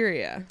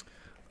bacteria?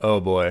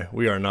 Oh boy,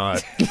 we are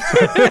not.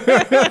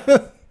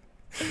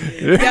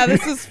 Yeah,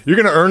 this is You're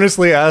going to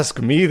earnestly ask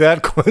me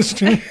that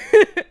question?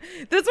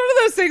 that's one of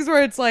those things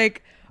where it's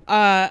like,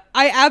 I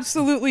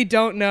absolutely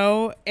don't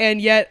know, and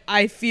yet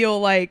I feel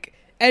like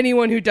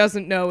anyone who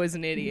doesn't know is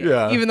an idiot.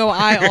 Yeah. Even though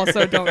I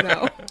also don't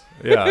know.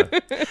 Yeah.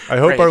 I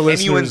hope Right, our if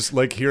listeners anyone's-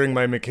 like hearing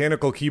my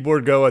mechanical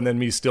keyboard go and then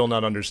me still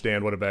not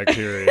understand what a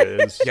bacteria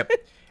is. Yep.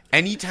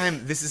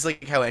 This is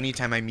like how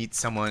anytime I meet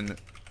someone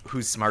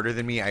who's smarter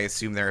than me, I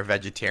assume they're a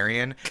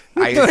vegetarian.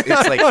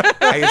 It's like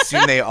I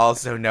assume they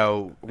also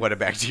know what a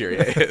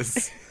bacteria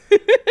is.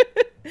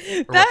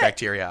 Or what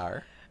bacteria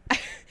are.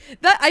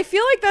 That I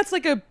feel like that's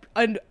like a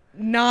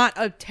not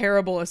a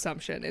terrible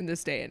assumption in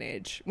this day and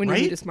age when you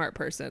meet a smart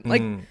person.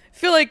 Like, I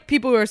feel like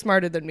people who are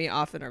smarter than me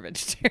often are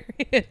vegetarian.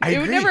 It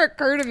would never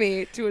occur to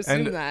me to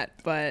assume that,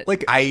 but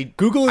like I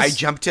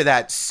jump to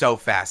that so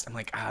fast. I'm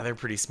like, they're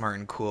pretty smart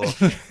and cool.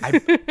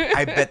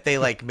 I bet they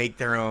like make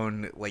their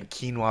own like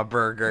quinoa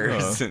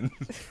burgers. And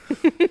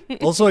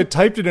Also, I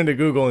typed it into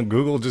Google, and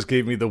Google just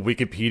gave me the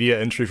Wikipedia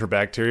entry for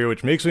bacteria,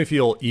 which makes me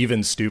feel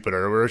even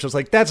stupider. Where it's just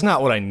like, that's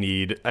not what I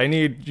need.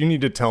 You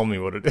need to tell me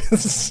what it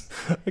is.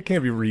 I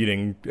can't be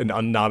reading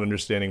and not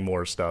understanding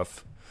more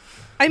stuff.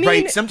 I mean,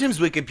 right? Sometimes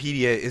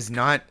Wikipedia is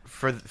not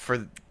for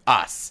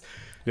us.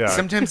 Yeah.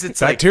 Sometimes it's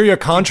bacteria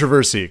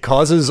controversy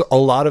causes a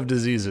lot of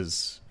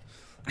diseases.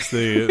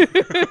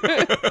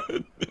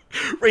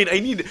 Right. I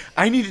need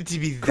it to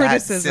be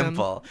that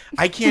simple.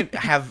 I can't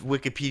have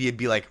Wikipedia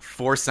be like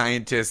for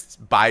scientists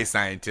by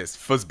scientists,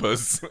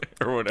 fuzzbuzz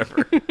or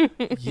whatever.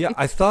 Yeah,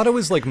 I thought it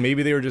was like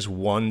maybe they were just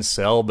one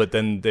cell, but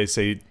then they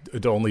say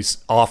it only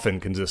often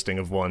consisting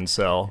of one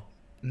cell.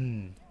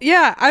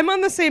 Yeah, I'm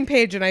on the same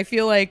page, and I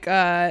feel like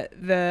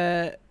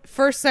the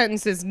first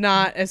sentence is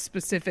not as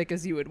specific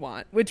as you would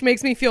want, which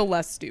makes me feel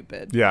less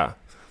stupid. Yeah.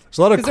 There's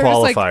a lot of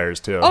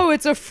qualifiers, too. Oh,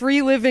 it's a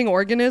free living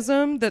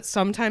organism that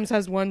sometimes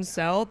has one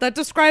cell. That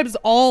describes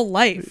all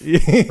life,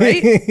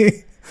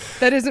 right?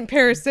 That isn't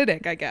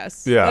parasitic, I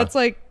guess. Yeah.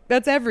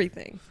 That's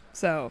everything.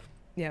 So,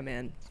 yeah,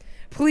 man.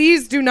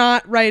 Please do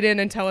not write in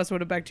and tell us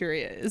what a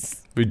bacteria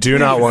is. We do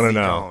not want to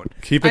know.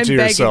 Keep it to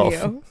yourself.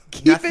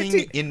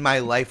 Nothing in my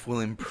life will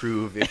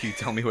improve if you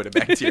tell me what a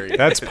bacteria is.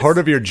 That's part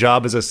of your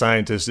job as a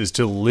scientist, is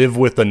to live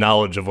with the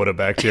knowledge of what a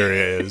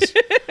bacteria is.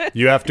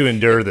 You have to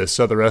endure this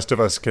so the rest of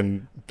us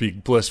can be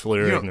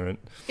blissfully ignorant.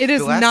 It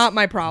is not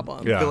my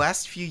problem. Yeah. The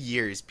last few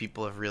years,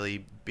 people have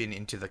really been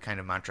into the kind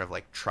of mantra of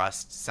like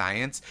trust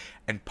science.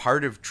 And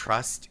part of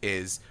trust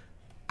is,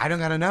 I don't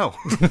gotta know.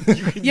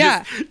 You can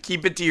just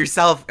keep it to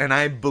yourself, and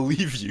I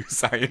believe you,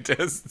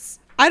 scientists.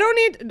 I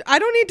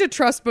don't need to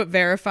trust but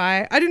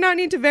verify. I do not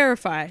need to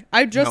verify.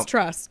 I just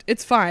trust.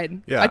 It's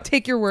fine. Yeah. I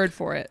take your word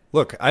for it.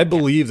 Look, I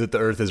believe that the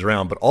Earth is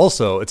round, but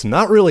also it's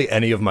not really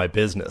any of my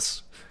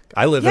business.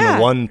 I live in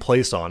one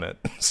place on it,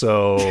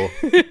 so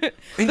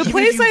the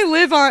place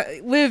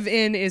I live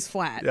in is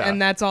flat,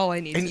 and that's all I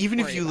need. And even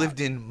if you lived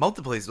in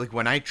multiple places, like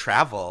when I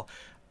travel,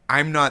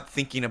 I'm not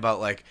thinking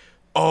about like,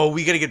 oh,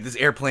 we got to get this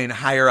airplane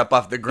higher up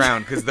off the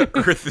ground because the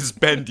Earth is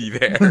bendy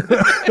there.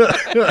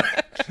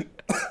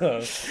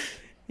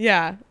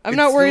 Yeah, I'm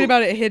not worried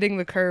about it hitting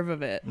the curve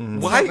of it.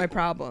 It's not my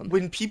problem.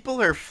 When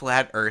people are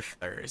flat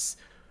earthers,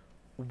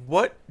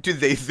 what do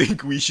they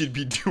think we should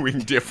be doing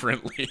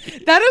differently?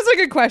 That is a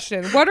good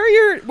question. What are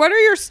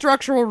your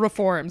structural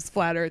reforms,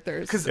 flat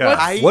earthers? Because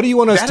what do you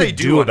want us to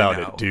do about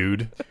it,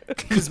 dude?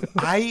 Because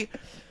I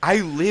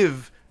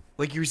live,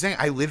 like you were saying,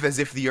 I live as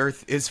if the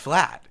Earth is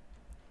flat.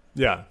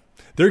 Yeah.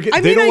 They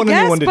don't want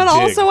anyone to but dig.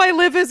 Also I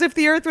live as if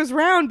the Earth was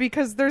round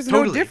because there's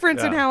no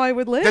difference in how I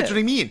would live. That's what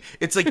I mean.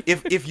 It's like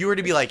if you were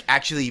to be like,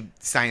 actually,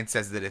 science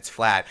says that it's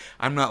flat.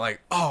 I'm not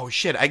like, oh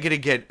shit, I gotta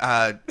get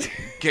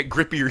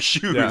grippier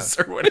shoes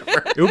or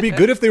whatever. It would be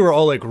good if they were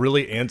all like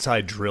really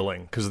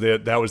anti-drilling, because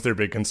that was their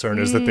big concern,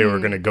 is that they were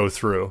going to go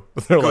through.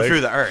 Go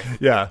through the Earth.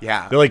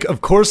 Yeah. They're like, of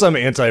course I'm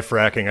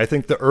anti-fracking. I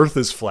think the Earth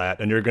is flat,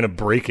 and you're going to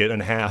break it in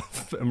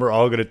half, and we're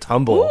all going to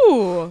tumble.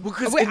 Ooh.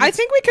 Wait, I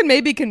think we can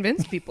maybe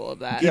convince people of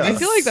that. I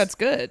feel like that's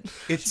good.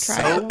 It's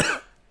so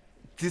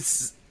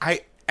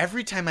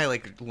every time I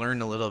like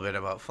learn a little bit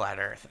about flat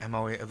Earth, I'm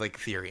always like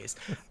theories.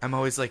 I'm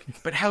always like,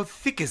 but how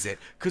thick is it?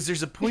 Because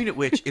there's a point at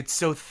which it's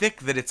so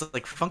thick that it's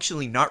like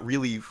functionally not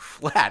really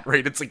flat,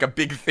 right? It's like a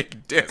big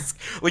thick disc.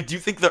 Like, do you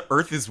think the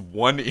Earth is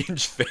 1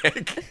 inch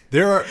thick?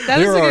 That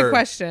is a good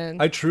question.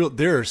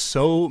 There are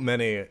so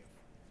many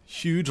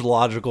huge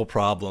logical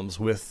problems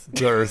with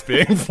the Earth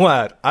being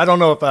flat. I don't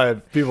know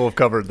if people have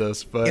covered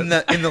this, but in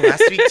the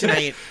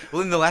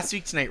last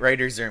week tonight,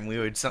 writers' room, we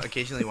would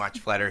occasionally watch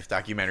flat Earth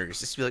documentaries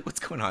just to be like,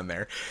 what's going on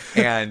there?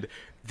 And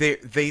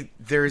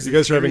there's you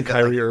guys are having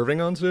Kyrie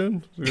Irving on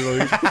soon?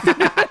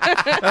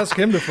 Ask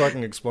him to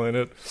fucking explain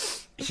it.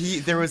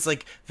 There was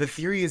like, the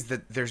theory is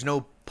that there's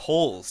no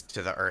poles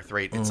to the Earth,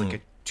 right? It's like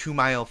a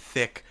 2-mile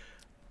thick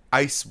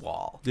ice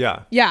wall.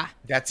 Yeah.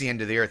 That's the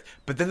end of the Earth.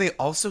 But then they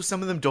also,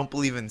 some of them don't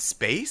believe in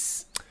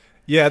space.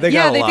 Yeah, they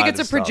think it's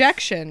a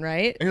projection,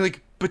 right? And you're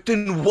like, but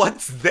then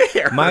what's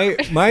there? My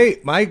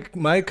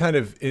kind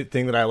of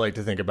thing that I like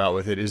to think about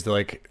with it is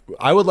like,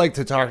 I would like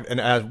to talk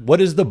and ask, what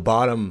does the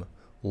bottom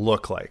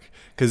look like?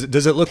 Because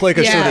does it look like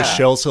a sort of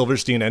Shel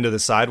Silverstein end of the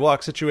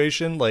sidewalk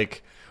situation?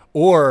 Like,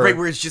 Or right,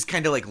 where it's just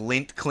kind of like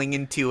lint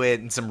clinging to it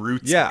and some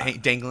roots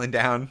dangling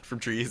down from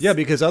trees. Yeah,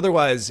 because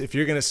otherwise, if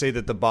you're going to say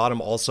that the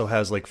bottom also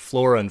has like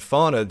flora and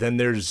fauna, then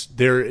there's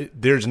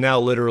now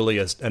literally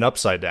an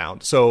upside down.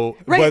 So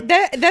right,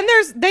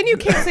 then you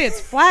can't say it's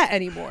flat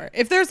anymore.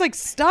 If there's like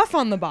stuff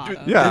on the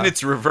bottom, then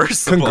it's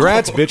reversible.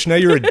 Congrats, bitch! Now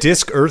you're a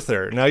disc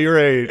earther. Now you're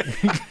a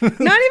not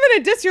even a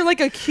disc. You're like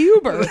a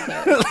cube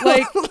earther.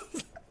 Like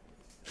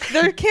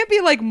there can't be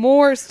like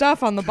more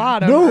stuff on the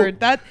bottom. No. Or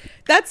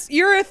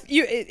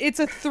it's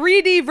a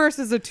 3D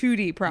versus a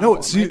 2D problem.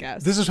 No, see, I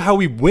guess. this is how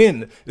we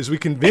win: is we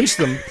convince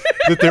them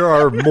that there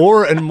are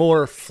more and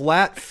more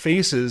flat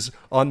faces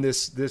on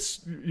this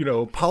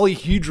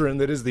polyhedron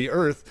that is the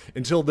Earth,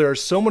 until there are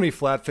so many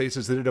flat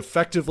faces that it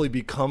effectively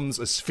becomes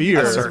a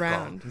sphere. A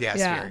circle. Yeah,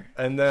 sphere.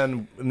 And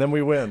then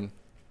we win.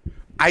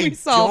 We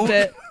solved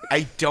it.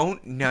 I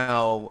don't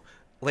know.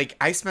 Like,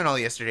 I spent all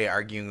yesterday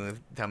arguing with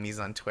dummies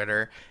on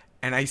Twitter.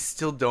 And I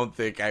still don't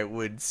think I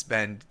would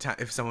spend time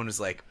if someone was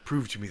like,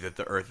 "Prove to me that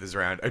the Earth is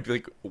round." I'd be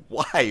like,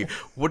 "Why?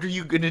 What are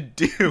you gonna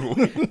do?"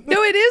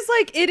 No,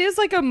 it is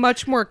like a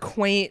much more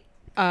quaint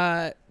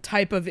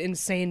type of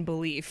insane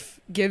belief,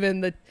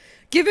 given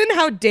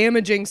how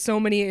damaging so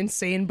many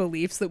insane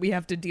beliefs that we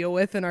have to deal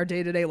with in our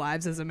day-to-day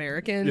lives as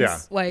Americans. Yeah.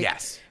 Like,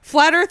 yes.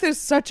 Flat Earth is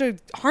such a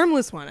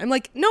harmless one. I'm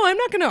like, no, I'm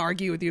not going to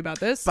argue with you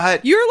about this.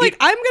 But you're like,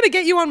 I'm going to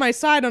get you on my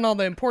side on all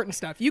the important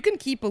stuff. You can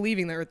keep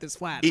believing the Earth is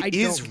flat. It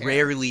is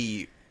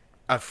rarely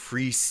a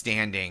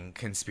freestanding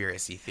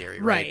conspiracy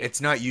theory, right? It's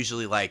not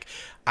usually like,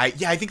 I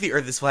think the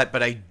Earth is flat,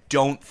 but I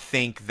don't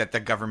think that the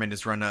government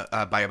is run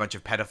by a bunch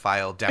of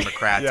pedophile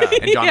Democrats,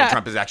 and Donald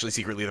Trump is actually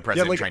secretly the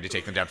president trying to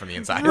take them down from the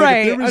inside.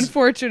 Right,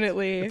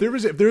 unfortunately.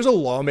 If there's a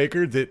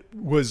lawmaker that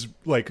was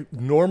like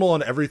normal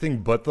on everything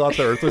but thought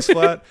the Earth was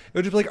flat, it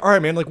would just be like, all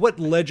right, man, like what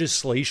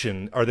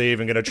legislation are they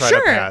even going to try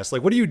to pass?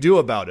 Like, what do you do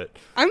about it?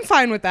 I'm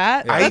fine with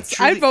that.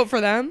 I'd vote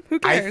for them. Who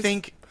cares? I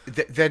think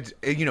that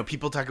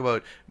people talk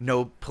about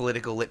no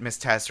political litmus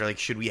test, or like,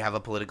 should we have a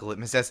political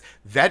litmus test?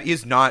 That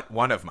is not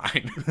one of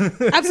mine.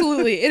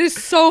 Absolutely, it is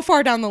so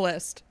far down the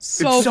list.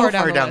 So far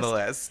down the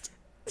list.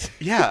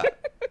 Yeah,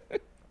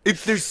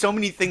 there's so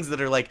many things that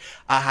are like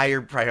a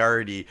higher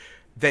priority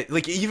that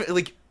like even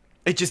like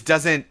it just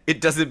doesn't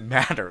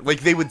matter. Like,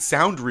 they would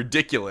sound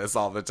ridiculous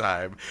all the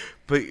time,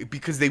 but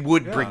because they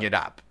would bring it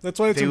up. That's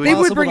why they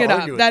would bring it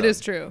up. That is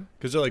true.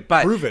 Because they're like,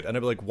 prove it, and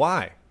I'd be like,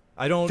 why?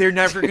 They're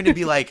never going to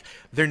be like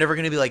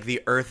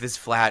the Earth is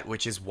flat,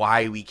 which is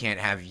why we can't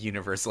have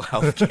universal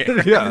health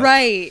care. Yeah.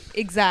 Right.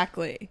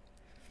 Exactly.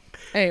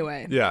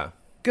 Anyway. Yeah.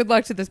 Good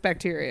luck to this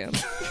bacterium.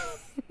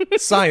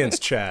 Science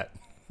chat.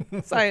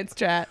 Science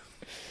chat.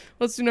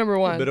 Let's do number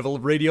one. A bit of a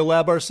radio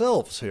lab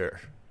ourselves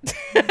here.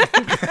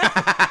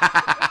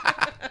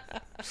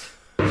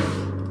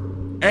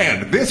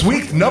 And this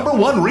week's number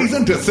one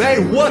reason to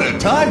say what a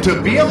time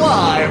to be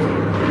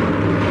alive.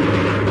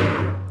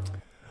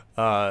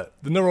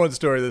 The number one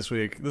story this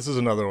week, this is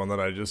another one that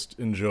I just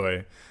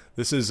enjoy.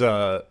 This is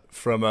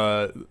from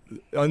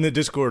on the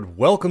Discord,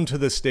 welcome to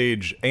the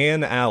stage,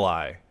 Anne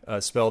Ally,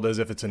 spelled as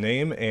if it's a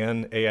name,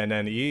 Anne,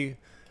 A-N-N-E,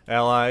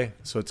 Ally.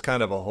 So it's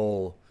kind of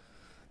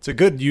it's a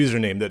good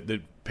username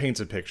that paints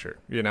a picture,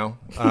 you know?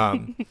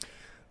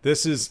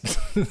 This is,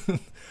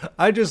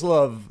 I just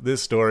love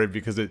this story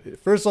because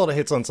first of all, it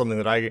hits on something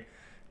that I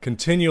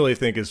continually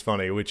think is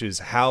funny, which is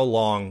how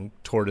long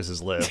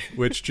tortoises live,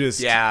 which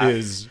just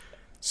is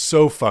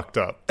so fucked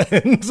up.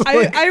 And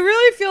like, I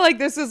really feel like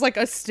this is like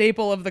a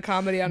staple of the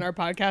comedy on our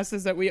podcast,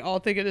 is that we all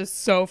think it is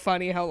so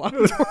funny how long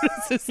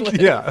tortoises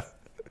live. Yeah.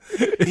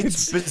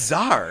 It's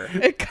bizarre.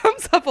 It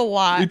comes up a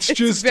lot. It's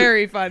just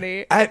very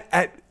funny.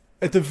 At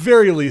the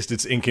very least,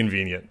 it's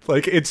inconvenient.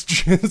 Like, it's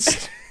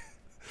just...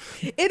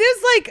 It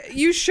is like,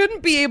 you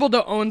shouldn't be able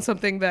to own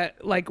something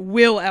that like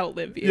will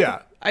outlive you.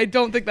 Yeah. I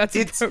don't think that's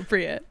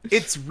appropriate.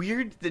 It's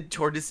weird that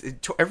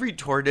every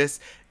tortoise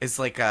is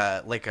like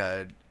a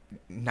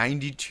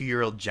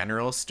 92-year-old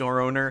general store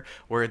owner,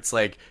 where it's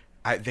like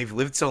they've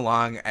lived so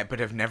long but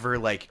have never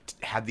like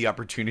had the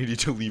opportunity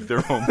to leave their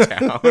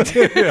hometown.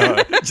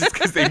 Just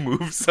because they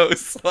move so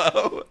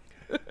slow.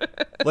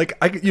 Like,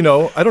 I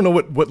don't know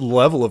what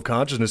level of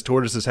consciousness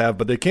tortoises have,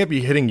 but they can't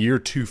be hitting year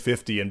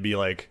 250 and be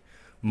like,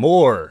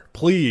 more,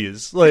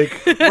 please.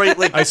 Like, right,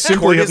 like I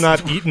simply have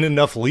not eaten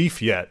enough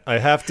leaf yet. I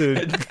have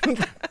to.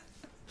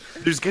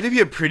 There's going to be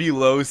a pretty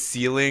low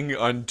ceiling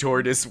on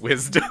tortoise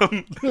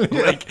wisdom.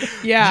 Like,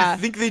 yeah. You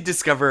think they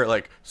discover,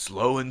 like,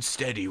 slow and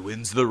steady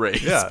wins the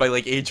race by,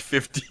 like, age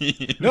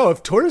 15. No,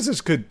 if tortoises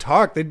could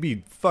talk, they'd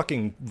be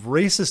fucking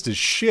racist as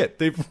shit.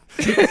 They're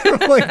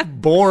like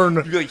born.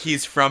 You'd be like,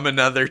 he's from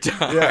another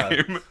time.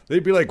 Yeah.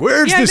 They'd be like,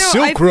 where's the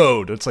Silk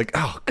Road? It's like,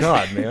 oh,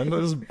 God, man.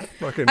 This is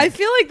fucking... I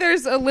feel like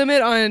there's a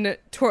limit on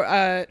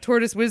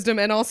tortoise wisdom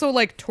and also,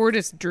 like,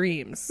 tortoise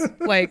dreams.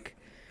 Like...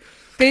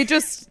 They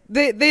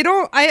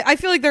don't, I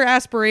feel like their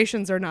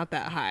aspirations are not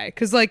that high.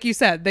 Because like you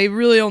said, they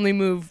really only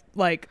move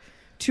like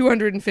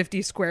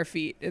 250 square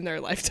feet in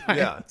their lifetime.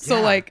 Yeah. So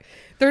like,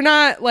 they're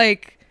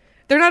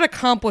they're not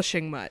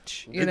accomplishing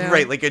much, you know?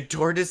 Right, like a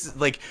tortoise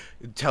like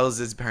tells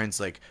his parents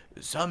like,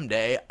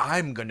 someday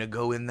I'm gonna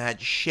go in that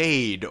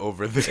shade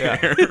over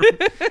there.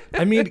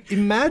 I mean,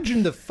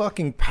 imagine the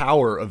fucking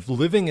power of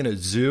living in a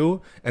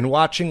zoo and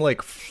watching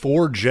like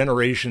 4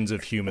 generations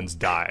of humans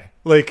die.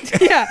 Like,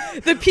 yeah,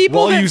 the people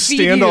while that you feed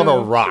stand you. on a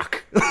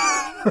rock.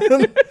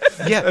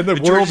 Yeah, And the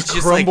George world is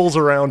just crumbles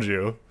around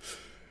you.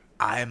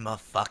 I'm a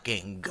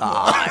fucking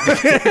god.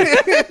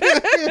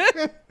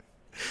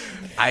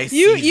 I see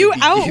You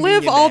the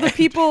outlive beginning all and the end.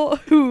 people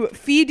who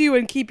feed you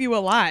and keep you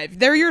alive.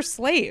 They're your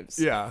slaves.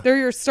 Yeah. They're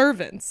your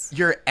servants.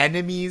 Your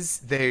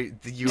enemies,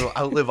 you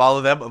outlive all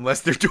of them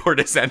unless they're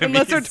tortoise enemies.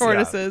 Unless they're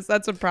tortoises.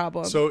 That's a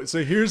problem. So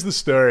here's the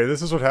story.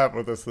 This is what happened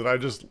with this that I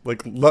just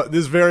like. This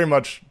is very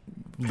much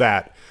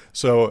that.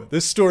 So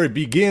this story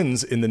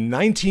begins in the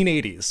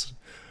 1980s.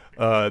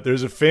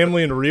 There's a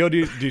family in Rio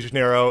de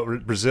Janeiro,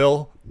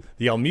 Brazil.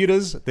 The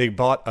Almeidas. They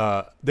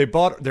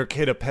bought their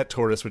kid a pet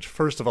tortoise, which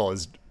first of all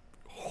is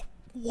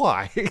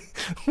why?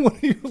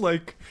 What are you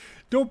like?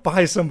 Don't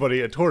buy somebody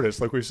a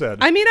tortoise, like we said.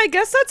 I mean, I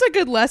guess that's a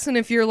good lesson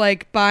if you're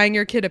like buying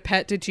your kid a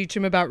pet to teach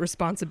him about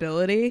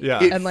responsibility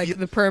Yeah. and like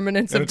the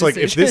permanence And of it's like,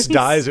 decisions. if this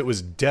dies, it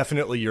was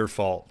definitely your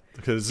fault.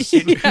 Because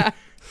yeah.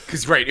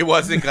 Because right, it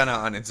wasn't gonna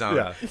on its own.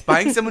 Yeah.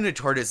 Buying someone a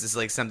tortoise is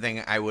like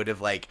something I would have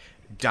like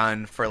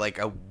done for like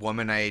a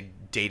woman I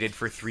dated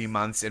for 3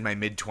 months in my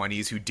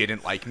mid-20s who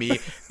didn't like me,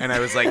 and I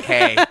was like,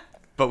 hey,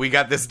 but we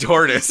got this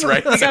tortoise,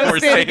 right? So gotta we're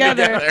stay staying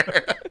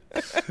together.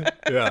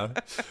 yeah.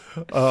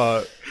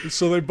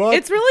 So they bought.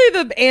 It's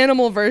really the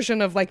animal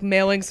version of like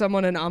mailing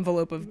someone an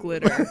envelope of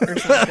glitter or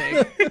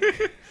something.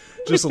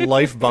 Just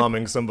life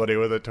bombing somebody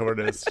with a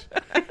tortoise.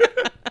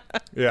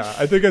 Yeah,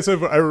 I think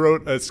I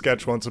wrote a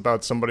sketch once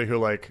about somebody who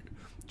like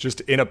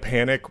just in a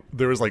panic,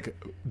 there was like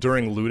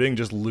during looting,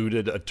 just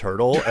looted a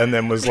turtle and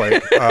then was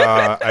like,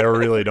 I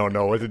really don't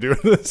know what to do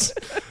with this.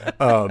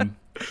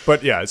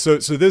 But yeah, so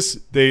this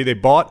they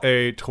bought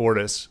a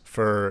tortoise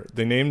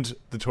they named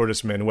the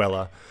tortoise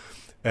Manuela,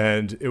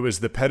 and it was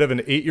the pet of their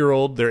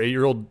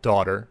 8-year-old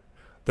daughter.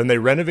 Then they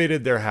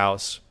renovated their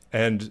house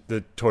and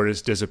the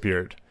tortoise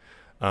disappeared.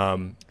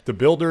 The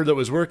builder that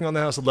was working on the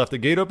house had left the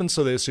gate open,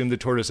 so they assumed the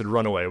tortoise had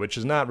run away, which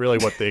is not really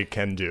what they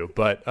can do.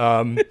 But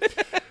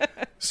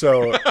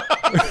so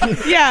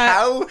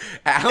Yeah.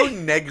 How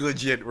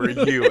negligent were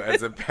you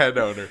as a pet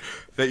owner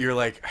that you're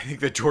like, I think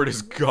the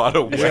tortoise got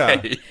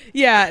away?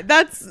 Yeah,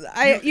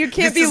 you can't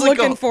This be is like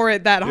looking a- for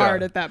it that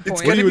hard Yeah. at that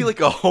It's point. gonna be like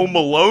a Home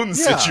Alone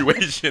Yeah.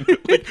 situation.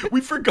 Like,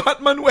 we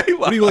forgot Manuela.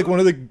 what are you like one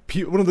of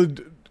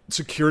the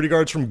security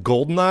guards from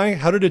Goldeneye?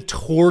 How did a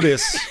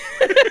tortoise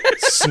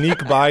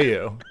sneak by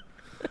you?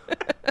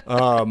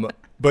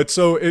 But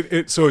so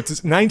it's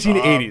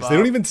 1980s. They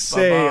don't even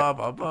say. I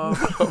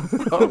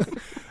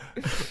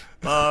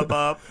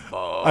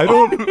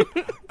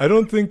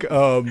don't think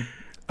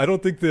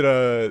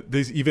that they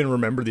even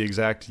remember the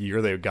exact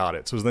year they got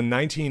it. So it was the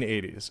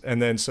 1980s,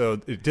 and then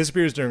so it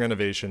disappears during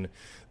renovation.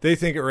 They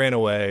think it ran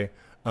away.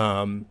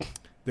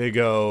 They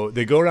go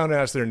around and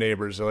ask their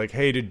neighbors. They're like,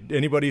 "Hey, did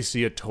anybody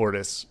see a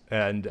tortoise?"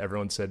 And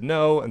everyone said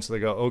no. And so they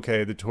go,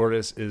 "Okay, the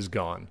tortoise is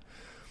gone."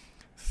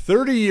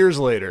 30 years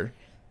later,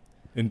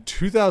 in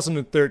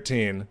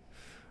 2013,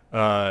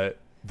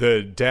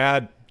 the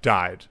dad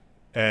died.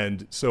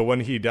 And so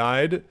when he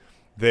died,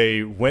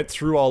 they went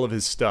through all of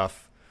his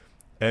stuff.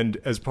 And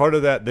as part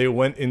of that, they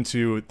went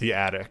into the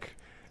attic.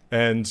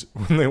 And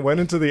when they went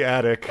into the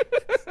attic,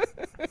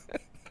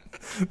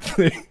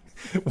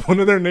 one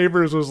of their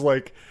neighbors was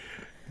like,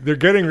 they're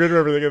getting rid of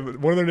everything.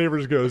 And one of their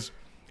neighbors goes,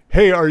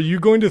 "Hey, are you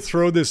going to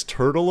throw this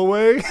turtle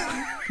away?"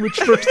 Which,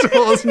 first of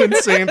all, is an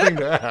insane thing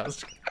to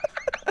ask.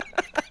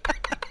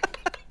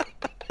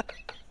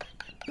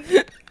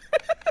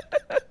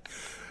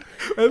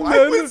 And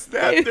Why was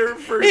that their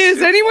first?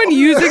 Is anyone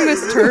using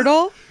this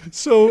turtle?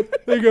 So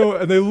they go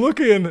and they look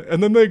in,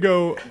 and then they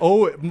go,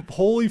 "Oh,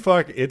 holy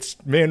fuck! It's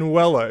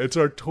Manuela. It's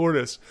our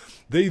tortoise."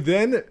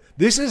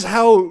 This is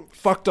how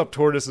fucked up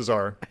tortoises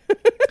are.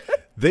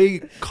 They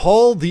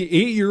call the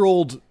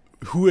 8-year-old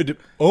who had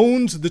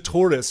owned the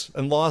tortoise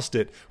and lost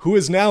it, who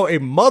is now a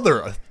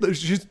mother.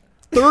 She's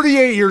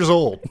 38 years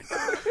old.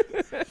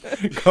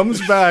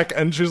 Comes back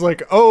and she's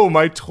like, "Oh,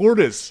 my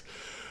tortoise."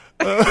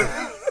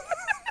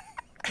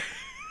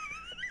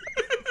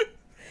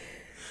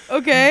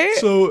 Okay.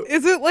 So-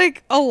 is it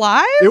like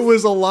alive? It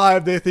was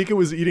alive. They think it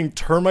was eating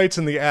termites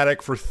in the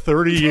attic for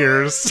 30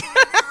 years.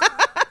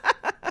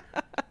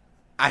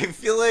 I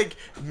feel like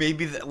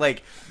maybe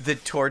the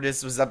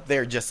tortoise was up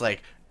there just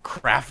like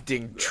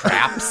crafting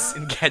traps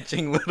and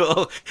catching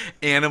little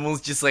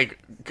animals, just like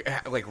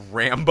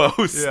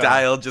Rambo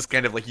style, just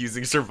kind of like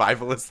using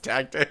survivalist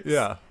tactics.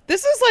 Yeah.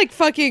 This is like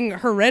fucking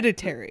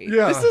Hereditary.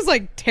 Yeah. This is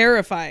like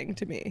terrifying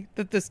to me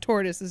that this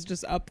tortoise is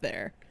just up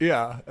there.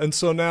 Yeah. And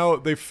so now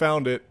they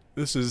found it.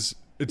 It's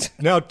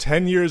now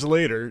 10 years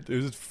later.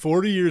 It was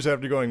 40 years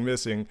after going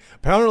missing.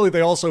 Apparently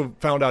they also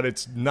found out they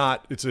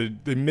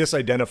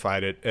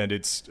misidentified it, and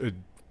it's a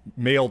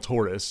male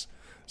tortoise.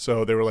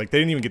 So they were like, they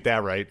didn't even get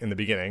that right in the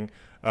beginning.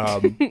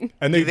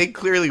 And they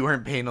clearly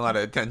weren't paying a lot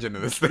of attention to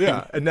this thing.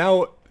 Yeah, and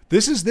now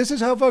this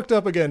is how fucked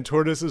up again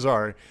tortoises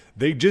are.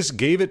 They just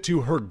gave it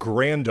to her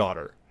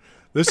granddaughter.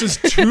 This is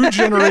 2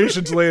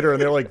 generations later,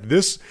 and they're like,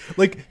 this,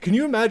 like, can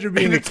you imagine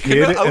being a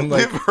kid and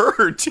like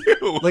her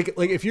too? Like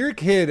if you're a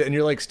kid and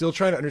you're like still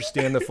trying to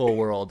understand the full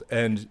world,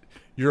 and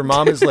your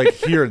mom is like,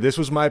 here, this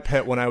was my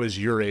pet when I was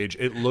your age.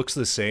 It looks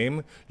the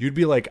same. You'd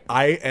be like,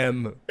 I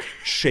am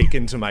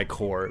shaken to my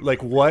core.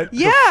 Like, what?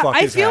 Yeah, the fuck I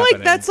is feel happening?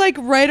 like that's like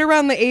right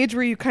around the age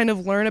where you kind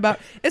of learn about,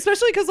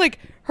 especially because like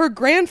her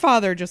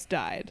grandfather just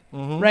died,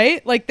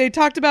 right? Like they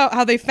talked about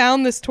how they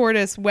found this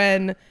tortoise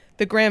when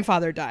the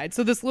grandfather died.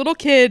 So this little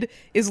kid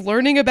is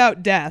learning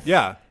about death.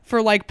 Yeah.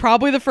 For like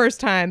probably the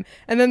first time,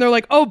 and then they're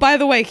like, "Oh, by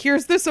the way,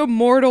 here's this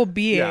immortal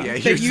being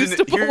that used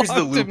to belong here's the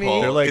to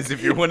loophole. me." Like, is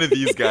if you're one of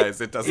these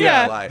guys, it doesn't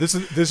Yeah. apply. This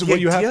is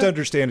what you have to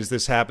understand is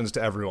this happens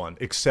to everyone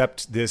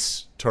except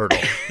this turtle.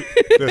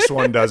 This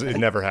one does it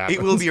never happens.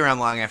 It will be around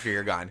long after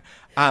you're gone.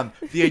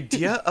 The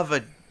idea of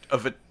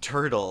a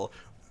turtle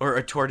or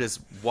a tortoise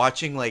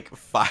watching like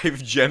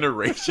 5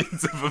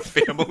 generations of a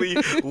family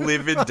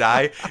live and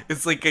die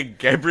is like a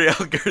Gabriel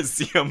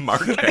Garcia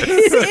Marquez.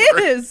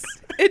 It is.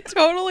 It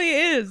totally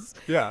is.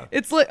 Yeah.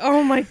 It's like,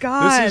 oh my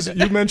god. This is,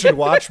 you mentioned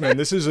Watchmen.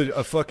 This is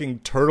a fucking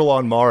turtle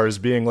on Mars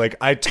being like,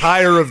 I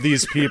tire of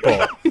these people.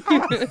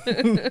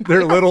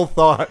 Their little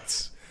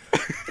thoughts.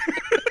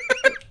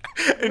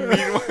 And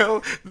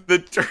meanwhile, the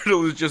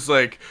turtle is just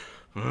like,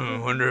 I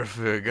wonder if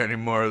I got any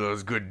more of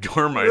those good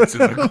dormites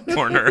in the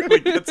corner.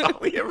 Like, that's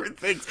all he ever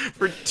thinks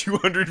for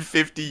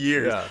 250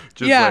 years. Yeah.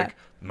 Just like,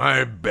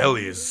 my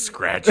belly is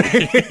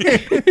scratchy.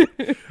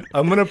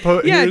 I'm going to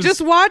put... Yeah,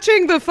 just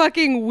watching the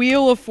fucking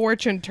wheel of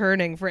fortune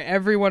turning for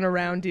everyone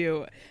around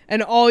you,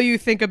 and all you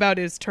think about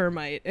is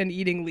termite and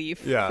eating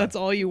leaf. Yeah. That's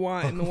all you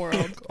want in the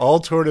world. All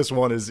tortoise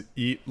want is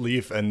eat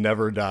leaf and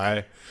never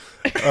die.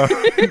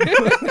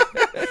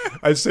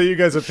 I sent you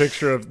guys a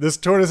picture of this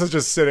tortoise is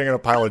just sitting in a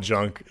pile of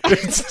junk.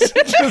 It's just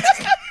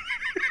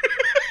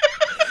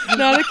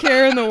Not a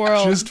care in the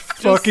world. Just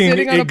fucking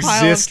sitting on a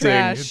pile of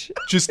trash. existing.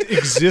 Just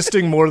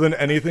existing more than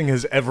anything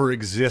has ever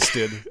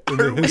existed in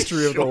the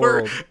history of the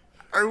world.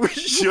 Are we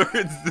sure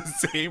it's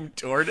the same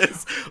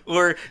tortoise?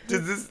 Or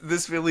does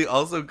this family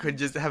also could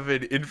just have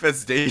an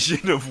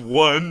infestation of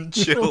one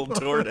chill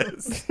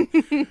tortoise?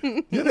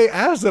 Yeah, they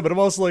asked that, but I'm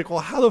also like, well,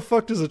 how the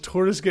fuck does a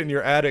tortoise get in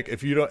your attic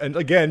if you don't? And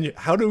again,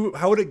 how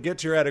would it get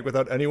to your attic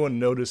without anyone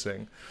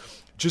noticing?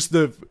 Just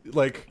the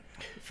like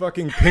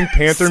fucking Pink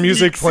Panther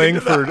music playing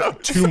for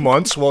 2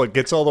 months while it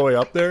gets all the way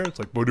up there. It's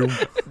like boom,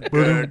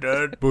 boom,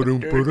 boom,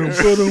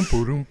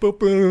 boom,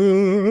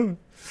 boom.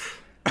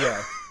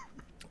 Yeah,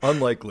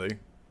 unlikely.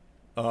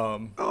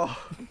 Oh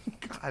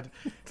God,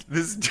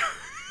 this.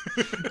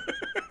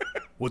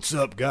 What's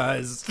up,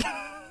 guys?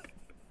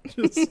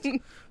 Just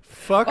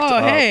fucked Oh,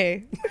 up.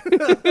 hey.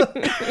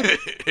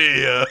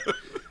 Yeah.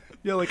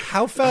 Yeah, like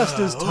how fast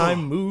does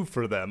time move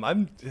for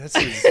them?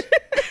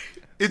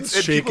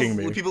 It's shaking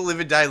me. People live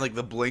and die in like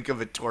the blink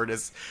of a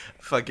tortoise,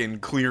 fucking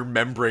clear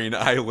membrane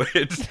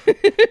eyelid.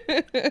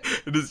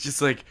 It is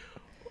just like,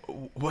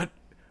 what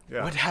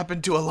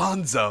happened to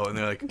Alonzo? And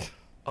they're like,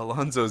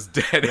 Alonzo's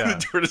dead, Yeah. and the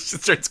tortoise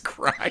just starts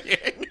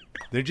crying.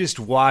 They're just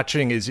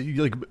watching as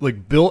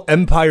like built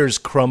empires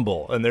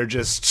crumble, and they're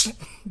just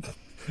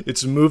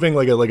it's moving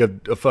like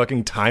a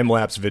fucking time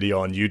lapse video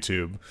on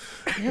YouTube.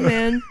 Yeah,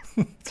 man.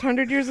 It's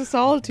 100 Years of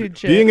Solitude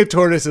shit. Being a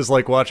tortoise is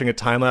like watching a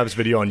time lapse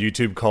video on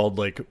YouTube called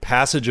like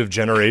Passage of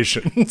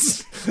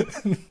Generations.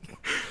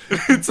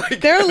 It's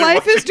like Their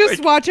life is watching, just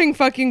like, watching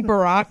fucking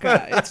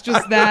Baraka. It's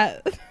just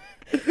that.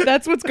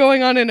 That's what's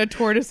going on in a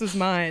tortoise's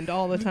mind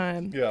all the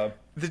time. Yeah.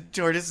 the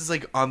tortoise is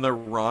like on the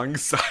wrong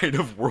side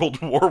of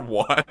World War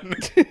One.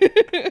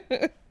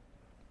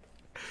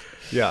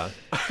 Yeah.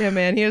 Yeah,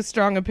 man. He has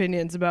strong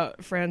opinions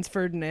about Franz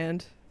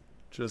Ferdinand.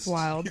 Just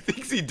Wild. He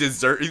thinks he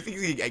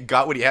thinks he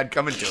got what he had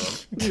coming to him.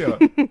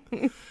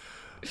 Yeah.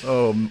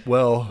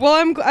 Well, Well,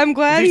 I'm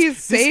glad he's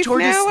This safe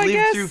tortoise now, I lived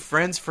guess. through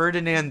Franz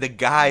Ferdinand the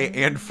guy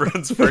and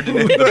Franz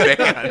Ferdinand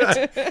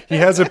the band. he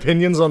has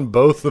opinions on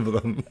both of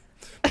them.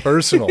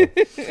 Personal.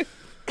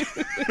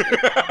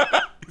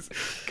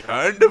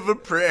 Kind of a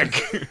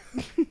prick.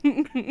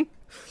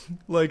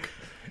 Like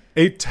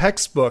a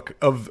textbook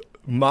of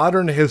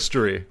modern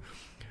history.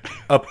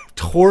 A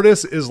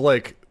tortoise is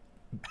like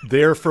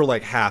there for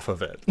like half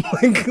of it.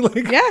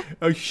 like Yeah.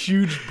 a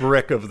huge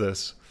brick of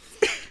this.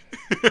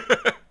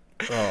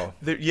 Oh.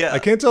 Yeah, I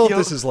can't tell if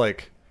this is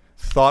like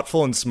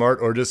thoughtful and smart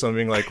or just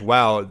something like,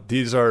 wow,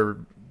 these are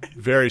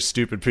very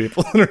stupid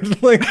people and are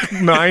like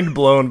mind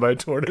blown by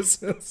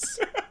tortoises.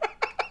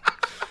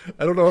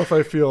 I don't know if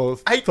I feel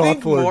I think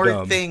thoughtful or more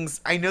dumb.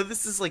 things. I know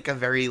this is like a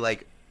very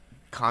like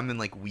common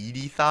like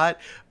weedy thought,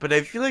 but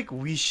I feel like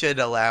we should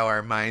allow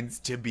our minds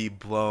to be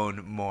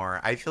blown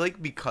more. I feel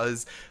like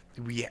because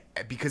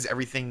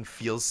everything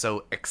feels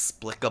so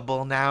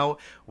explicable now,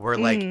 we're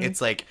like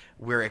it's like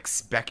we're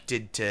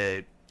expected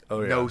to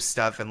know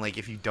stuff, and like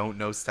if you don't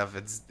know stuff,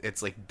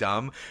 it's like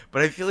dumb.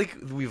 But I feel like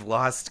we've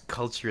lost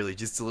culturally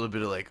just a little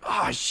bit of like,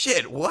 oh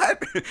shit,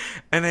 what?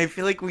 And I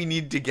feel like we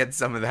need to get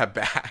some of that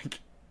back.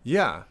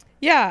 Yeah.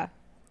 Yeah.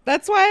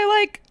 That's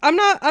why, like, I'm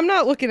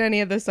not looking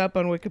any of this up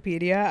on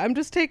Wikipedia. I'm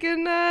just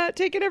taking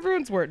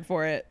everyone's word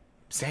for it.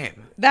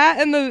 Same. That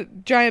and the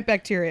giant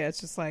bacteria.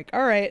 It's just like,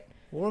 all right,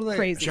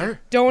 crazy. Sure.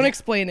 Don't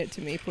explain it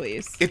to me,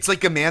 please. It's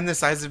like a man the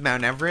size of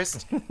Mount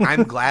Everest.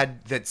 I'm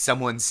glad that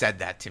someone said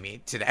that to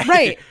me today.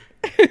 Right.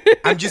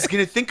 I'm just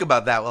gonna think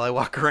about that while I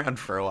walk around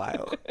for a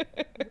while.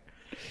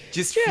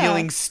 Just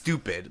feeling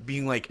stupid,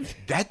 being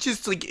like, that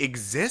just like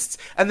exists.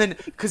 And then,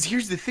 because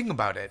here's the thing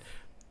about it,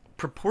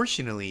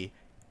 proportionally,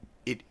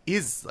 it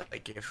is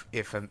like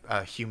if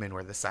a human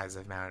were the size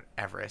of Mount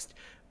Everest,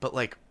 but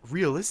like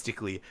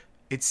realistically,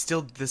 it's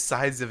still the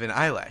size of an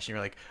eyelash. And you're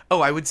like, oh,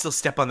 I would still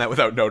step on that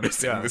without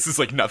noticing. Yeah. This is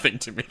like nothing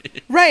to me.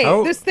 Right.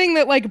 Oh. This thing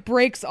that like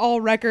breaks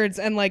all records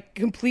and like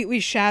completely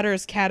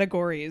shatters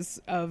categories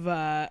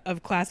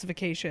of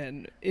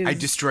classification. I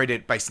destroyed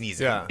it by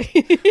sneezing. Yeah.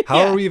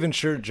 How are we even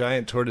sure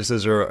giant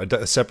tortoises are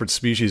a separate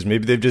species?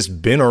 Maybe they've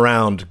just been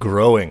around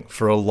growing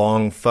for a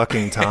long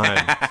fucking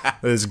time.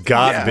 It's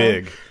got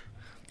big.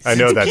 I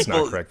know that's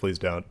not correct. Please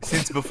don't.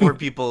 Since before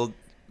people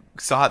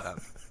saw them.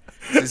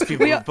 Since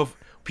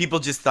people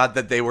just thought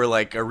that they were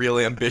like a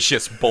really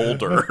ambitious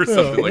boulder or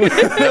something like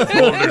that.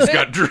 Boulder's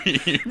got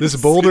dreams. This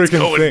boulder can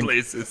going think.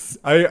 Places.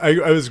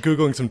 I was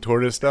Googling some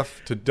tortoise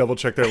stuff to double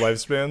check their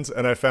lifespans,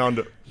 and I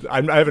found,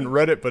 I haven't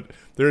read it, but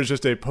there's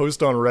just a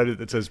post on Reddit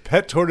that says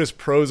pet tortoise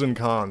pros and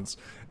cons.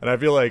 And I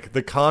feel like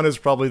the con is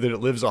probably that it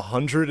lives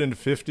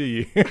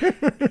 150 years.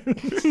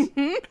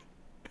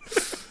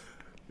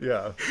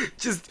 Yeah.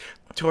 Just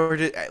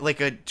tortoise,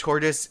 like a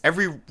tortoise,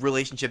 every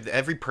relationship,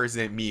 every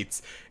person it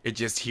meets, it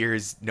just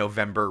hears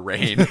November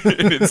rain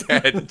in its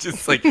head.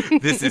 Just like,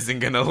 this isn't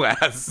going to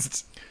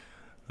last.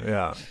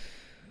 Yeah.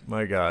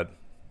 My God.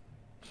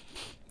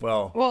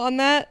 Well, on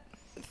that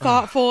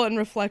thoughtful and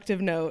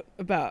reflective note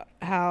about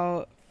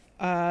how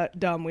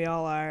dumb we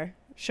all are,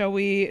 shall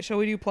we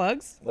do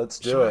plugs? Let's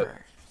do it.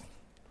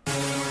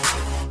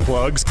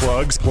 Plugs.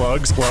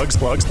 Everybody!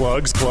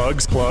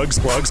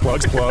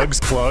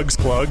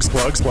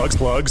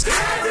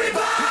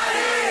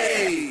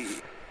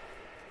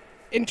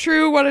 In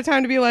true What a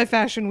Time to Be Alive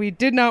fashion, we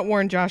did not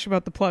warn Josh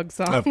about the plug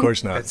song. Of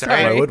course not. That's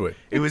right. Why would we?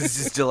 It was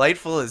as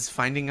delightful as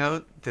finding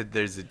out that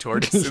there's a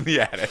tortoise in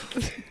the attic.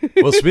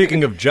 Well,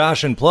 speaking of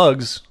Josh and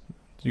plugs,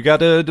 you got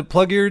to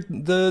plug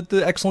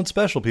the excellent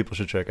special people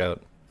should check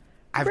out.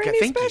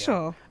 Thank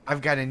you.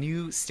 I've got a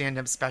new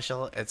stand-up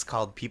special. It's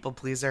called People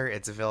Pleaser.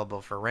 It's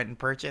available for rent and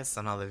purchase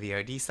on all the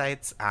VOD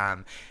sites.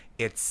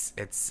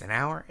 It's an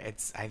hour.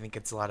 I think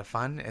it's a lot of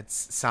fun.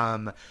 It's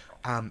some,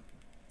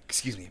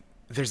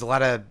 there's a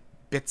lot of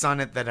bits on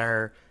it that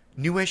are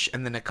newish,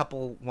 and then a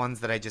couple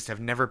ones that I just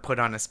have never put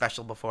on a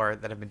special before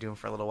that I've been doing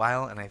for a little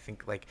while. And I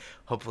think like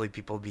hopefully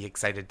people will be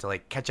excited to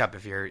like catch up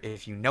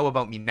if you know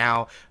about me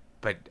now,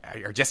 but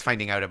are just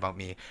finding out about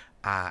me.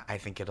 I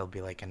think it'll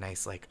be like a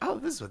nice like, oh,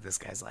 this is what this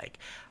guy's like.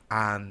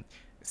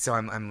 So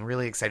I'm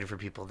really excited for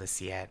people to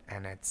see it,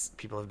 and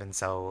people have been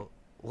so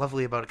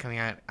lovely about it coming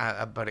out,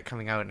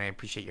 and I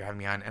appreciate you having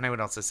me on. And I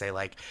would also say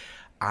like,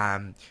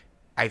 I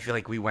feel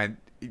like we went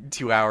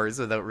 2 hours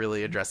without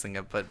really addressing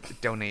it, but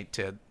donate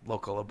to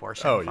local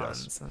abortion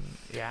funds.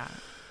 Yes.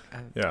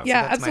 And Yeah, so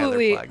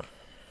absolutely.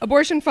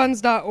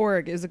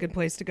 Abortionfunds.org is a good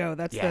place to go.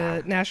 That's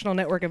the National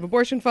Network of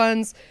Abortion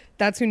Funds.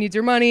 That's who needs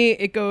your money.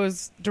 It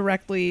goes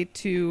directly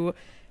to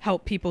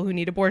help people who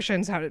need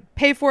abortions, how to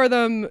pay for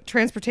them,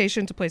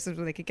 transportation to places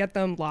where they could get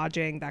them,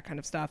 lodging, that kind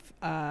of stuff.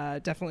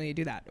 Definitely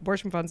do that.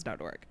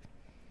 Abortionfunds.org.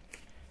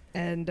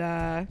 And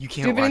you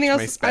can't watch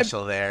my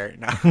special there.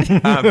 No.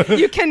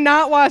 You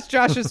cannot watch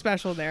Josh's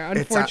special there,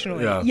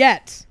 unfortunately.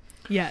 Yet.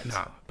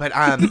 No, but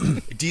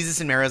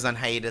Jesus and Marrow's on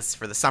hiatus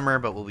for the summer,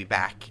 but we'll be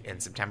back in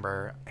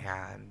September,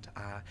 and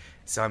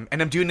so I'm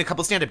doing a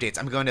couple stand-up dates.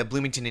 I'm going to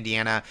Bloomington,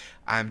 Indiana.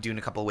 I'm doing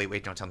a couple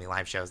Wait, Don't Tell Me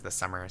live shows this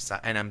summer,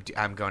 and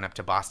I'm going up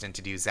to Boston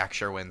to do Zach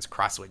Sherwin's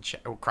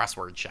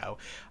crossword show,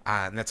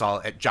 and that's all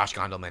at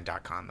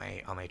joshgondelman.com.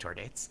 All my tour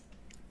dates.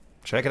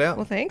 Check it out.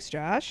 Well, thanks,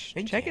 Josh.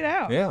 Check it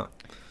out. Yeah.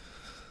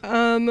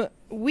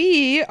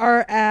 We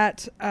are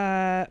at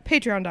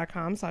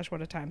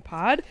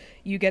patreon.com/whatatimepod.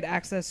 You get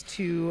access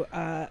to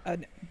a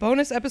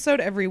bonus episode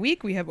every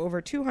week. We have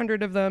over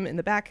 200 of them in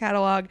the back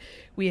catalog.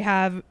 We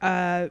have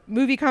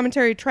movie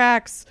commentary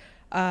tracks.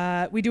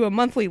 We do a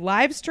monthly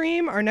live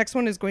stream. Our next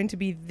one is going to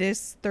be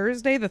this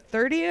Thursday, the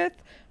 30th,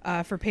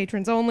 for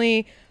patrons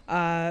only.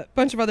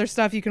 Bunch of other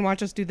stuff. You can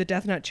watch us do the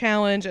Death Nut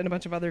Challenge and a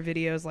bunch of other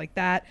videos like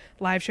that.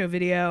 Live show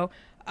video.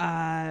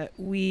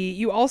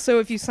 You also,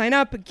 if you sign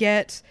up,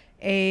 get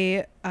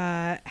a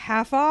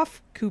half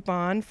off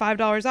coupon,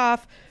 $5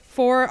 off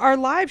for our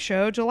live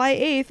show July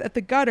 8th at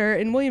the Gutter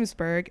in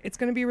Williamsburg. It's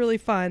going to be really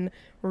fun.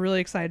 We're really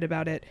excited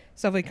about it.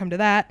 So definitely come to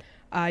that.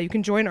 You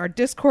can join our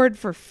Discord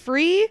for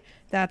free.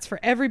 That's for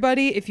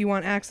everybody. If you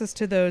want access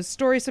to those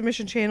story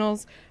submission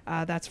channels,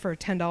 that's for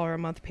 $10 a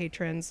month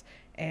patrons.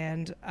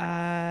 And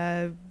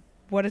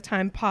What a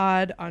Time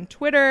Pod on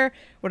Twitter,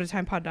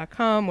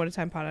 whatatimepod.com, What a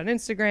Time Pod on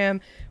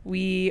Instagram.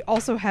 We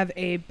also have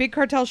a Big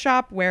Cartel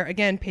shop where,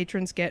 again,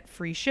 patrons get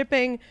free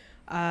shipping.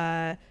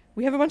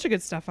 We have a bunch of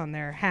good stuff on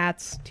there.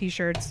 Hats,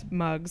 t-shirts,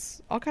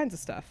 mugs, all kinds of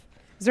stuff.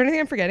 Is there anything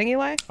I'm forgetting,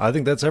 Eli? I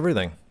think that's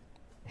everything.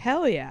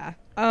 Hell yeah.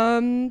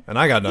 And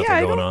I got nothing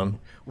going on.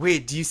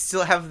 Wait, do you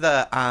still have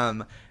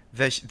the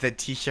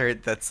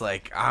t-shirt that's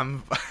like I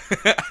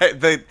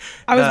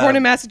was born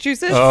in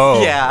Massachusetts?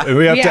 Oh, yeah.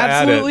 We have to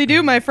add it. Absolutely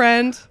do, my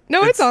friend.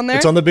 No, it's on there.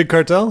 It's on the Big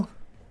Cartel?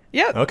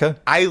 Yep. Okay.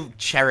 I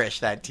cherish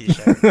that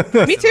t-shirt.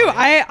 Me too.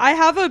 I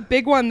have a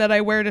big one that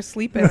I wear to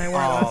sleep in. I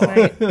wore it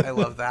last night. I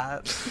love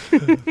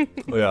that.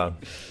 Yeah.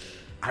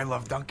 I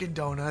love Dunkin'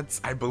 Donuts.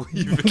 I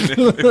believe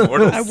in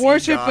immortal I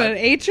worship God. an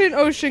ancient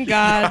ocean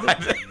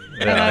god.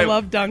 And Yeah. I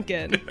love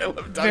Dunkin'. I love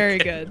Dunkin'. Very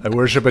good. I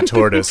worship a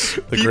tortoise,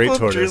 the great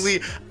People tortoise.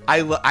 truly,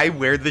 I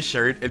wear the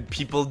shirt and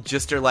people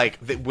just are like,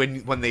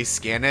 when they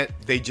scan it,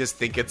 they just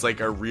think it's like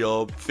a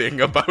real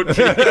thing about me.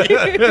 Because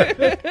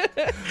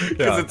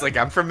it's like,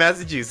 I'm from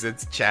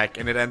Massachusetts, check,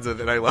 and it ends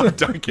with, and I love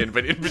Dunkin',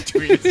 but in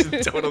between it's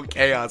just total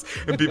chaos.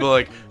 And people are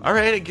like, all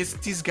right, I guess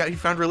he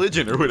found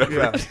religion or whatever.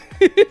 Yeah.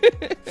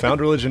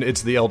 Found religion,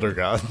 it's the elder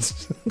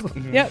gods.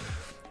 Yep.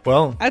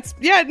 Well, I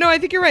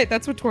think you're right.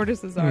 That's what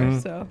tortoises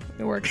are, so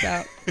it works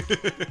out.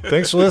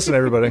 thanks for listening,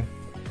 everybody.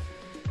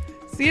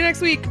 See you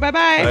next week.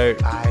 Bye-bye. Bye.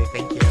 Bye,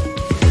 thank you.